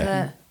 Was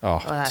Yeah. it?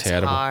 Oh, that's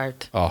terrible.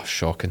 hard. Oh,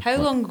 shocking. How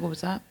long ago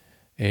was that?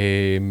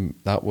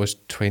 That was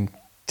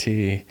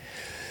 20. A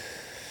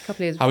couple of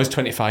years. I was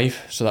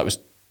 25, so that was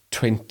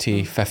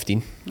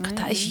 2015. God,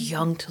 that is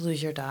young to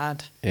lose your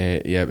dad. Yeah,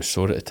 it was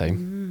sore at the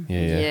time.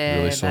 Yeah,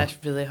 really sore. that's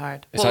really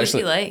hard. It's What was he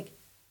actually- like?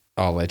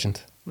 Oh,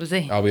 legend. Was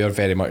he? Oh, we are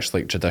very much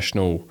like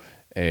traditional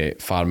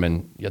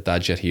farming, your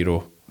dad's your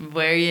hero.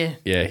 Were you?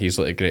 Yeah, he's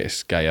like the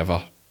greatest guy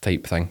ever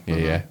type thing.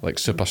 Yeah, like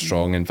super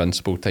strong,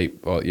 invincible type,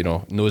 or,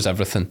 knows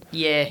everything.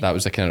 Yeah. That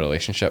was the kind of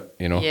relationship,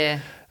 Yeah.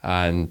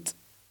 And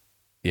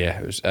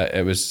yeah,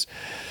 it was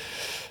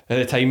at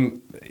the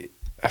time.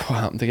 What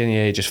happened again?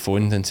 Yeah, he just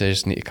phoned and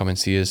says, "Need to come and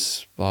see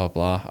us." Blah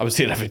blah. I was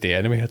there every day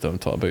anyway. I don't know what I'm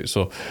talking about.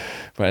 So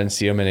went and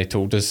see him, and he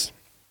told us.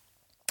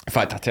 In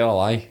fact, I tell a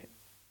lie.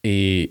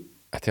 He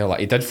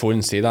did phone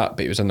and say that,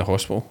 but he was in the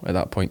hospital at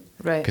that point,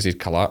 Right. Because he'd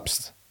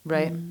collapsed.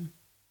 Right.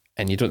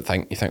 And you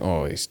think,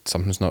 oh,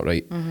 something's not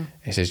right.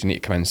 He says, "You need to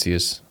come in and see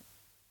us.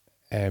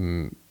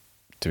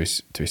 Do we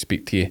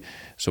speak to you?"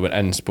 So went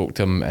in and spoke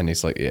to him, and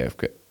he's like, "Yeah,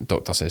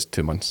 doctor says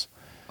 2 months."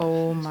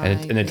 Oh my.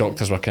 And the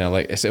doctors were kind of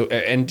like,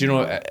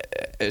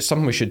 it's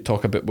something we should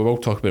talk about. We will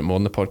talk about it more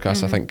on the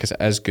podcast, I think, because it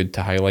is good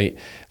to highlight.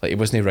 Like, he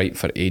wasn't right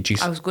for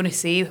ages. I was going to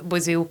say,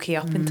 was he okay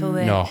up until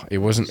then? No, he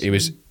wasn't. He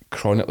was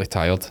chronically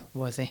tired.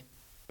 Was he?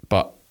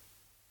 But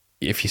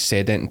if you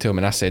said anything to him,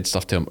 and I said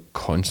stuff to him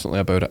constantly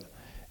about it,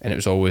 and it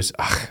was always,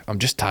 I'm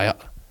just tired.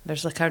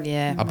 There's like a,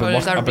 yeah. I've been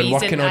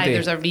working all day.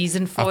 There's a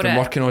reason for it. I've been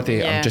working all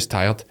day. Yeah. I'm just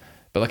tired.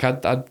 But like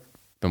I'd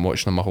been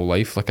watching him my whole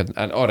life. Like,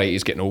 and all right,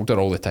 he's getting older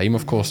all the time,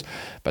 of course,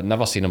 but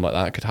never seen him like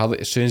that. Could hardly,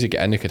 as soon as he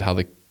get in, he could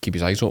hardly keep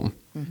his eyes open.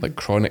 Like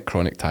chronic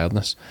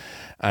tiredness.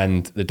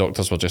 And the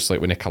doctors were just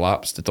like, when he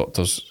collapsed, the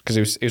doctors, because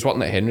he was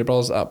working at Henry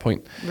Brothers at that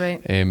point, Right.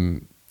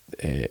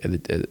 at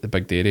the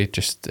big dairy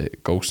just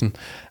at Golson,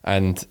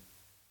 and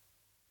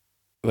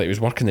like he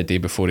was working the day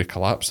before he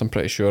collapsed, I'm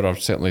pretty sure, or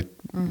certainly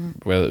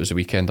whether it was a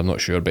weekend, I'm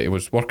not sure, but he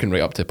was working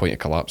right up to the point he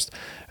collapsed,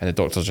 and the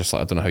doctor's just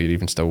like, I don't know how you're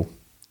even still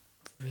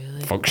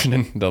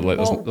functioning. They're like,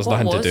 there's What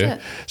nothing to was do.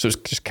 it? So it's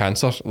just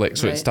cancer. Like,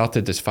 so Right. it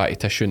started as fatty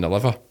tissue in the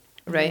liver,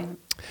 Right.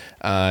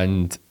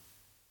 and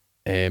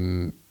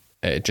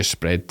it just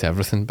spread to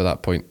everything by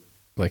that point.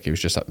 Like, he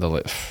was just they're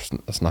like,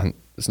 it's nothing,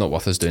 it's not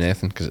worth us doing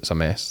anything because it's a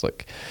mess.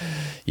 Like,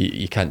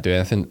 you can't do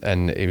anything.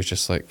 And he was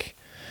just like,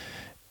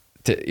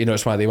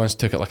 it's why they once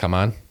took it like a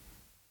man.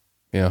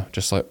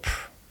 Just like,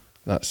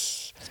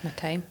 that's It's my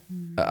time.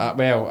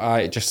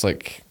 I just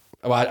like,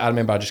 I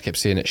remember I just kept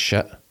saying it's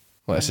shit.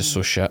 Like, this is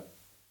so shit.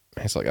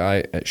 He's like,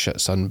 aye, it's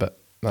shit, son, but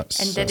that's.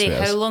 And that's did he? what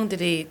it is. How long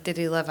did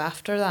he live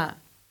after that?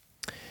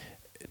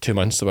 2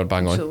 months. They were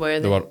bang on. So were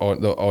they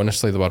were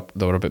honestly they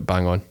were a bit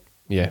bang on.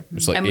 Yeah, it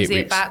was like And 8 was he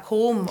weeks. back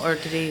home, or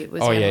did he?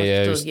 Was Oh he in yeah,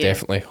 hospital? it was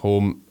definitely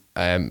home.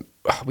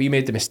 We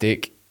made the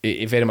mistake.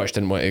 He very much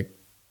didn't want to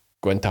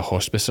go into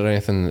hospice or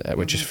anything,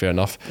 which is fair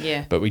enough.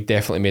 Yeah. But we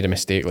definitely made a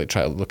mistake, like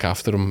trying to look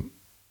after him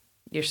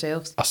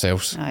Yourselves.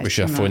 ourselves. Oh, We it's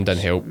should have too phoned in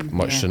much. help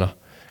much Yeah. sooner.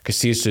 Because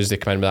see, as soon as they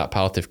come in with that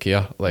palliative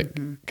care, like,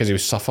 because he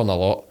was suffering a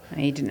lot, And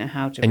he didn't know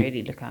how to And-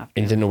 really look after and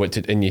he him. didn't know what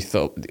to, and you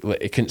thought,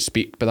 like, he couldn't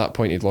speak by that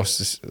point. He'd lost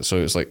his, so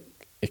it was like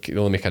he could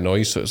only make a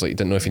noise. So it was like he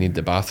didn't know if he needed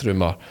the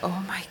bathroom or.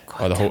 Oh my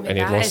god! Or the whole, Timmy, and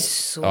he'd that lost. is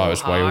so it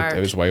was wild. hard. It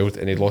was wild,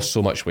 and he'd lost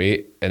so much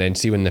weight. And then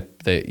see when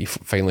he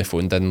finally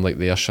phoned in, like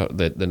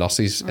the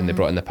nurses, and they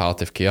brought in the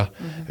palliative care.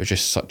 It was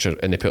just such a,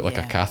 and they put like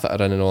a Yeah.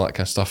 catheter in and all that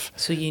kind of stuff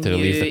So you to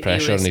relieve knew the he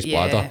pressure was- in his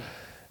bladder. yeah.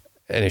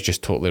 And it's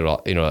just totally,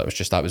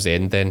 that was the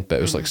end then. But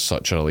it was like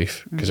such a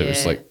relief because it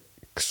was Yeah. like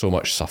so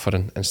much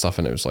suffering and stuff,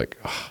 and it was like,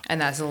 And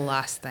that's the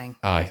last thing.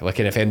 aye. Like,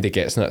 and if anybody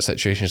gets in that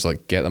situation, it's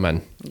like, get them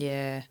in.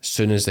 Yeah. As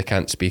soon as they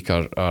can't speak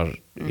or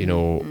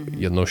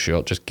you're no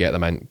sure, just get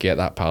them in, get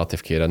that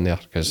palliative care in there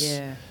because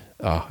Yeah.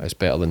 it's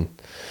better than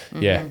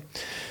yeah.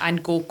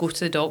 And go to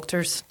the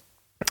doctors.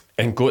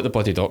 And go to the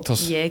bloody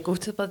doctors. Yeah, go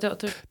to the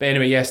doctor. But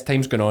anyway, yes,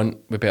 time's gone on.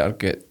 We better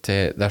get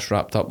this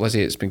wrapped up,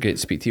 Lizzie. It's been great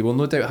to speak to you. We'll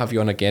no doubt have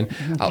you on again.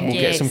 We'll get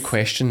Yes. some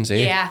questions,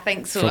 Yeah, I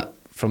think so.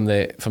 from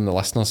the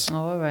listeners. Oh,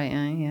 all right, yeah.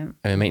 And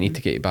we might need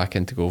to get you back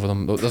in to go over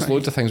them. There's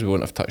loads of things we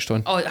won't have touched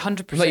on. Oh, We've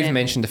not even 100%.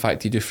 mentioned the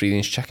fact you do free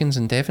range chickens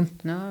in Devon.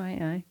 No, all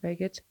right, aye, very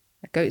good.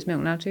 Goat's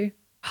milk now too.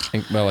 I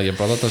think, well, your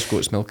brother does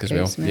goat's milk as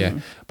Goat's well. milk. Yeah,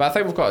 but I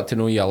think we've got to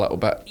know you a little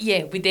bit.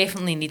 Yeah, we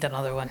definitely need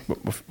another one.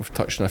 We've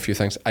touched on a few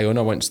things.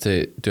 Iona wants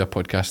to do a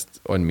podcast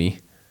on me,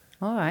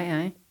 All right,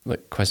 aye.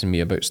 like quizzing me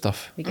about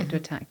stuff. We get to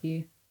attack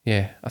you.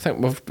 Yeah, I think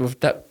we've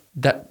dipped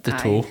the Aye,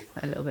 toe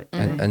a little bit.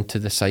 into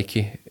the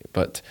psyche,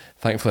 but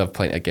thankfully I've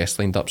plenty of guests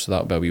lined up, so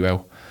that'll be a wee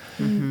well.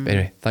 But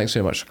anyway, thanks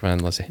very much for coming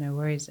in, Lizzie. No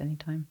worries,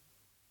 anytime.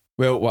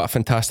 Well, what a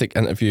fantastic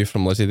interview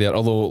from Lizzie there.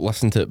 Although,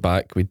 listen to it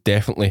back, we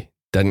definitely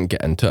didn't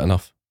get into it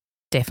enough.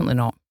 Definitely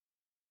not.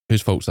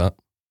 Whose fault's that?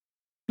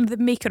 The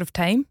maker of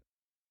time.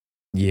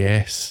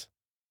 Yes,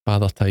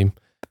 Father Time.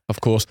 Of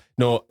course.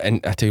 No,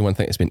 and I tell you one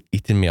thing, it's been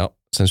eating me up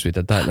since we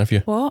did that interview.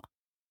 What?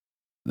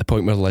 The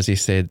point where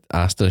Lizzie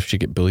asked her if she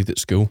get bullied at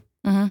school,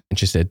 and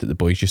she said that the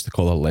boys used to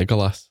call her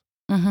Legolas.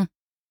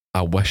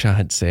 I wish I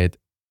had said,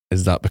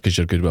 is that because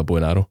you're good with a bow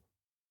and arrow?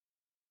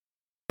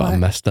 But I What?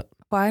 missed it.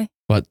 Why?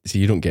 But see,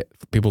 you don't get,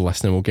 people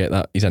listening will get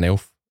that. He's an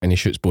elf and he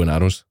shoots bow and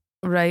arrows.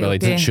 Right. Well, he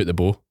okay. doesn't shoot the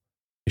bow,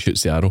 he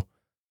shoots the arrow.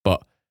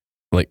 But,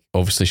 like,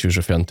 obviously she was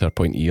referring to her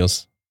pointy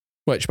ears,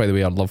 which, by the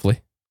way, are lovely.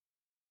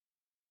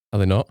 Are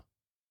they not?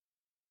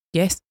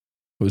 Yes.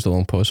 What was the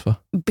long pause for?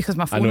 Because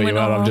my I phone know you went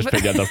are. off. I'm just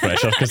putting you under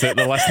pressure because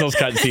the listeners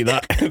can't see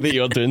that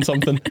you're doing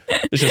something.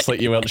 It's just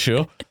like you weren't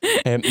sure.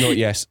 No,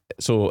 yes.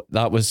 So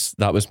that was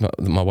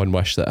my one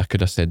wish, that I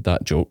could have said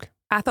that joke.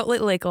 I thought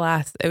like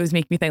Legolas. It was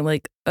making me think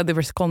like they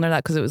were calling her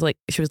that because it was like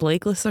she was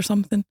legless or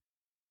something.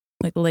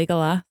 Like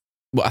Legolas.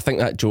 Well, I think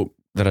that joke,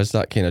 there is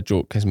that kind of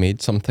joke is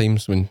made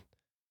sometimes when,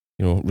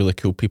 you know, really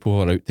cool people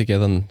are out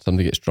together and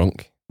somebody gets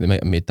drunk. They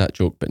might have made that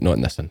joke, but not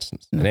in this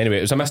instance. And anyway,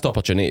 it was a missed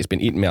opportunity. It's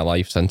been eating me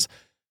alive since.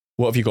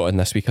 What have you got in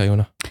this week,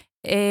 Iona?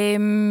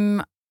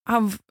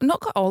 I've not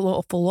got a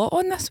awful lot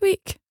on this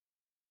week.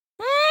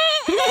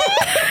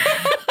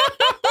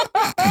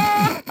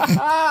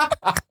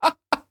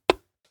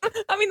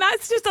 I mean,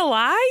 that's just a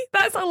lie.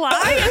 That's a lie.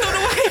 I don't know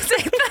why I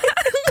said that.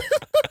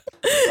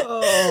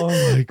 Oh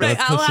my God. Right,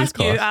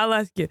 I'll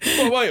ask you.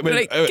 Well, wait,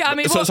 Right,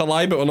 Cammy, so it's a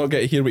lie, but we're not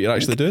getting to hear what you're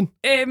actually doing?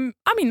 I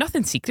mean,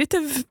 nothing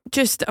secretive.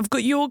 Just I've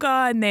got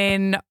yoga, and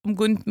then I'm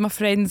going. My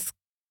friend's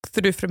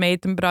through from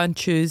Edinburgh on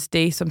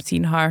Tuesday, so I'm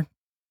seeing her,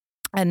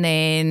 and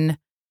then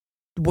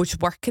was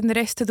working the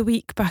rest of the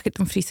week back at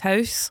Dumfries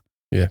House.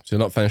 Yeah, so you're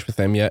not finished with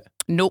them yet?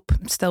 Nope,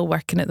 I'm still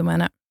working at the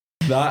minute.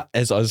 That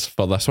is us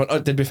for this one. Oh,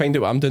 did we find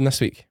out what I'm doing this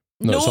week?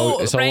 No,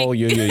 it's right. all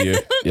you.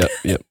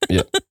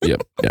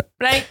 Yep.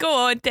 Right, go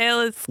on,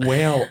 tell us.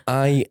 Well,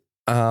 I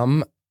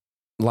am.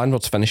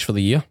 Landlord's finished for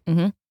the year.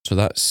 Mm-hmm. So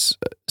that's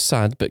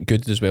sad, but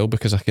good as well,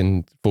 because I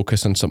can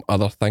focus on some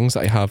other things.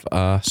 I have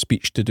a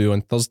speech to do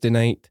on Thursday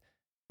night.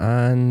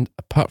 And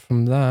apart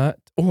from that,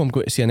 I'm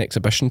going to see an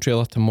exhibition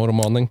trailer tomorrow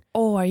morning.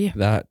 Oh, are you?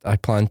 That I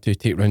plan to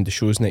take round the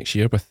shows next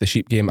year with the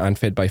Sheep Game and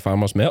Fed by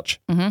Farmers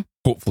merch. Mm-hmm.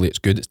 Hopefully it's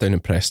good. It's down in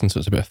Preston, so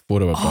it's about a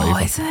 4 hour drive. Oh,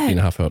 is it?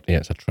 3.5 hour. Yeah,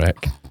 it's a trek.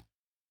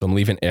 So I'm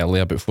leaving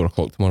early, about 4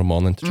 o'clock tomorrow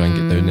morning, to try and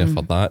get down there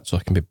for that, so I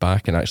can be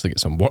back and actually get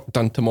some work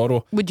done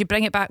tomorrow. Would you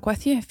bring it back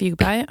with you if you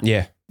buy it?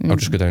 Yeah, I'll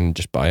just go down and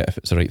just buy it if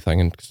it's the right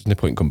thing, and there's no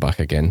point in going back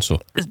again.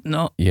 So It's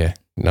not. yeah,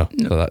 no.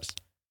 So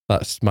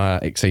that's my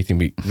exciting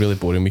week. Really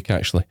boring week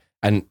actually,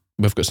 and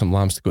we've got some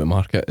lambs to go to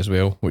market as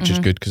well, which is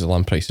good because the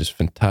lamb price is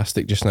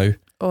fantastic just now.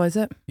 Oh, is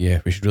it?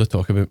 Yeah, we should really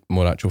talk about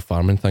more actual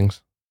farming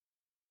things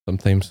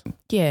sometimes.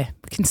 Yeah,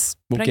 we can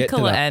We'll get to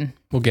sprinkle it that. in.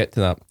 We'll get to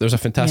that. There's a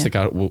fantastic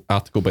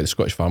article by the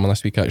Scottish Farmer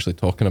this week actually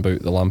talking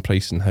about the lamb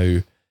price and how,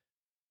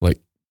 like,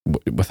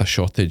 with a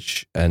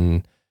shortage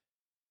in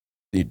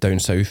down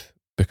south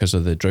because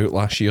of the drought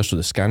last year, so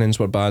the scannings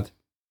were bad.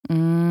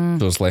 So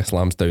there's less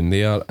lambs down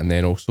there, and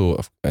then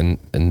also in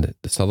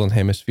the southern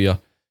hemisphere,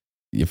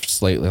 you've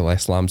slightly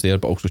less lambs there,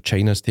 but also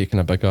China's taking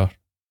a bigger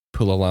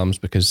pool of lambs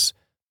because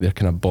they're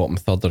kind of bottom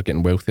third, they're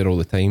getting wealthier all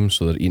the time,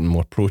 so they're eating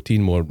more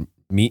protein, more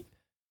meat,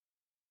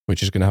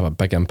 which is going to have a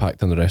big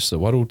impact on the rest of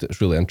the world.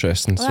 It's really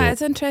interesting. Well, that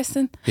is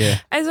interesting. Yeah.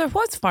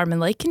 What's farming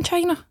like in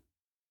China?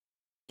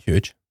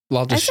 Huge.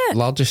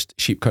 Largest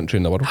sheep country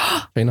in the world,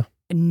 China.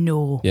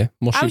 No. Yeah,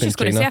 more I sheep was in just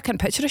going to China. say, I can't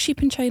picture a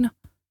sheep in China.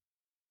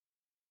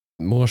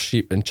 More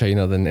sheep in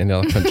China than any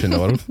other country in the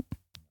world.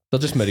 They're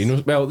just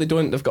merinos. Well, they've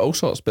got all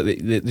sorts, but they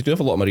do have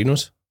a lot of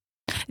merinos.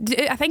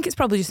 I think it's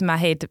probably just in my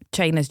head,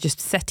 China's just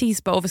cities,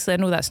 but obviously I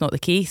know that's not the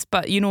case.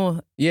 But you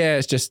know. Yeah,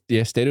 it's just,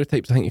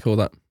 stereotypes, I think you call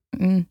that.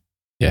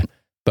 Yeah.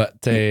 But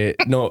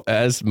no,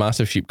 it is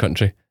massive sheep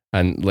country.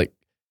 And like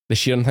the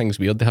shearing thing's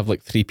weird. They have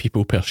like 3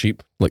 people per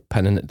sheep, like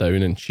pinning it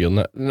down and shearing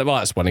it. Well,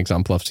 that's one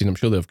example I've seen. I'm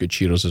sure they have good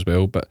shearers as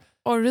well. But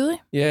oh,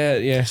 really?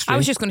 Yeah. I Strange.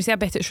 was just going to say, I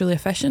bet it's really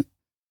efficient.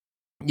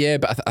 Yeah,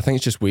 but I think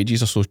it's just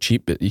wages are so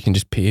cheap that you can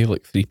just pay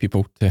like 3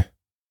 people to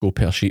go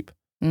per sheep.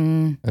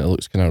 And it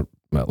looks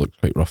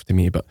quite rough to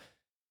me, but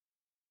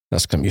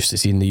that's what I'm used to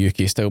seeing the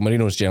UK style.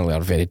 Merinos generally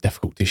are very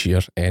difficult to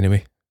shear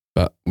anyway.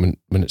 But when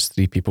it's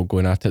 3 people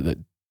going at it that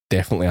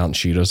definitely aren't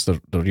shearers,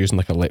 they're using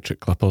like electric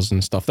clippers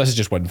and stuff. This is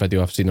just one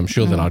video I've seen. I'm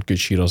sure there are good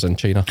shearers in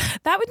China.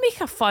 That would make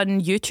a fun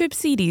YouTube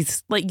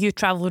series, like you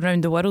travelling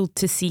around the world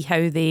to see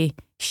how they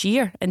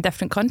shear in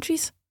different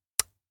countries.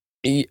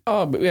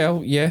 Oh,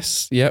 well,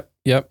 yes, yep.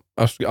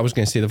 I was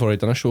going to say they've already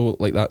done a show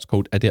like that. It's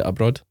called Idiot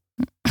Abroad.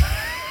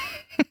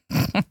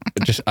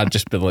 I'd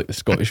just be like the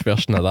Scottish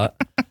version of that.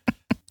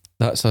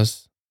 That's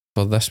us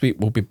for this week.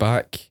 We'll be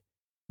back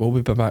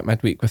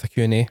midweek with a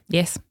Q&A.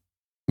 Yes.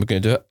 We're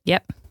going to do it?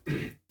 Yep.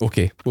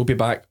 Okay, we'll be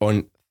back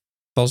on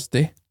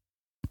Thursday.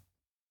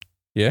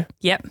 Yeah?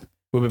 Yep.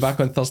 We'll be back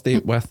on Thursday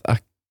with a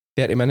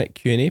 30-minute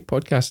Q&A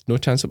podcast. No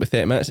chance it'll be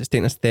 30 minutes. It's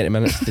taking us 30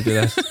 minutes to do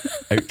this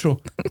outro.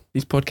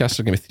 These podcasts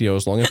are going to be 3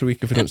 hours long every week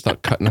if we don't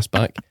start cutting us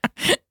back.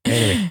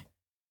 Anyway,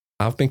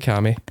 I've been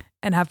Cammy.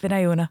 And I've been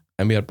Iona.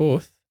 And we are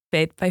both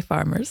Fed by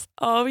Farmers.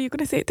 Oh, were you going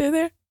to say it too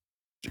there?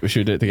 Should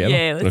we do it together?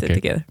 Yeah, let's do it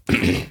together.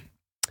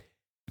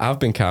 I've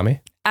been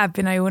Cammy. I've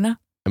been Iona.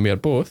 And we are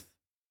both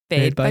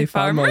Fed by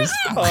Farmers.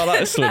 Oh,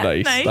 that is so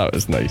nice. That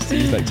was nice.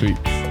 See you next week.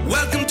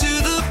 Welcome to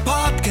the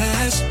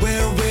podcast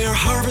where we're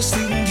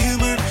harvesting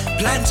humor,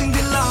 planting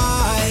delight.